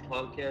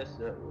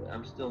podcasts.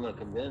 I'm still not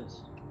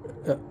convinced.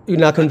 You're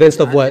not convinced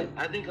of what?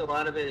 I think a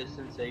lot of it is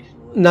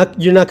sensationalism.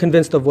 You're not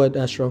convinced of what,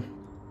 Astro?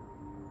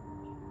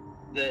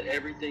 That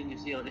everything you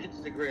see on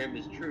Instagram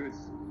is truth.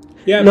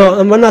 Yeah. No,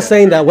 I'm not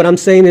saying that. What I'm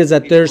saying is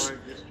that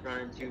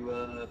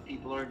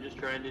People aren't just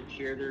trying to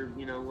share their,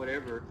 you know,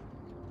 whatever.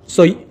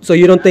 So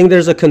you don't think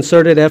there's a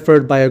concerted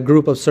effort by a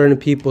group of certain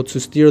people to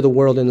steer the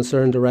world in a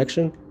certain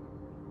direction?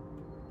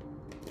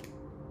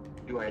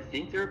 Do I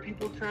think there are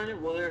people trying to.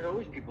 Well, there's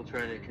always people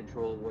trying to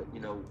control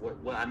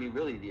what I mean.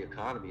 Really, the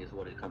economy is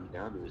what it comes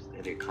down to, is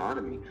the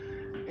economy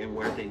and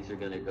where things are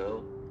going to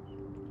go.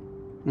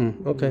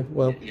 Okay,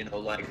 well,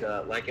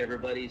 Like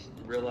everybody's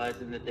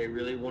realizing that they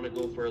really want to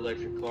go for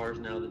electric cars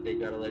now that they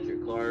got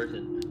electric cars,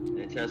 and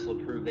Tesla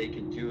proved they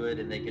can do it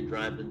and they can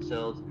drive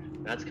themselves.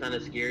 That's kind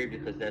of scary,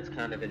 because that's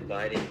kind of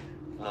inviting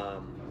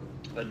a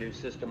new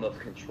system of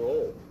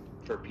control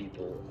for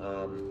people.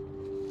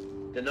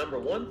 The number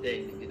one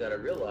thing you got to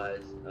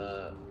realize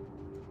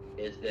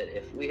is that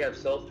if we have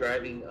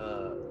self-driving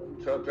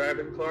truck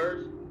driving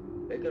cars,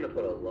 they're going to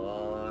put a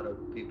lot of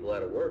people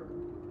out of work.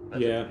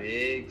 That's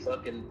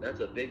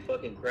a big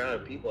fucking crowd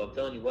of people. I'm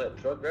telling you what,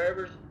 truck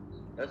drivers,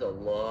 that's a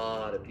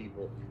lot of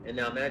people. And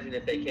now imagine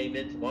if they came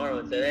in tomorrow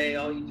and said, hey,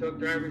 all you truck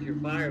drivers, you're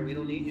fired. We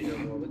don't need you no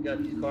more. We've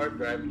got these cars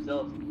drive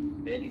themselves.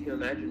 Man, you can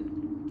imagine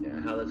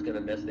how that's going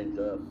to mess things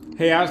up.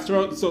 Hey,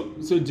 Astro, so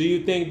do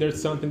you think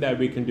there's something that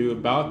we can do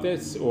about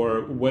this,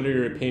 or what are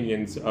your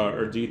opinions,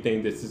 or do you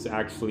think this is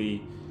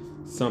actually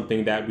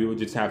something that we would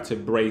just have to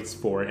brace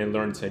for and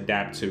learn to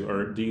adapt to,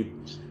 or do you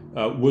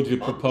would you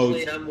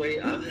propose?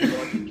 Honestly, I'm just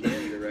watching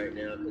Canada right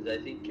now, because I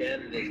think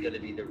Canada is going to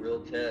be the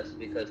real test,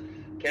 because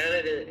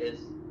Canada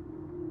is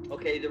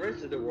okay. The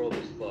rest of the world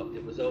is fucked.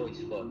 It was always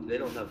fucked. They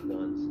don't have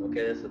guns.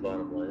 Okay, that's the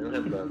bottom line. They don't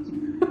have guns.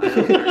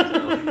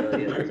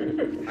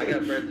 I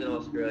got friends in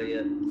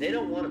Australia. They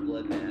don't want a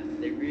bloodbath.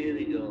 They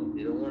really don't.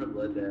 They don't want a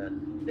bloodbath.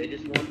 They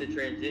just want the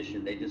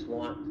transition. They just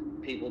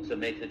want people to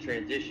make the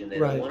transition. They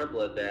don't want a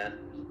bloodbath.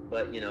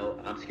 But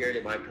I'm scared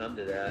it might come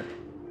to that.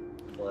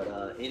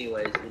 But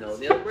anyways,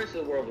 the rest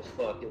of the world was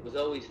fucked. It was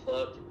always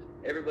fucked.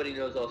 Everybody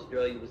knows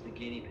Australia was the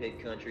guinea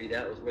pig country.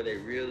 That was where they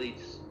really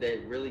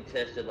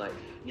tested, like,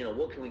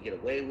 what can we get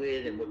away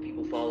with, and what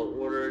people follow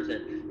orders,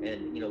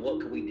 and what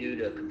can we do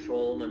to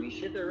control them. I mean,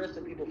 shit, they're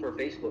arresting people for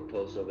Facebook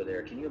posts over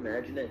there. Can you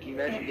imagine that? Can you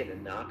imagine getting a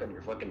knock on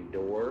your fucking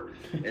door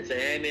and say,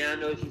 hey man,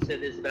 I know you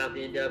said this about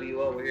the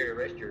NWO. We're here to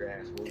arrest your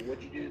ass. Well,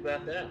 what'd you do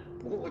about that?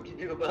 What'd you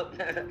do about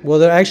that? Well,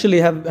 they actually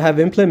have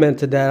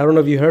implemented that. I don't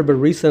know if you heard, but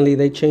recently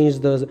they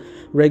changed the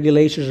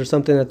regulations or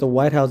something at the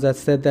White House that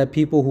said that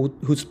people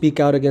who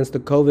speak out against the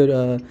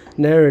COVID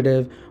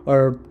narrative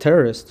are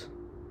terrorists.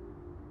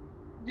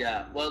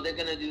 Yeah, well, they're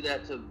going to do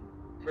that to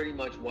pretty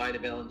much white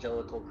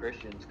evangelical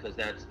Christians, because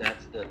that's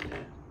the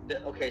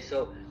okay.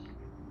 So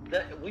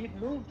we've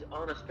moved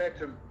on a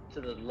spectrum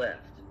to the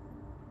left.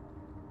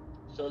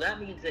 So that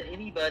means that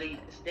anybody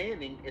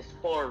standing is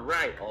far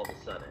right all of a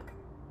sudden.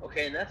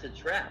 Okay, and that's a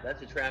trap.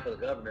 That's a trap of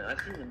the government. I've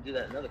seen them do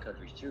that in other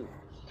countries too.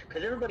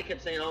 Because everybody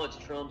kept saying, oh, it's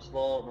Trump's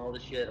fault and all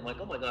this shit. I'm like,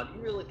 oh my God,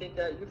 you really think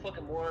that? You're a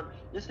fucking moron.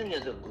 This thing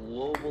is a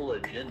global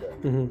agenda.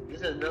 Mm-hmm.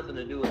 This has nothing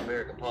to do with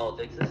American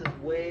politics. This is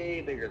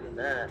way bigger than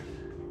that.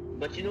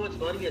 But you know what's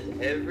funny is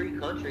every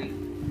country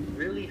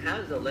really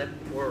has a left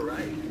or a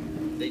right.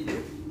 They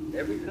do.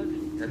 Every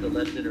country has a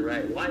left and a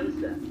right. Why is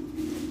that?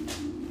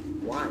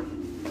 Why?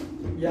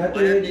 Yeah,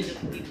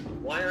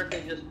 Why aren't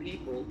they just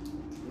people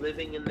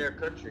living in their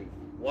country?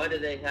 Why do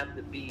they have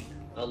to be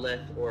a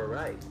left or a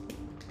right?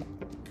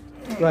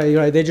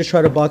 Right. They just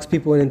try to box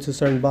people into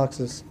certain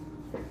boxes.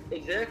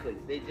 Exactly.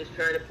 They just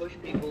try to push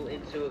people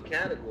into a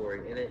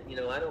category, and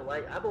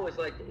I've always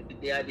liked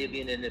the idea of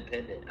being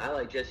independent. I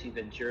like Jesse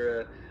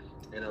Ventura,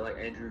 and I like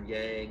Andrew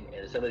Yang,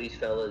 and some of these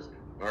fellas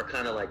are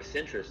kind of like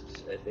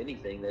centrists. If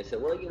anything, they say,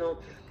 well,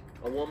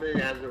 a woman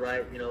has the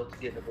right, to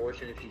get an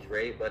abortion if she's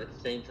raped, but at the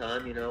same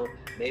time,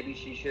 maybe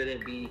she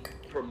shouldn't be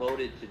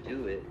promoted to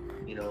do it.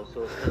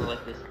 So it's kind of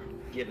like this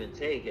give and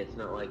take. It's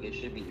not like it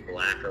should be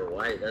black or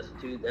white. That's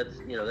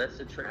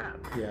a trap.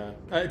 Yeah.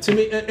 To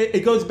me,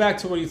 it goes back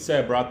to what you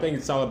said, bro. I think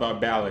it's all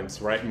about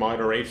balance, right?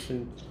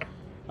 Moderation.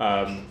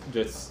 Yeah.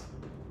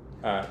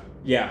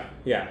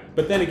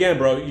 But then again,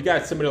 bro, you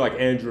got somebody like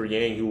Andrew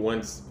Yang who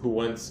one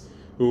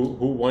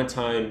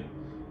time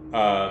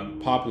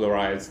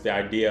popularized the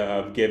idea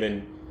of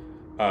giving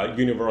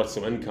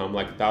universal income,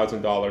 like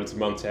 $1,000 a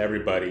month to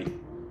everybody.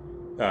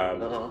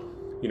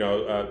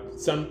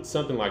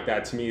 Something like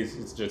that to me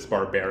is just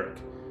barbaric.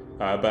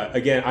 But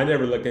again, I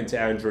never looked into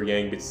Andrew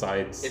Yang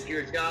besides. If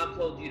your job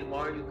told you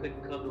tomorrow you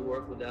couldn't come to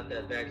work without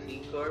that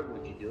vaccine card,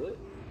 would you do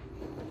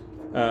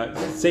it?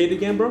 Say it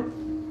again, bro.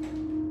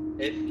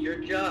 If your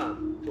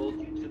job told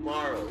you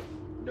tomorrow,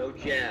 no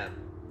jab,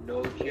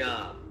 no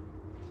job,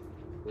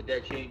 would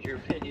that change your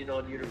opinion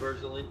on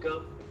universal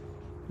income?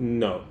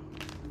 No.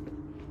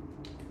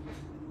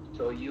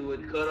 So you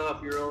would cut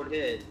off your own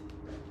head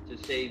to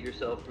save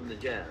yourself from the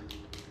jab?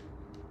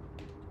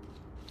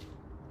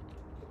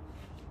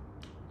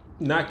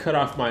 Not cut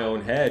off my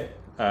own head,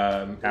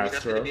 Astro. You're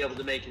not going to be able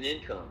to make an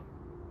income.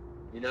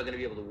 You're not going to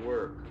be able to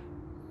work.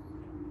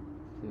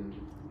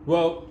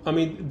 Well, I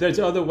mean, there's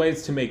other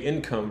ways to make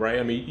income, right?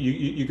 I mean,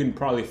 you can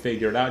probably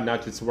figure it out,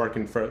 not just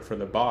working for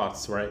the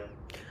boss, right?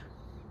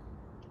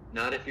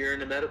 Not if you're in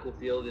the medical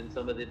field and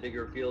some of the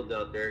bigger fields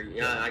out there.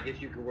 Yeah, I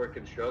guess you could work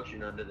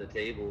construction under the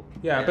table.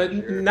 Yeah, but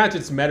sure. Not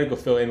just medical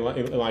field, in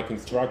like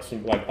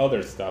construction, like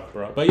other stuff,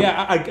 bro. But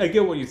yeah, I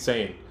get what you're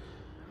saying.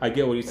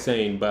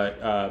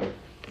 But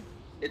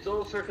It's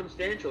all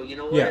circumstantial. You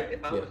know what? Yeah,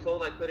 If I was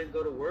told I couldn't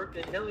go to work,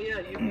 then hell yeah,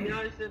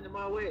 UBI send it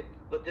my way.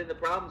 But then the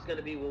problem's going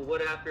to be, well,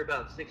 what after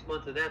about 6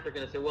 months of that, they're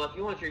going to say, well, if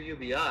you want your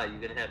UBI, you're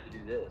going to have to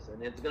do this.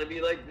 And it's going to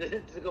be like,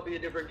 it's going to be a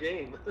different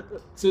game.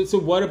 So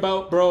what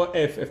about, bro,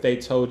 if they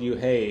told you,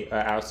 hey,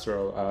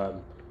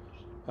 Astro,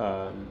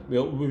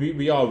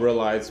 we all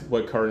realize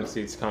what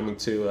currency it's coming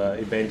to.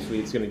 Eventually,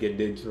 it's going to get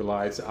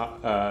digitalized.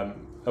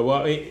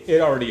 Well,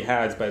 it already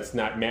has, but it's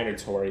not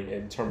mandatory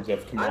in terms of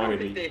I don't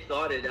commodity. think they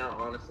thought it out,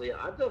 honestly.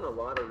 I've done a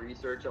lot of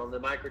research on the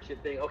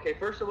microchip thing. Okay,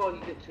 first of all,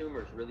 you get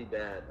tumors really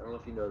bad. I don't know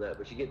if you know that,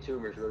 but you get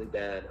tumors really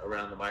bad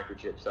around the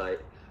microchip site.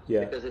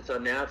 Yeah. Because it's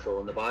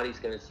unnatural, and the body's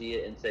going to see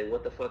it and say,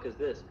 what the fuck is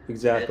this?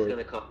 Exactly. And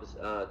it's going to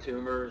cause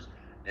tumors.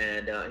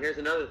 And here's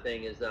another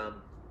thing is,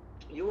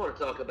 you want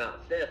to talk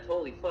about theft.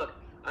 Holy fuck.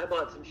 I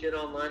bought some shit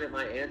online at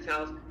my aunt's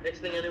house.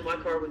 Next thing I knew, my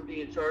car was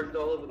being charged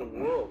all over the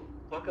world.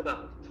 Talk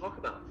about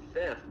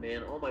theft,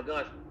 man. Oh my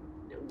gosh.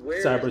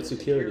 Where's the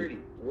security?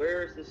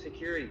 Where's the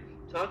security?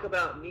 Talk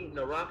about meeting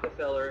a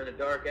Rockefeller in a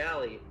dark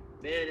alley.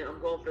 Man, I'm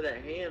going for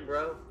that hand,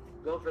 bro.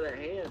 I'm going for that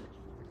hand.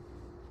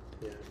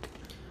 Yeah.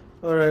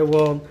 All right,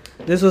 well,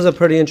 this was a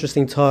pretty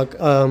interesting talk.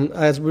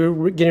 As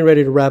we're getting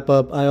ready to wrap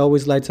up, I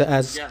always like to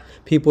ask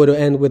people to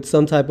end with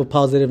some type of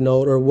positive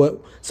note, or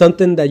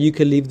something that you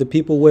could leave the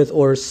people with,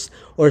 or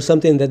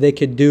something that they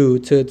could do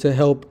to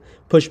help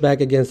push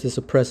back against this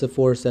oppressive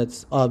force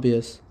that's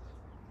obvious.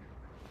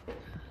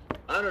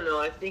 I don't know.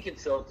 I think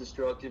it's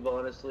self-destructive,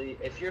 honestly.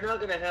 If you're not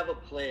going to have a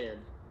plan,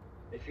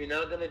 if you're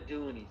not going to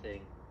do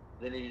anything,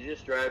 then you're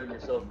just driving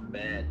yourself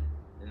mad,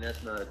 and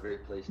that's not a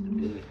great place to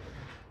be.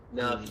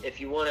 Now, if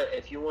you want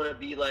to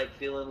be like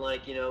feeling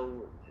like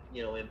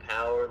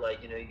empowered,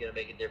 like you're gonna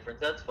make a difference,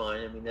 that's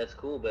fine. I mean, that's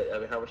cool. But I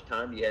mean, how much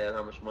time do you have?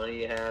 How much money do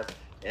you have?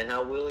 And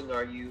how willing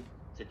are you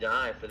to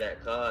die for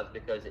that cause?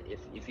 Because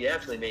if you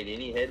actually made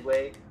any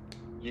headway,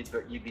 you'd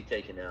be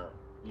taken out.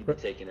 You'd be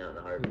taken out in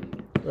a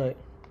heartbeat. Right.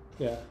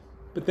 Yeah.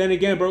 But then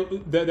again, bro,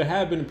 there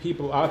have been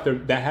people out there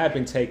that have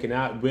been taken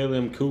out.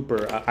 William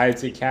Cooper,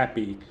 Isaac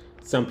Cappy.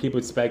 Some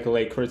people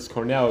speculate Chris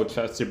Cornell,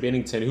 Chester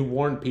Bennington, who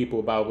warned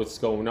people about what's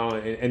going on.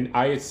 And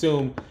I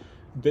assume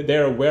that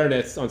their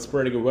awareness on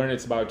spreading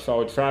awareness about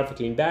child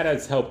trafficking, that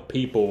has helped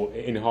people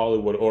in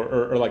Hollywood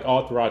or like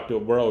all throughout the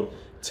world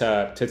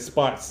to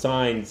spot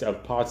signs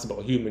of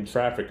possible human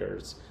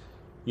traffickers.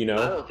 You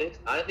know?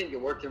 I think it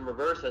worked in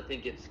reverse. I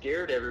think it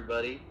scared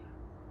everybody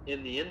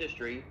in the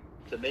industry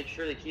to make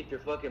sure they keep their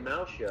fucking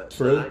mouth shut.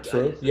 True. I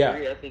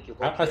think it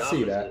works I the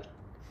see opposite. that.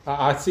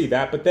 I see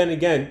that. But then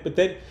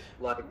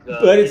Like,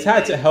 but it's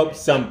had to help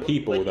some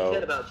people, like though. you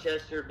said about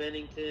Chester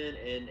Bennington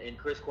and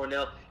Chris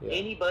Cornell,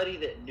 anybody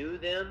that knew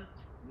them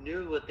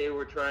knew what they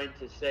were trying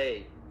to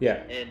say.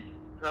 Yeah. And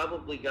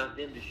probably got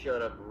them to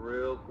shut up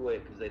real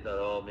quick because they thought,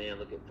 oh man,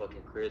 look at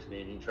fucking Chris,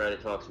 man. He tried to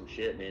talk some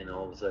shit, man, and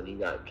all of a sudden he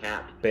got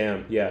capped.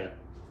 Bam. Yeah.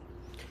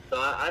 So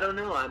I don't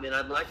know. I mean,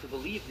 I'd like to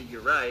believe that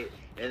you're right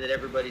and that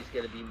everybody's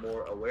going to be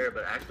more aware.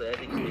 But actually, I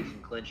think it makes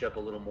them clench up a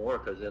little more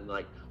because then,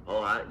 like,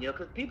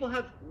 because people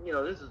have,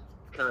 this is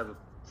kind of a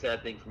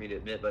sad thing for me to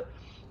admit, but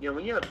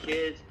when you have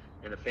kids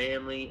and a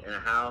family and a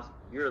house,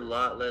 you're a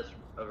lot less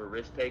of a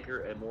risk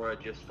taker and more a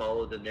just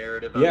follow the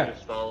narrative. I'm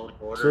just following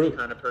orders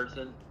kind of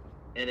person.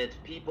 And it's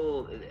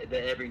people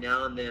that every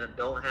now and then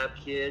don't have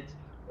kids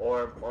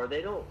or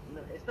they don't.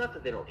 It's not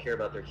that they don't care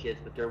about their kids,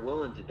 but they're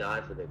willing to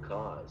die for their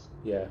cause.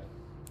 Yeah.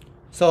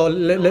 So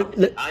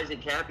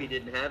Isaac Cappy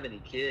didn't have any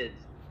kids.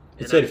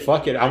 He said,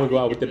 "Fuck it, I'm gonna go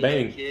out with the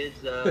bang."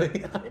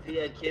 If he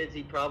had kids,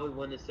 he probably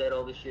wouldn't have said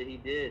all the shit he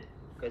did.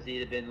 Because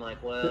he'd have been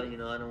like, well,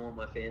 I don't want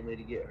my family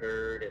to get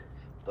hurt.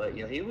 But,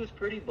 he was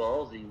pretty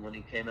ballsy when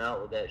he came out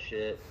with that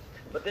shit.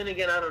 But then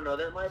again, I don't know.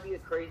 That might be a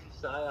crazy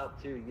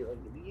psyop, too.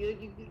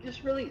 You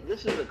just really,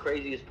 this is the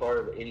craziest part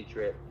of any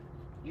trip.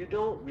 You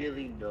don't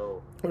really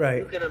know. Right.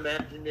 You can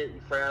imagine it,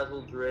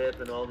 frazzle drip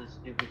and all this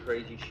stupid,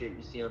 crazy shit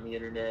you see on the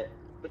internet.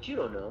 But you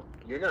don't know.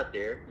 You're not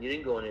there. You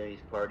didn't go to any of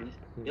these parties.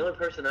 The only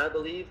person I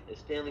believe is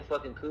Stanley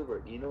fucking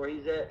Kubrick. You know where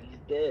he's at? He's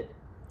dead.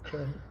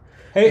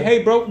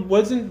 Hey, bro,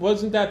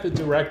 wasn't that the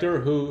director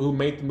who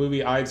made the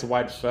movie Eyes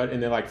Wide Shut,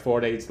 and then like 4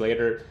 days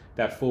later,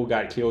 that fool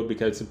got killed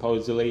because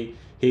supposedly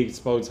he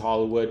exposed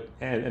Hollywood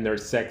and their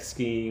sex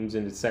schemes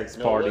and the sex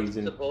parties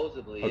and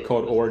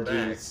occult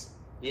orgies.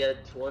 He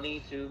had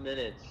 22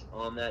 minutes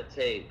on that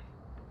tape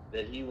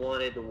that he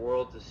wanted the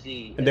world to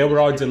see, and they were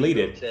all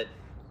deleted. Said,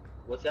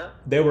 what's that?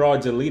 They were all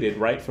deleted,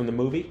 right, from the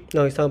movie?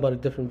 No, he's talking about a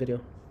different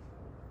video.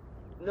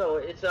 No,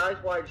 it's Eyes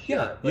Wide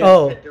Shut. Yeah.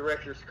 But it's a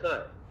director's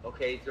cut.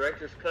 Okay,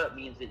 director's cut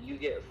means that you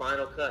get a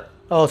final cut.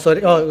 Oh, so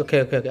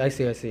okay. I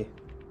see.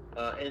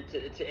 And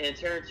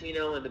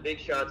Tarantino and the big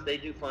shots, they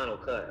do final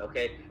cut.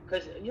 Okay,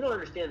 because you don't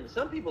understand.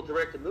 Some people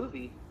direct a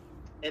movie,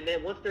 and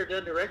then once they're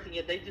done directing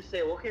it, they just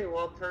say, okay,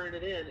 well, I'm turning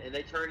it in, and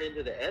they turn it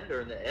into the editor,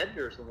 and the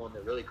editor is the one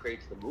that really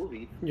creates the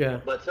movie.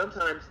 Yeah. But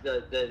sometimes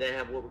they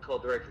have what we call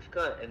director's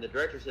cut, and the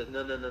director says,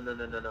 no.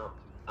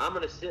 I'm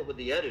going to sit with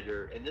the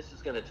editor, and this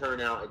is going to turn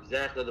out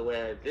exactly the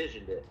way I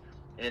envisioned it.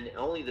 And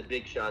only the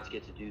big shots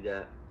get to do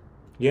that.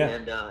 Yeah.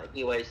 And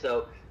anyway,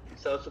 so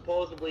So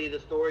supposedly the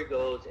story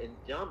goes, and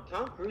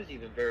Tom Cruise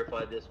even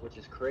verified this, which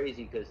is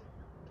crazy because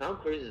Tom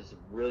Cruise is a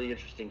really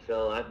interesting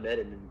fellow. I've met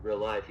him in real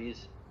life. You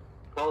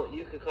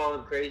could call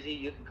him crazy,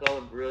 you could call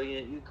him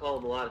brilliant, you could call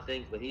him a lot of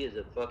things, but he is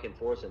a fucking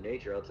force of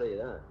nature. I'll tell you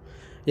that.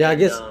 Yeah, I And,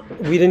 guess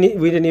we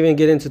didn't even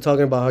get into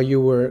talking about how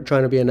you were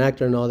trying to be an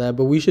actor and all that,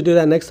 but we should do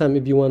that next time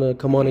if you want to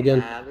come on again.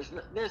 Yeah,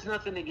 there's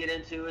nothing to get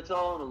into. It's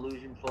all an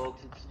illusion,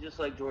 folks. It's just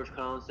like George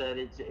Collins said.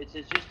 It's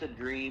just a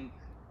dream.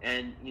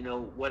 And you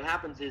know what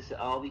happens is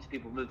all these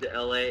people move to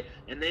LA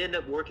and they end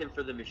up working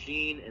for the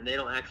machine and they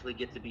don't actually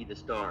get to be the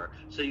star.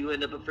 So you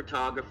end up a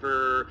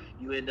photographer,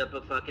 you end up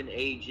a fucking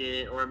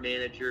agent or a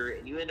manager,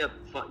 and you end up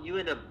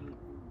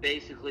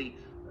basically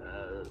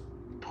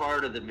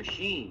part of the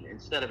machine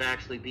instead of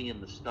actually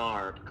being the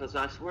star. Because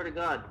I swear to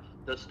God,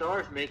 the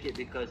stars make it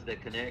because the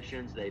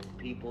connections,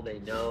 people they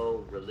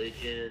know,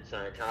 religion,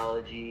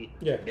 Scientology.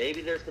 Yeah.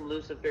 Maybe there's some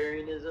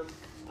Luciferianism.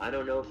 I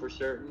don't know for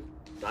certain.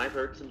 I've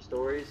heard some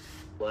stories,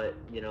 but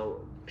you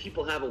know,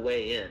 people have a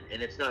way in,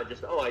 and it's not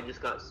just I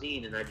just got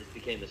seen and I just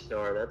became a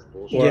star. That's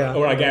bullshit.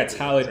 Or I got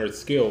talent or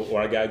skill,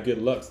 or I got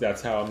good looks.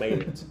 That's how I made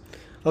it.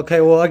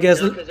 Okay, well, I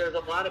guess Because there's a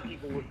lot of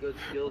people with good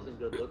skills and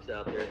good looks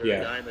out there. There's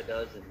Yeah. a dime a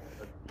dozen.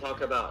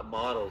 Talk about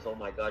models. Oh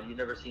my God, you've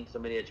never seen so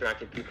many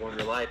attractive people in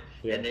your life,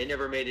 Yeah. and they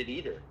never made it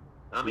either.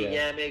 I mean,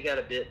 Yeah. maybe got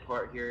a bit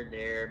part here and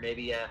there.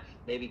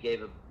 Maybe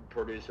gave a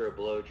producer a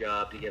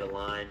blowjob to get a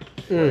line,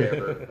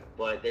 whatever.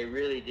 But they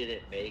really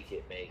didn't make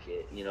it.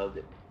 You know,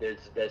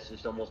 that's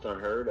just almost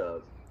unheard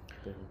of.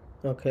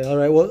 Okay, all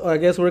right. Well, I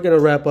guess we're gonna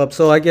wrap up.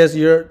 So I guess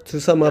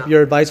to sum up,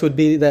 your advice would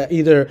be that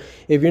either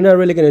if you're not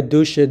really gonna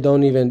do shit,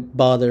 don't even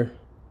bother.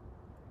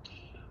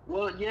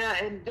 Well, yeah,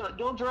 and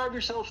don't drive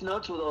yourself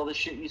nuts with all the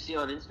shit you see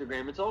on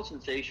Instagram. It's all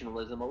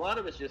sensationalism. A lot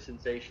of it's just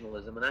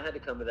sensationalism, and I had to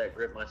come to that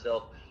grip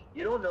myself.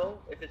 You don't know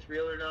if it's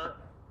real or not.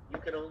 You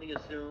can only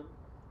assume.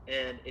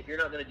 And if you're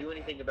not going to do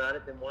anything about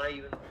it, then why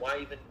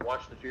even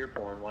watch the fear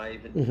porn? Why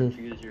even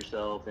confuse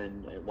yourself?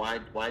 And why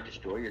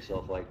destroy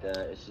yourself like that?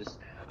 It's just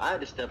I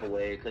had to step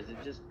away because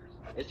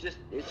it's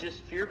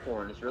just fear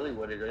porn. It's really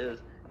what it is.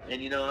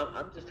 And you know,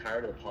 I'm just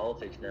tired of the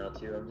politics now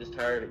too. I'm just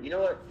tired of it. You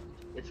know what?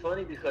 It's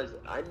funny because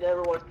I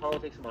never watched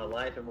politics in my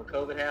life, and when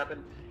COVID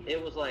happened,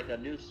 it was like a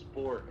new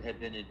sport had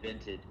been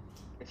invented.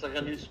 It's like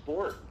a new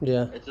sport.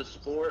 Yeah. It's a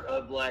sport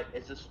of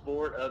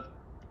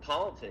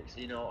politics.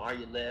 You know, are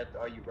you left?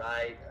 Are you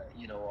right?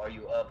 You know, are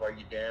you up? Are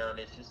you down?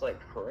 It's just like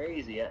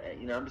crazy.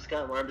 I'm just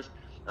kind of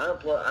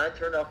where I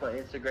turned off my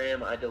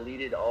Instagram. I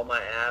deleted all my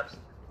apps.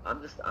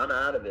 I'm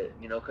out of it.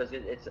 You know, because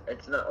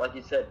it's not like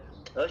you said.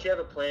 Unless you have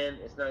a plan,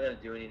 it's not going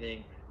to do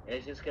anything, and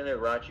it's just going to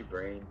rot your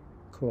brain.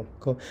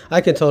 Cool.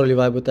 I can totally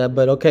vibe with that.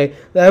 But okay,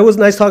 it was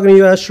nice talking to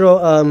you,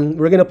 Astro.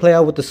 We're gonna play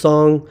out with the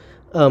song.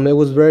 It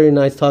was very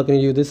nice talking to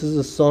you. This is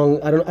a song.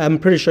 I'm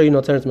pretty sure you know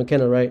Terrence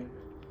McKenna, right?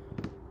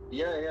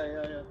 Yeah.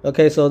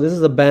 Okay, so this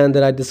is a band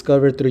that I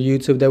discovered through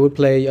YouTube that would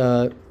play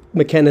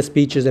McKenna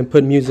speeches and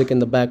put music in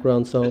the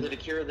background. So Is it A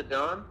Cure of the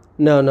Dawn?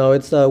 no,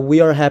 it's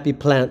We Are Happy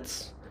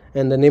Plants,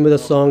 and the name of the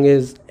song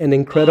is An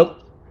Incredible.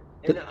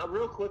 And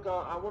real quick,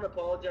 I want to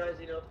apologize.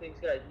 You know, if things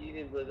got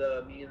heated with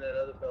me and that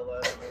other fella.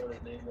 I don't know what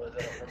his name was.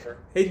 I don't remember.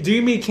 Hey, do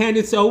you mean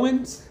Candace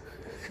Owens?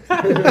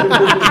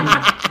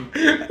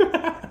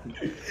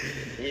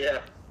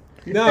 Yeah.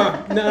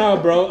 No,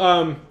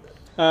 bro.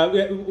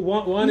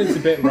 One is a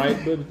bit right,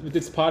 but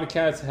this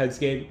podcast has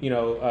gave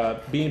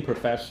being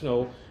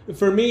professional.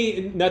 For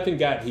me, nothing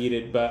got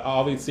heated, but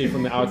obviously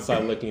from the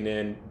outside looking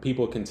in,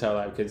 people can tell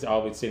that because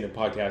obviously in the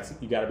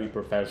podcast you got to be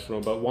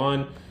professional. But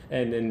one,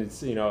 and then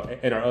it's and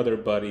our other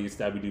buddies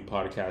that we do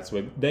podcasts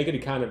with, they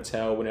could kind of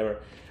tell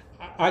whenever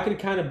I could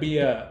kind of be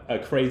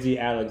a crazy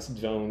Alex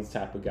Jones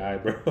type of guy,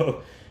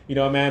 bro.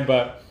 Man.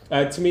 But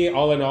to me,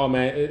 all in all,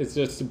 man, it's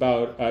just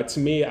about to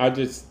me. I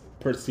just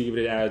perceive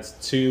it as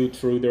two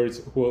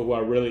truthers who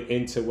are really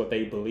into what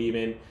they believe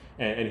in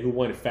and who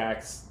want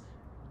facts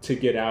to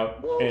get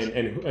out, Well, and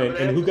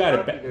who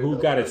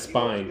got a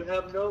spine. You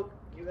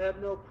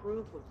have no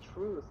proof of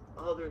truth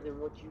other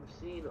than what you've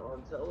seen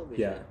on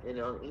television and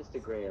on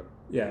Instagram.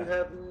 Yeah. You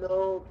have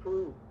no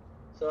proof.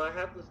 So I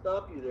have to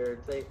stop you there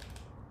and say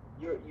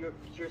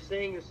you're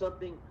saying you're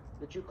something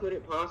that you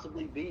couldn't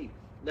possibly be.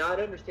 Now,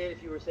 I'd understand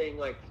if you were saying,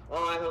 like,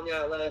 I hung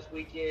out last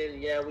weekend,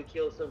 and yeah, we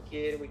killed some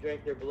kid, and we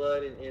drank their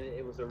blood, and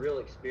it was a real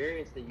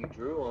experience that you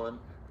drew on,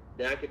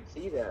 then I could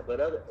see that. But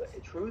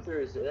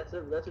truthers,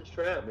 that's a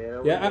trap,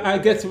 man. I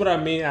guess what I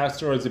mean,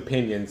 Astro, is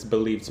opinions,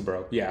 beliefs,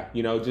 bro. Yeah,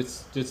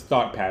 just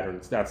thought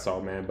patterns, that's all,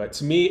 man. But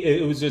to me,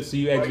 it was just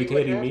you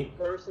educating me.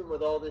 Person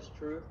with all this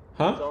truth?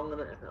 Huh? So I'm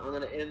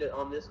gonna end it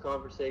on this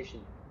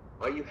conversation.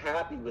 Are you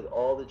happy with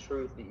all the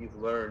truth that you've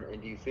learned,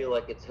 and do you feel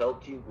like it's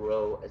helped you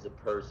grow as a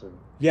person?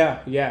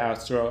 Yeah,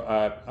 Astro.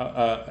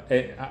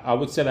 I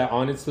would say that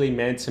honestly,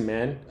 man to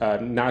man.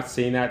 Not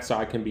saying that so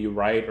I can be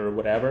right or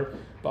whatever,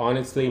 but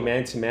honestly,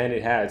 man to man,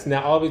 it has.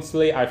 Now,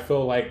 obviously, I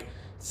feel like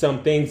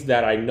some things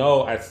that I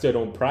know I still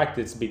don't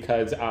practice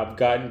because I've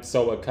gotten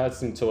so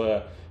accustomed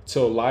to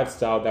a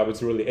lifestyle that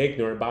was really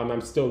ignorant. But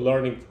I'm still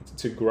learning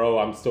to grow.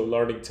 I'm still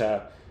learning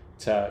to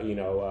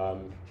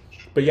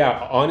But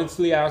yeah,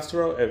 honestly,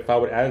 Astro, if I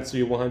would answer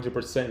you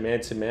 100%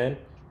 man to man,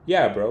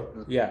 yeah, bro,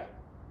 yeah.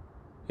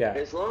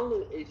 As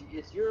long as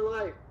it's your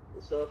life,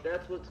 so if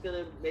that's what's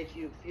gonna make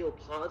you feel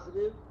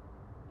positive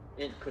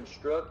and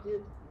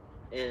constructive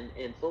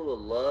and full of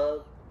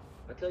love,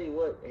 I tell you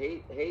what,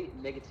 hate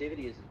and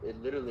negativity is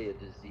literally a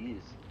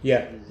disease. Yeah,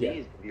 It's a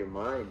disease of your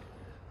mind.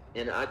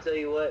 And I tell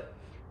you what,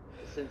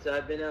 since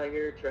I've been out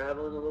here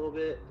traveling a little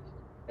bit,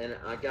 and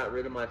I got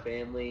rid of my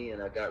family,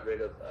 and I got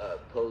rid of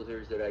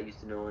posers that I used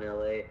to know in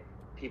LA,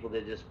 people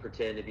that just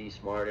pretend to be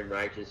smart and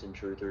righteous and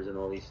truthers and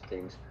all these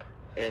things.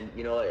 And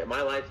you know,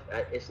 my life,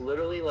 it's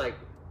literally like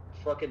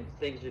fucking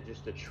things are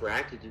just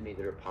attracted to me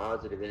that are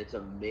positive, and it's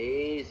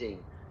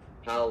amazing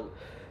how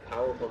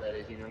powerful that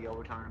is. You know, y'all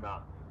were talking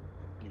about,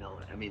 you know,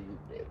 I mean,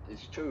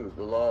 it's true,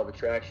 the law of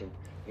attraction.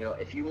 You know,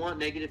 if you want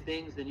negative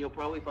things, then you'll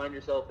probably find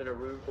yourself in a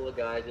room full of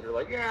guys that are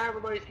like, yeah,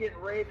 everybody's getting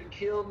raped and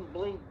killed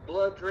and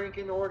blood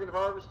drinking, organ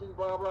harvesting,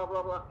 blah, blah,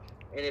 blah, blah.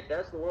 And if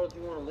that's the world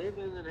you want to live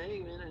in, then hey,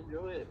 man,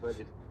 enjoy it. But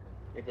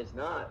if it's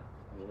not,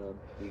 you know,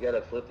 you got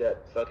to flip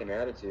that fucking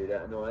attitude.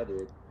 I know I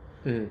did.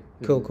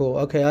 Cool.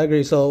 Okay, I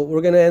agree. So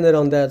we're gonna end it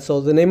on that.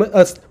 So the name of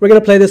us, we're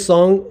gonna play this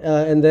song,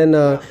 and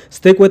then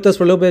stick with us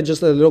for a little bit.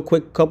 Just a little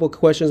quick couple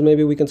questions.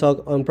 Maybe we can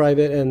talk on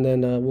private, and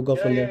then we'll go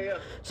from there.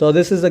 So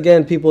this is,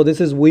 again, people. This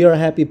is We Are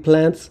Happy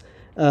Plants,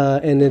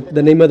 and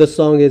the name of the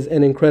song is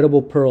An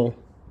Incredible Pearl.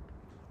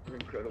 An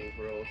Incredible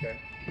Pearl. Okay.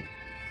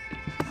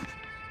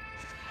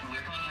 We're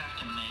going to have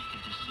to make a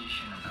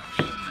decision about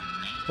human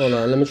nature. Hold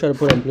on, let me try to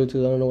put it on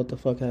Bluetooth. I don't know what the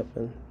fuck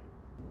happened.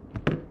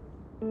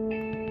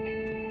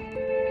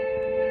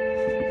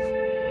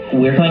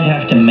 We're going to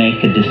have to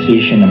make a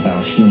decision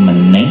about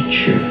human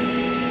nature.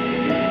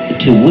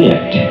 To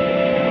wit,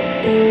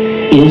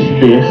 is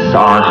this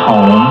our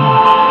home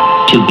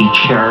to be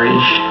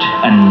cherished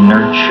and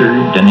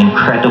nurtured, an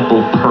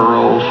incredible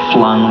pearl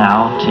flung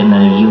out in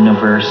a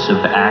universe of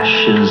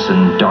ashes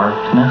and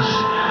darkness?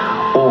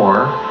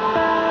 Or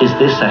is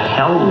this a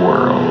hell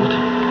world,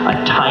 a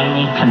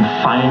tiny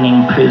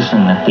confining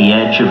prison at the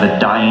edge of a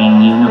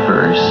dying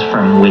universe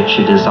from which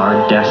it is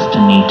our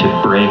destiny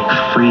to break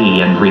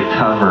free and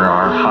recover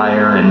our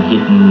higher and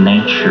hidden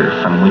nature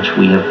from which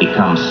we have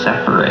become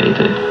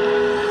separated?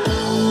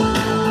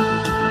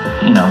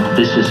 You know,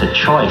 this is a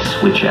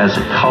choice which as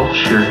a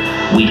culture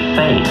we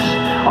face.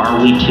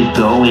 Are we to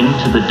go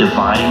into the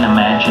divine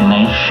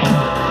imagination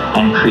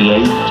and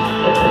create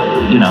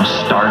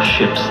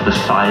starships the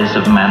size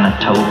of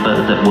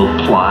Manitoba that will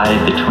ply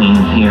between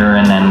here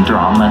and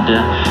Andromeda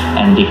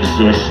and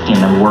exist in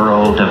a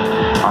world of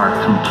our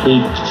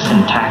complete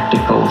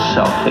syntactical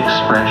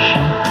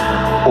self-expression?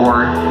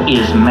 Or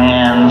is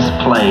man's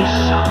place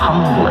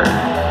humbler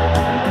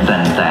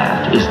than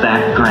that? Is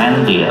that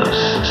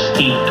grandiose,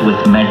 steeped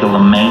with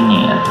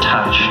megalomania,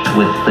 touched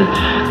with the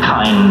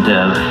kind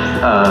of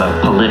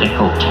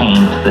political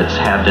taint that's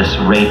had us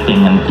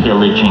raping and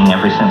pillaging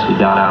ever since we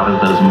got out of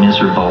those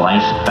miserable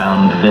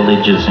icebound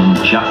villages in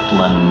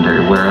Jutland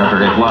or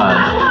wherever it was?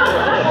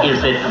 Is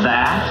it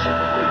that?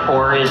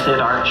 Or is it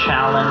our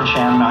challenge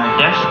and our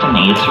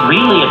destiny? It's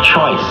really a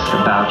choice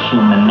about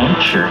human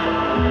nature.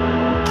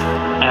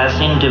 As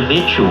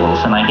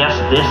individuals, and I guess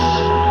this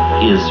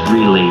is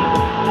really,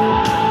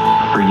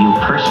 for you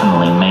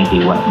personally,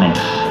 maybe what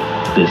makes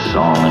this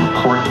all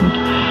important.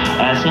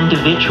 As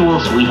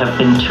individuals, we have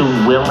been too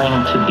willing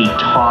to be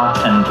taught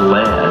and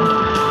led,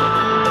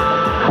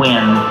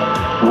 when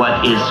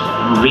what is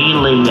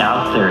really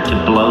out there to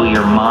blow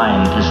your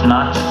mind is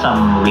not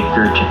some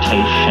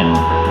regurgitation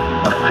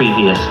of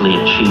previously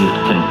achieved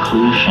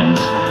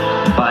conclusions,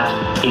 but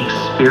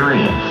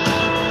experience.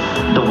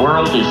 The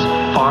world is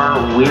far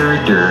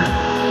weirder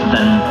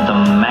than the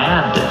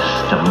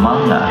maddest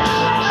among us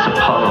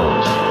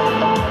suppose.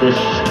 This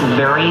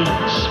very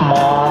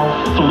small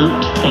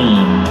flute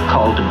theme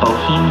called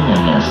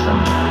bohemianism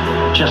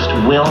just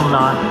will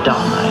not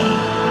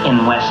die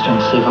in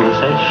Western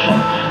civilization.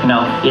 You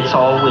know, it's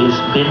always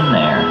been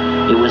there.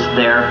 It was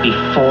there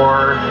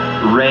before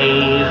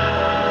rave,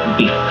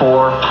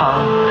 before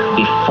punk,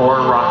 before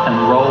rock and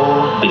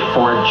roll,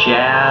 before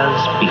jazz,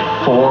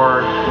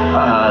 before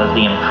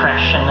the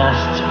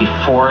Impressionists,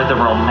 before the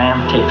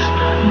Romantics,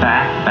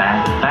 back.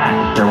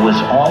 There was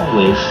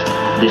always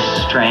this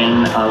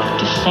strain of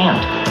dissent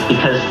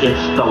because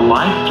it's the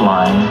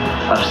lifeline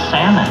of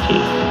sanity.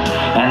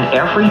 And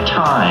every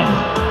time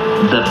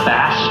the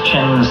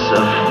bastions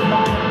of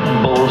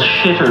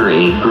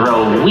bullshittery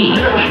grow weak,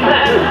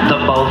 the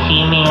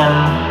bohemian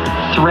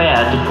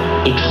thread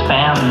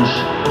expands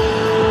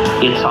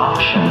its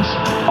options,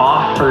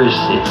 offers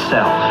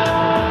itself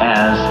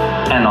as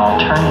an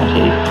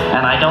alternative.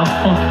 And I don't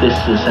think this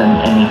is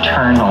an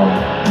eternal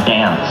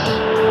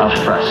dance of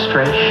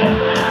frustration.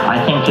 I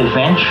think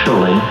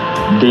eventually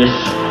this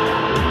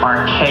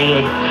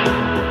archaic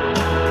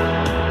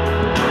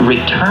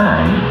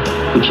return,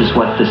 which is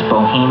what this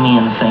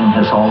bohemian thing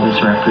has always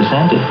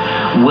represented,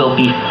 will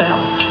be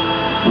felt,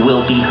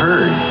 will be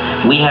heard.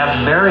 We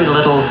have very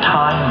little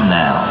time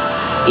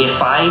now If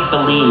I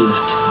believed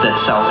that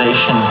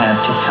salvation had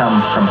to come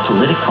from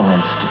political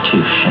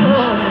institutions,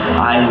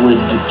 I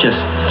would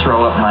just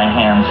throw up my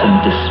hands in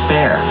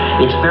despair.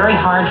 It's very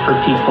hard for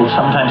people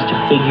sometimes to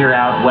figure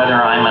out whether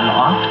I'm an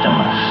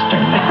optimist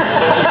or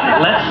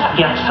not. Let's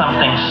get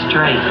something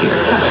straight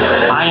here.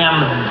 I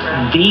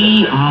am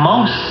the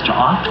most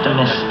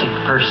optimistic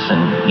person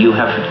you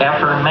have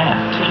ever met.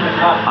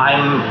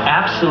 I'm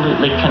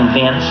absolutely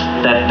convinced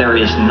that there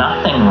is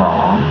nothing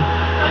wrong,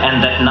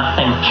 and that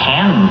nothing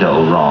can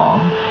go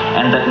wrong,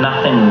 and that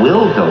nothing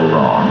will go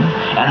wrong,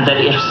 and that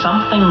if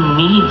something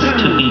needs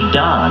to be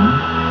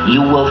done,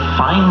 you will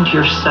find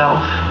yourself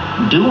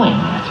doing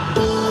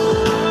it.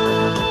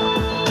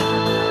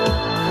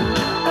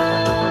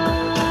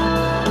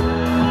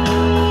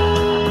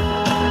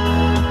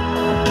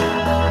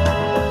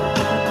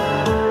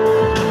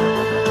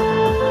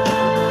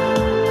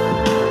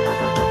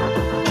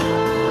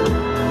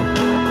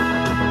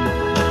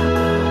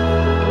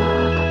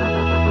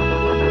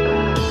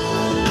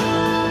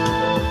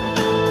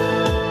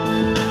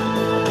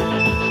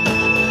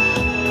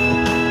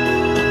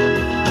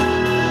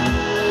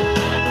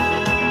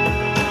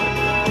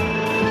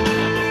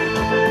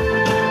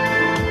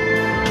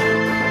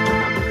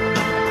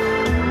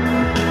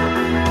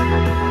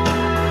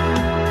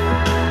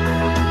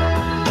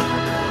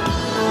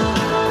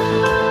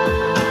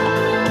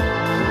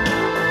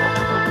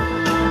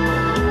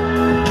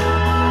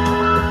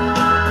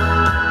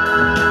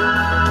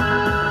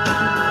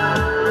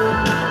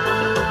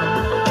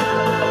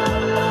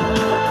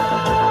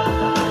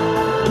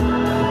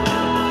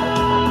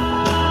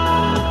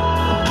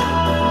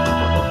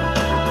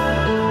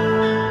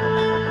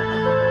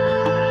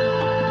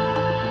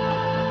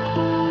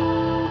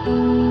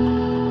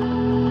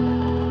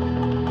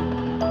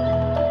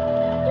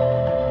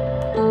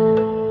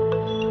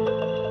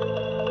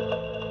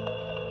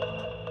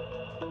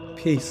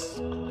 Peace.